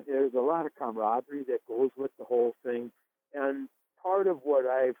there's a lot of camaraderie that goes with the whole thing. And part of what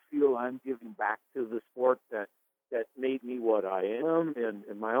I feel I'm giving back to the sport that made me what I am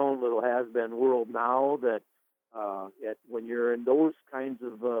in my own little has-been world now, that when you're in those kinds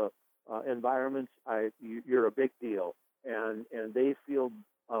of environments, you're a big deal, and they feel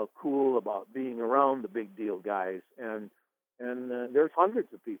cool about being around the big deal guys, and there's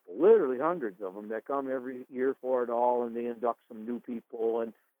hundreds of people, literally hundreds of them, that come every year for it all, and they induct some new people,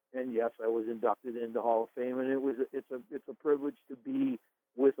 and and yes, I was inducted into Hall of Fame, and it's a privilege to be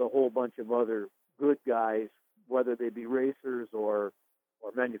with a whole bunch of other good guys, whether they be racers or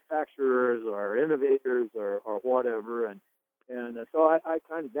manufacturers or innovators or whatever, and so I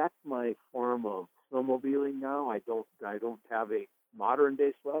kind of, that's my form of snowmobiling now. I don't have a modern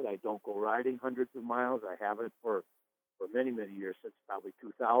day sled. I don't go riding hundreds of miles. I haven't for many years, since probably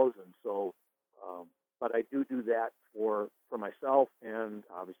 2000. So, but I do that for myself and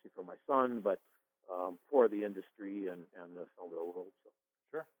obviously for my son, but for the industry and the snowmobile world. So.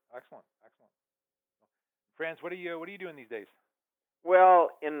 Sure, excellent. Franz, what are you doing these days? Well,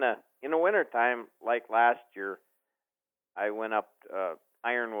 in the wintertime, like last year, I went up.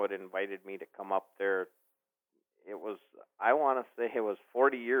 Ironwood invited me to come up there. It was, I want to say, it was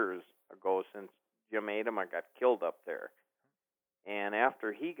 40 years ago since Jim Adema got killed up there. And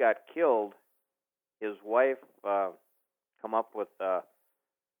after he got killed, his wife come up with a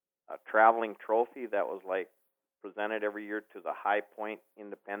traveling trophy that was like presented every year to the High Point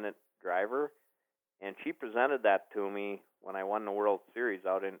Independent Driver, and she presented that to me when I won the World Series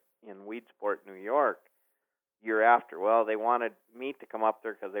out in Weedsport, New York, year after. Well, they wanted me to come up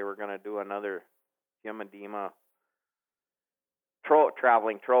there because they were going to do another Jim Adema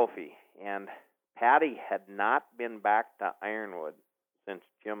traveling trophy, and Patty had not been back to Ironwood since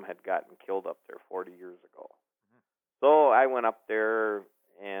Jim had gotten killed up there 40 years ago. So I went up there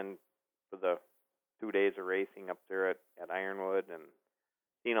and for the 2 days of racing up there at Ironwood, and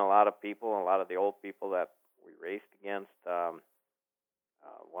seen a lot of people, a lot of the old people that we raced against.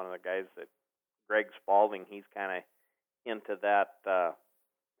 One of the guys that Greg Spalding, he's kind of into that,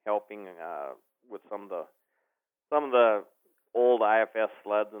 helping with some of the old IFS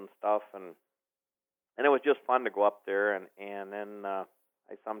sleds and stuff, and it was just fun to go up there, and then I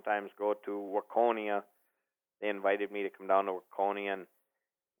sometimes go to Waconia. They invited me to come down to Waconia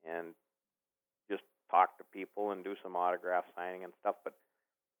and just talk to people and do some autograph signing and stuff. But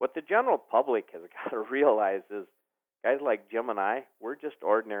what the general public has got to realize is guys like Jim and I, we're just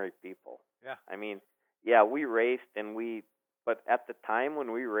ordinary people. Yeah. I mean, yeah, we raced but at the time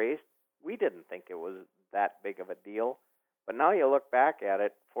when we raced, we didn't think it was that big of a deal. But now you look back at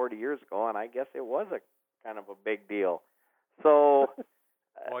it 40 years ago, and I guess it was a kind of a big deal. So,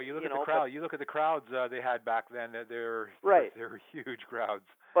 well, you look at the crowd. You look at the crowds they had back then. They're huge crowds.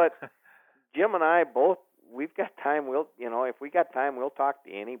 But Jim and I both, we've got time. If we got time, we'll talk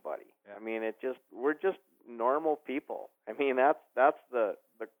to anybody. Yeah. I mean, we're just normal people. I mean, that's the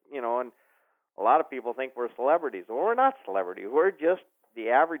and a lot of people think we're celebrities. Well, we're not celebrities. We're just the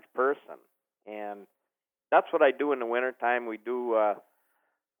average person, and that's what I do in the wintertime. We do.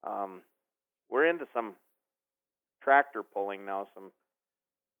 We're into some tractor pulling now, some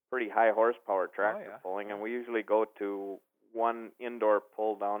pretty high horsepower tractor pulling, and we usually go to one indoor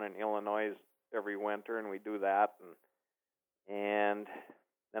pull down in Illinois every winter, and we do that, and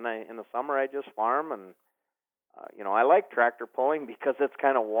then in the summer I just farm, and I like tractor pulling because it's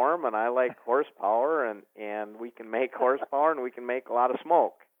kind of warm, and I like horsepower, and we can make horsepower, and we can make a lot of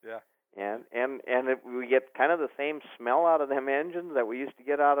smoke. Yeah. And we get kind of the same smell out of them engines that we used to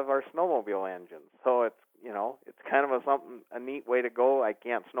get out of our snowmobile engines. So it's kind of a neat way to go. I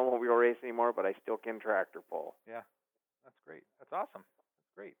can't snowmobile race anymore, but I still can tractor pull. Yeah, that's great. That's awesome.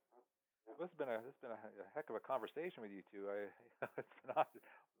 That's great. Well, this has been a heck of a conversation with you two. It's been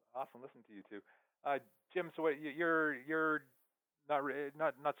awesome listening to you two. Jim, so what, you're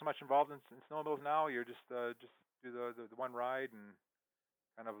not so much involved in snowmobiles now. You're just do the one ride and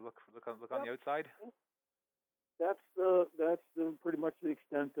kind of look on the outside. That's pretty much the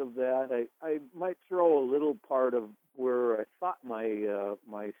extent of that. I might throw a little part of where I thought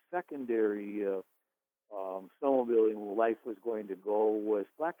my secondary snowmobiling life was going to go was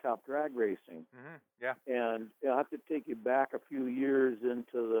blacktop drag racing. Mm-hmm. Yeah. And I'll have to take you back a few years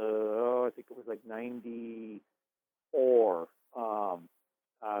into I think it was like 94.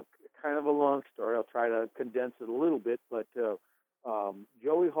 Kind of a long story. I'll try to condense it a little bit, but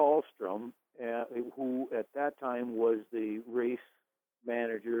Joey Hallstrom, who at that time was the race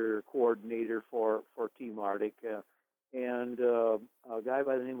manager coordinator for Team Arctic, and a guy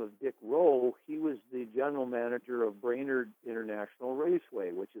by the name of Dick Rowe, he was the general manager of Brainerd International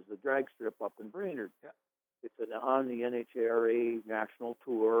Raceway, which is the drag strip up in Brainerd. Yeah. It's on the NHRA national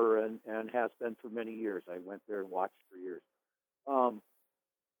tour and has been for many years. I went there and watched for years.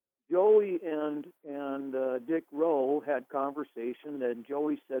 Joey and Dick Rowe had conversation, and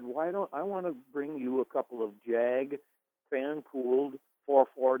Joey said, I want to bring you a couple of Jag fan-cooled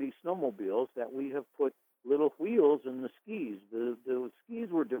 440 snowmobiles that we have put little wheels in the skis. The skis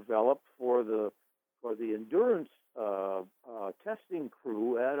were developed for the endurance testing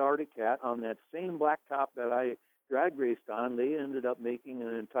crew at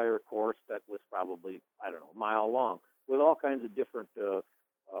entire course that was probably, I don't know, a mile long with all kinds of different,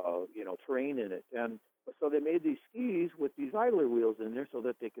 terrain in it. And so they made these skis with these idler wheels in there so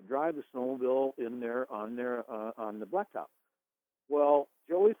that they could drive the snowmobile in there on the blacktop. Well,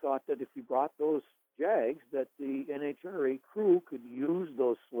 Joey thought that if he brought those Jags, that the NHRA crew could use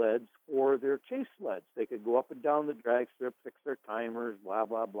those sleds for their chase sleds. They could go up and down the drag strip, fix their timers, blah,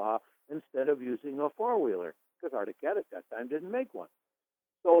 blah, blah, instead of using a four-wheeler, because Arctic Cat at that time didn't make one.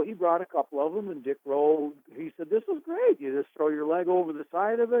 So he brought a couple of them, and Dick Rowe, he said, this is great. You just throw your leg over the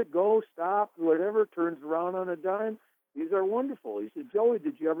side of it, go, stop, whatever, turns around on a dime. These are wonderful. He said, Joey,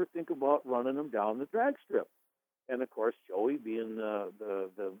 did you ever think about running them down the drag strip? And, of course, Joey, being the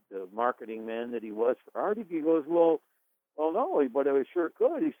marketing man that he was for Arctic, he goes, well, no, but I sure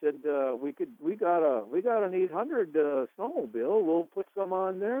could. He said, we got an 800 snowmobile. We'll put some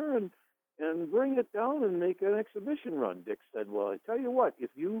on there and bring it down and make an exhibition run. Dick said, well, I tell you what,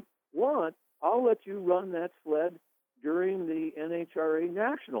 if you want, I'll let you run that sled during the NHRA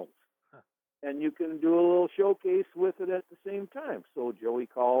Nationals. And you can do a little showcase with it at the same time. So Joey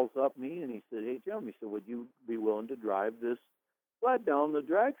calls up me and he said, hey, Jim, he said, would you be willing to drive this sled down the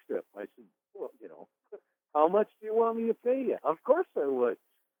drag strip? I said, well, how much do you want me to pay you? Of course I would.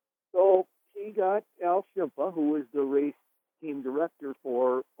 So he got Al Shimpa, who was the race team director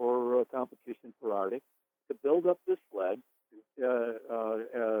for competition for Arctic, to build up this sled.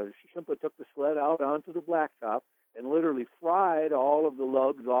 Shimpa took the sled out onto the blacktop and literally fried all of the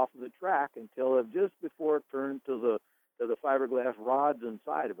lugs off of the track until just before it turned to the fiberglass rods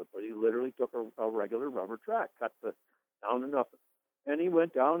inside of it. But he literally took a regular rubber track, cut down to nothing. And he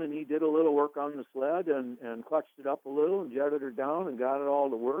went down and he did a little work on the sled and clutched it up a little and jetted her down and got it all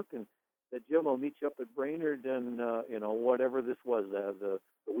to work. And said, Jim, I'll meet you up at Brainerd and, whatever this was, the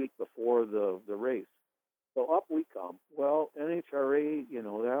week before the race. So up we come. Well, NHRA,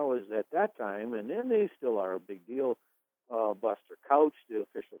 that was at that time, and then they still are a big deal. Buster Couch, the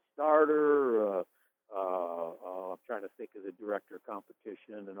official starter. I'm trying to think of the director of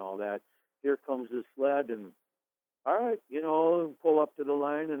competition and all that. Here comes this sled, and all right, pull up to the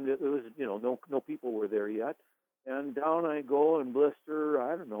line, and it was, no people were there yet. And down I go and blister,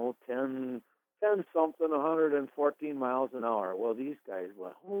 I don't know, 10 something, 114 miles an hour. Well, these guys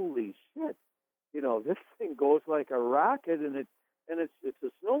went, holy shit. This thing goes like a rocket, and it's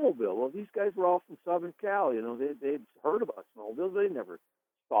a snowmobile. Well, these guys were all from Southern Cal. They'd heard about snowmobiles. They never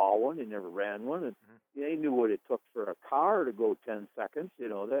saw one. They never ran one, and they knew what it took for a car to go 10 seconds.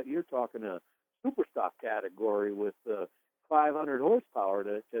 That you're talking a super stock category with 500 horsepower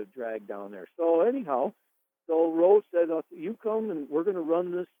to drag down there. So anyhow, Rose said, "You come, and we're going to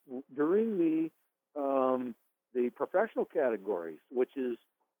run this during the professional categories, which is."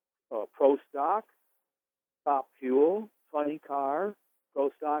 Pro stock, top fuel, funny car, pro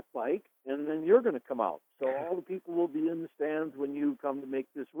stock bike, and then you're going to come out. So all the people will be in the stands when you come to make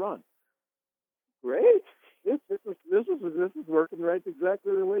this run. Great. This is working right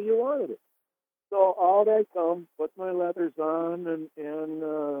exactly the way you wanted it. So out I come, put my leathers on, and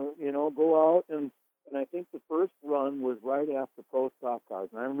go out, and I think the first run was right after Pro Stock cars.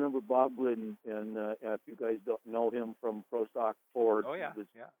 And I remember Bob Glidden, and if you guys don't know him from Pro Stock Ford,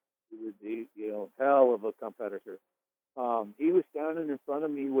 he was the hell of a competitor. He was standing in front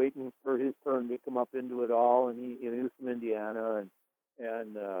of me waiting for his turn to come up into it all, and he was from Indiana,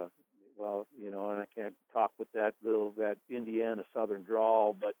 and I can't talk with that Indiana Southern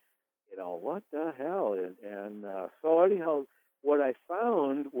drawl, but what the hell? And so anyhow, what I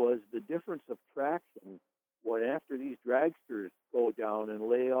found was the difference of traction when after these dragsters go down and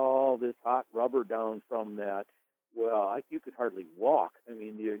lay all this hot rubber down from that. Well, you could hardly walk. I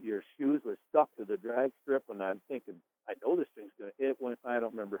mean, your shoes were stuck to the drag strip, and I'm thinking, I know this thing's going to, it went, I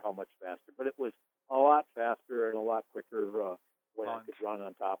don't remember how much faster, but it was a lot faster and a lot quicker when I could run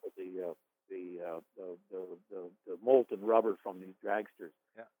on top of the molten rubber from these dragsters.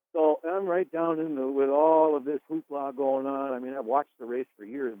 Yeah. So I'm right down with all of this hoopla going on. I mean, I've watched the race for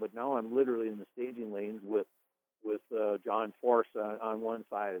years, but now I'm literally in the staging lanes with John Force on one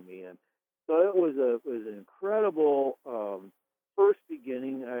side of me, and so it was an incredible first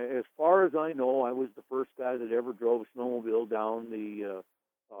beginning. As far as I know, I was the first guy that ever drove a snowmobile down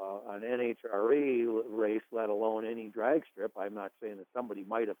an NHRA race, let alone any drag strip. I'm not saying that somebody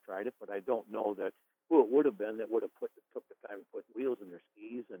might have tried it, but I don't know who it would have been that would have took the time to put wheels in their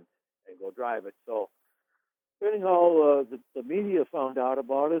skis and go drive it. So anyhow, the media found out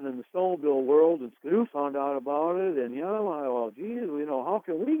about it, and the snowmobile world and Skidoo found out about it, and well, geez, how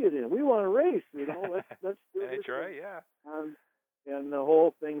can we get in? We want to race, let's do this. NHRA, yeah. And the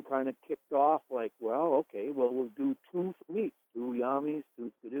whole thing kind of kicked off like, well, okay, well, we'll do two from each, two Yamis,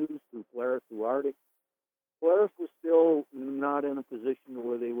 two Skidoos, two Polaris, two Arctic. Polaris was still not in a position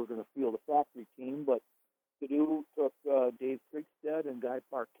where they were going to field a factory team, but Skidoo took Dave Krigstead and Guy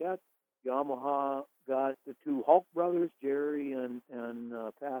Parkett. Yamaha got the two Hulk brothers, Jerry and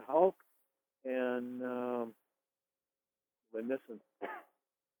Pat Hulk, and we're missing.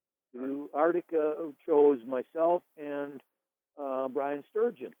 Skidoo Arctic chose myself and Brian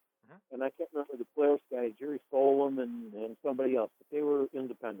Sturgeon. And I can't remember the Polaris guys, Jerry Solom and somebody else, but they were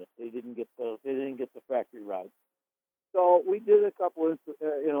independent. They didn't get the factory ride. So we did a couple of,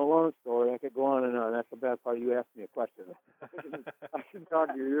 long story. I could go on and on. That's the bad part. You asked me a question. I can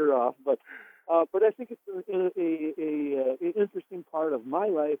talk your ear off, but I think it's a interesting part of my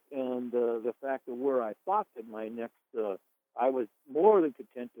life and the fact of where I thought that my next. I was more than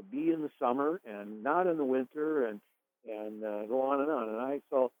content to be in the summer and not in the winter and go on and on. And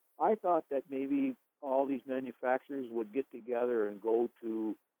I thought that maybe all these manufacturers would get together and go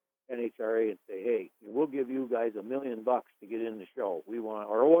to NHRA and say, hey, we'll give you guys $1 million to get in the show. We want,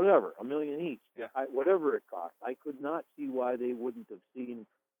 or whatever, $1 million each, whatever it costs. I could not see why they wouldn't have seen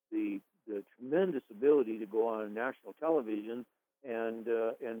the tremendous ability to go on national television and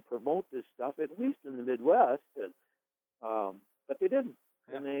promote this stuff, at least in the Midwest. But they didn't.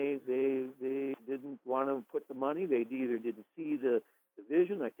 Yeah. And they didn't want to put the money. They either didn't see the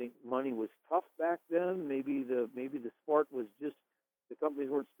vision. I think money was tough back then. Maybe the sport was just, the companies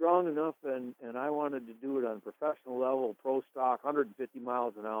weren't strong enough, and I wanted to do it on a professional level, pro stock, 150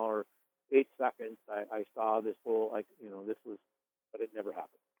 miles an hour, 8 seconds. I saw this whole, this was, but it never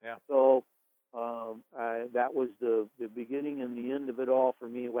happened. Yeah. So that was the beginning and the end of it all for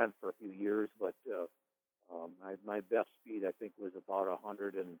me. It went for a few years, but my best speed, I think, was about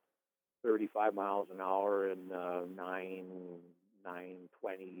 135 miles an hour and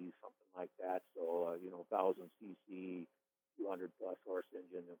 920, something like that. So 1,000 cc, 200 plus horse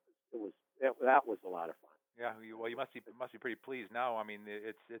engine. That was a lot of fun. Yeah, well, you must be pretty pleased now. I mean,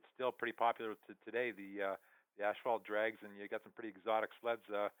 it's still pretty popular today. The asphalt drags, and you got some pretty exotic sleds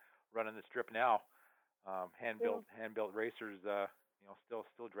running the strip now. Hand built racers, still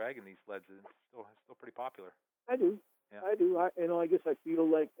dragging these sleds. It's still pretty popular. I do. Yeah. I do. I guess I feel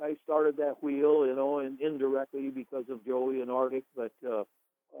like I started that wheel, and indirectly because of Joey and Arctic, but that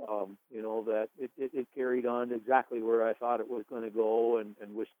it carried on exactly where I thought it was going to go, and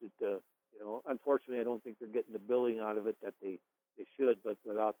wished it. Unfortunately, I don't think they're getting the billing out of it that they should, but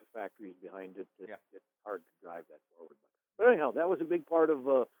without the factories behind it, it's hard to drive that forward. But anyhow, that was a big part of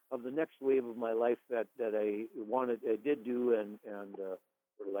the next wave of my life that I did do, and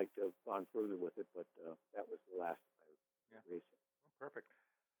would like to have gone further with it, but that was the last race. Perfect.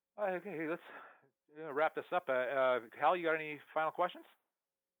 Okay, let's wrap this up. Hal, you got any final questions?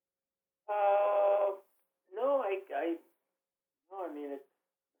 No,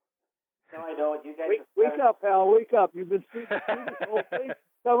 I don't. You guys wake up, Hal. Wake up. You've been sleeping through this whole thing.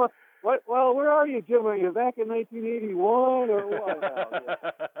 Come on. What? Well, where are you, Jim? Are you back in 1981 or what?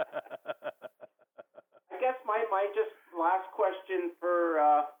 I guess my just last question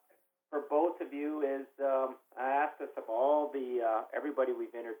for both of you is, I asked this of all the everybody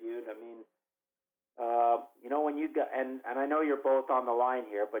we've interviewed. I mean, when you got, and I know you're both on the line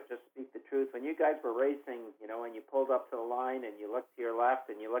here, but just speak the truth. When you guys were racing, and you pulled up to the line and you looked to your left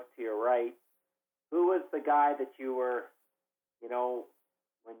and you looked to your right, who was the guy that you were, when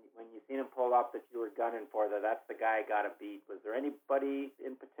you seen him pull up that you were gunning for, that's the guy I got to beat? Was there anybody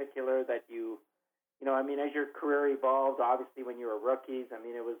in particular that you, as your career evolved, obviously when you were rookies,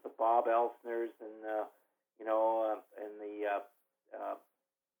 it was the Bob Elsners and the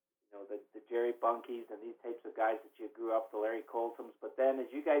Jerry Bunkies and these types of guys that you grew up, the Larry Coltons. But then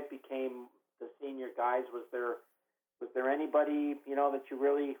as you guys became the senior guys, was there anybody, that you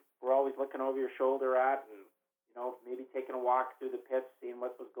really were always looking over your shoulder at and, maybe taking a walk through the pits, seeing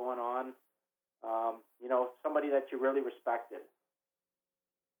what was going on? Somebody that you really respected.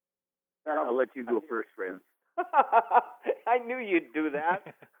 I'll let you go first, friend. I knew you'd do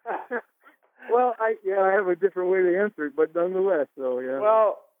that. Well, I have a different way to answer it, but nonetheless, so yeah.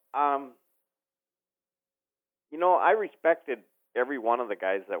 Well, I respected every one of the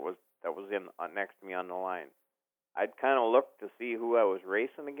guys that was in next to me on the line. I'd kind of look to see who I was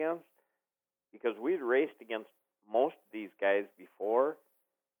racing against, because we'd raced against most of these guys before,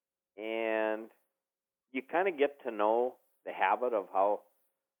 and you kind of get to know the habit of how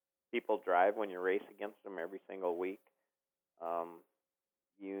people drive when you race against them every single week.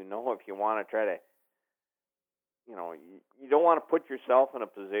 If you want to try to, you don't want to put yourself in a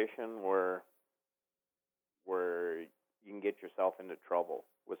position where you can get yourself into trouble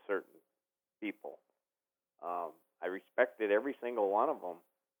with certain people. I respected every single one of them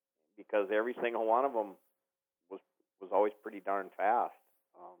because every single one of them was always pretty darn fast.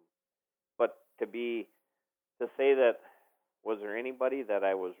 But to say that, was there anybody that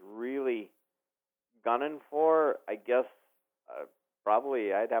I was really gunning for? I guess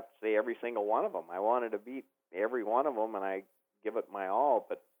probably I'd have to say every single one of them. I wanted to beat every one of them, and I give it my all.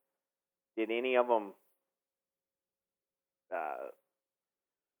 But did any of them? I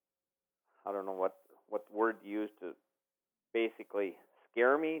don't know what word to use to basically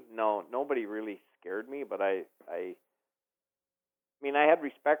scare me. No, nobody really scared me. But I mean, I had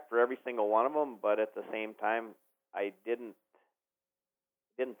respect for every single one of them. But at the same time, I didn't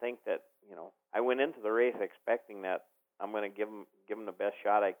think that, I went into the race expecting that I'm going to give them the best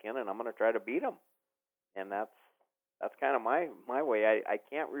shot I can, and I'm going to try to beat them. And that's kind of my way. I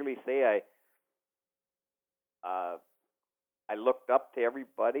can't really say I looked up to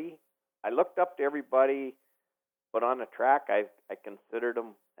everybody. I looked up to everybody, but on the track, I considered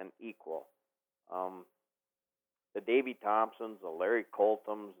them an equal. The Davy Thompsons, the Larry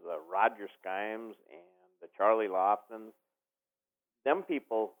Coltums, the Roger Skimes, and the Charlie Loftons, them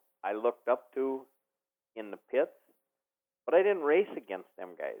people I looked up to in the pits, but I didn't race against them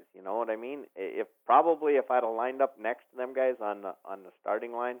guys. You know what I mean? If I'd have lined up next to them guys on the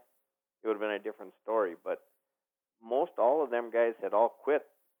starting line, it would have been a different story. But most all of them guys had all quit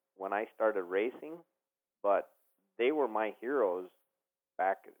when I started racing, but they were my heroes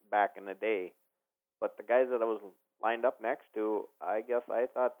back in the day. But the guys that I was lined up next to, I guess I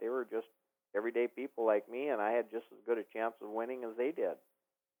thought they were just everyday people like me, and I had just as good a chance of winning as they did.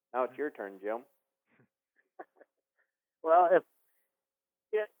 Now it's your turn, Jim. Well,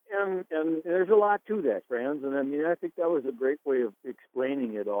 and there's a lot to that, Franz, and I mean, I think that was a great way of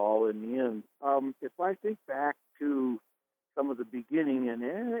explaining it all in the end. If I think back to some of the beginning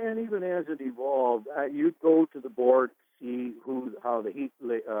and even as it evolved, you'd go to the board to see how the heat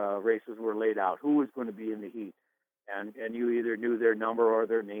races were laid out, who was going to be in the heat, and you either knew their number or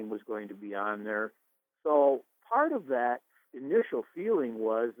their name was going to be on there. So part of that initial feeling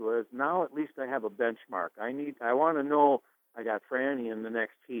was now at least I have a benchmark. I want to know I got Franny in the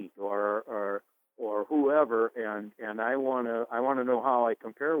next heat or whoever, and I want to know how I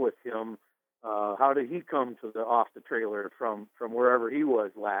compare with him. How did he come to the off the trailer from wherever he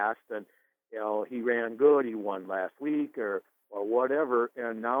was last? And he ran good. He won last week or whatever.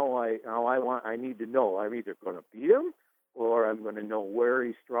 And now I need to know. I'm either going to beat him, or I'm going to know where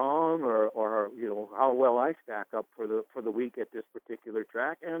he's strong, or how well I stack up for the week at this particular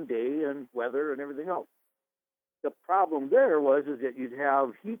track and day and weather and everything else. The problem there is that you'd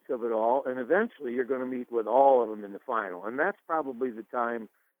have heats of it all, and eventually you're going to meet with all of them in the final, and that's probably the time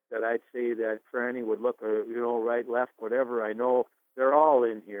that I'd say that Franny would look, right, left, whatever. I know they're all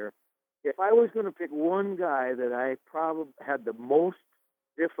in here. If I was going to pick one guy that I probably had the most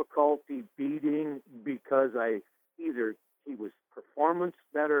difficulty beating because he was performance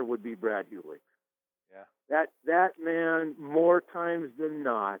better, would be Brad Hewley. Yeah. That man, more times than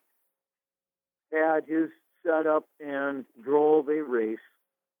not, had his setup and drove a race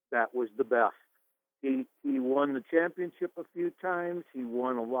that was the best. He won the championship a few times. He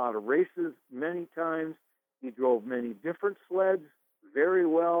won a lot of races many times. He drove many different sleds very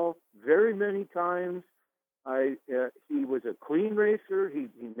well, very many times. He was a clean racer. He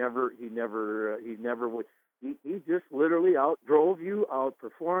never would. He just literally outdrove you,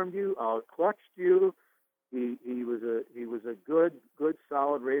 outperformed you, outclutched you. He was a good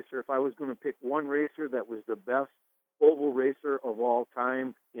solid racer. If I was going to pick one racer that was the best oval racer of all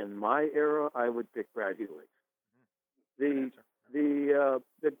time in my era, I would pick Brad Hewley. The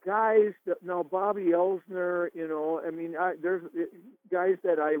guys that now Bobby Elsner, there's guys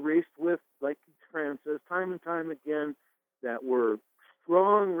that I raced with, like FRANS says, time and time again, that were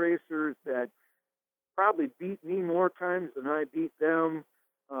strong racers that probably beat me more times than I beat them.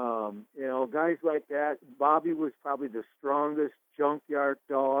 Guys like that. Bobby was probably the strongest junkyard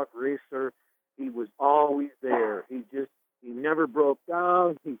dog racer. He was always there. He never broke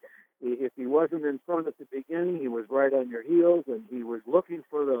down. If he wasn't in front at the beginning, he was right on your heels, and he was looking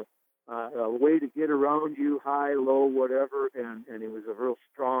for the way to get around you, high, low, whatever, and he was a real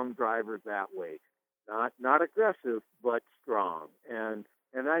strong driver that way. Not aggressive, but strong. And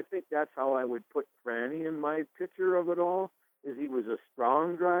I think that's how I would put Franny in my picture of it all, is he was a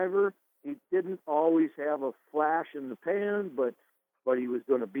strong driver. He didn't always have a flash in the pan, but he was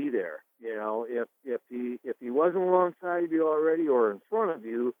going to be there. If he wasn't alongside of you already or in front of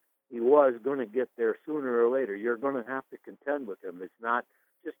you, he was going to get there sooner or later. You're going to have to contend with him. It's not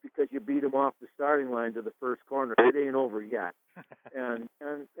just because you beat them off the starting line to the first corner. It ain't over yet. and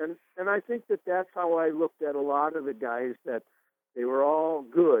I think that's how I looked at a lot of the guys, that they were all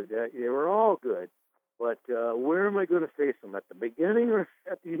good. They were all good. But where am I going to face them? At the beginning or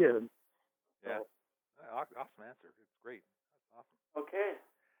at the end? Yeah. Awesome answer. It's great. That's awesome. Okay.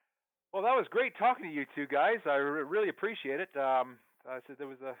 Well, that was great talking to you two guys. I really appreciate it. So there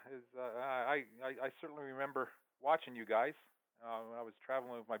was I certainly remember watching you guys when I was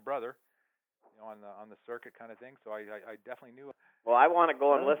traveling with my brother, on the circuit kind of thing. So I definitely knew. Well, I want to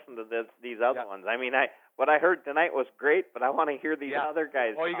go and listen to these other ones. I mean, what I heard tonight was great, but I want to hear these other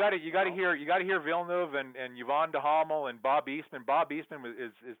guys. Oh, you got to hear Villeneuve and Yvonne de Hamel and Bob Eastman. Bob Eastman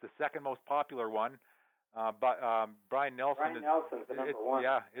is the second most popular one. But Brian Nelson. Brian Nelson's the number one.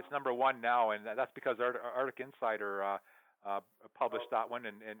 Yeah, it's number one now, and that's because Arctic Insider published that one,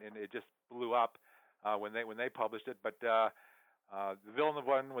 and it just blew up when they published it. But the Villeneuve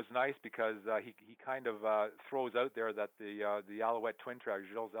one was nice because he kind of throws out there that the Alouette twin tracker,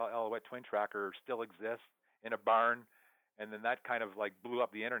 Gilles Alouette twin tracker, still exists in a barn, and then that kind of like blew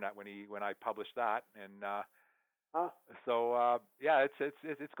up the internet when I published that, and so yeah,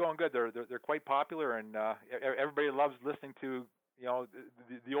 it's going good. They're quite popular, and everybody loves listening to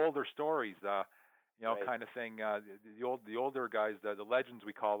the older stories, Right. kind of thing. The older guys, the legends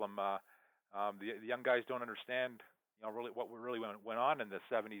we call them. The young guys don't understand really what really went on in the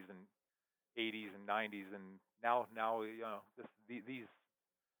 70s and 80s and 90s, and now these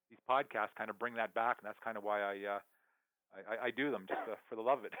podcasts kind of bring that back, and that's kind of why I do them, just for the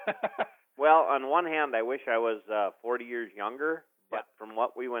love of it. Well, on one hand, I wish I was 40 years younger, but from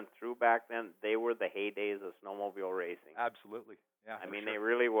what we went through back then, they were the heydays of snowmobile racing. Absolutely. Yeah. I mean, they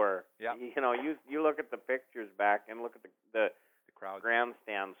really were. Yeah. You look at the pictures back and look at the crowd,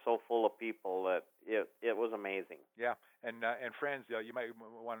 grandstand so full of people that it was amazing. Yeah. And friends, you might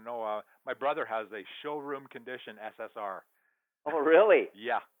want to know, my brother has a showroom condition SSR. Oh, really?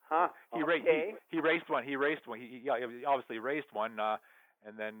 Yeah. Huh? He raced one. He obviously raced one,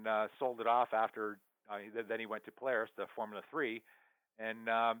 and then sold it off after. Then he went to Polaris, the Formula 3, and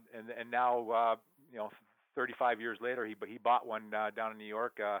now 35 years later, he bought one down in New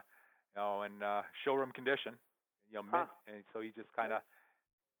York, in showroom condition, mint, and so he just kind of.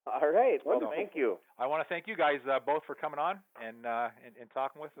 All right. Well, thank you. I want to thank you guys both for coming on and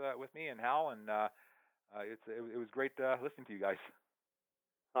talking with me and Hal, and it was great listening to you guys.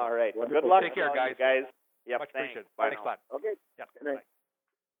 All right. Well, good luck. Take care, guys. Yep. Much thanks. appreciated. Bye Thanks a now. lot. Okay. Yep. Good night. Bye.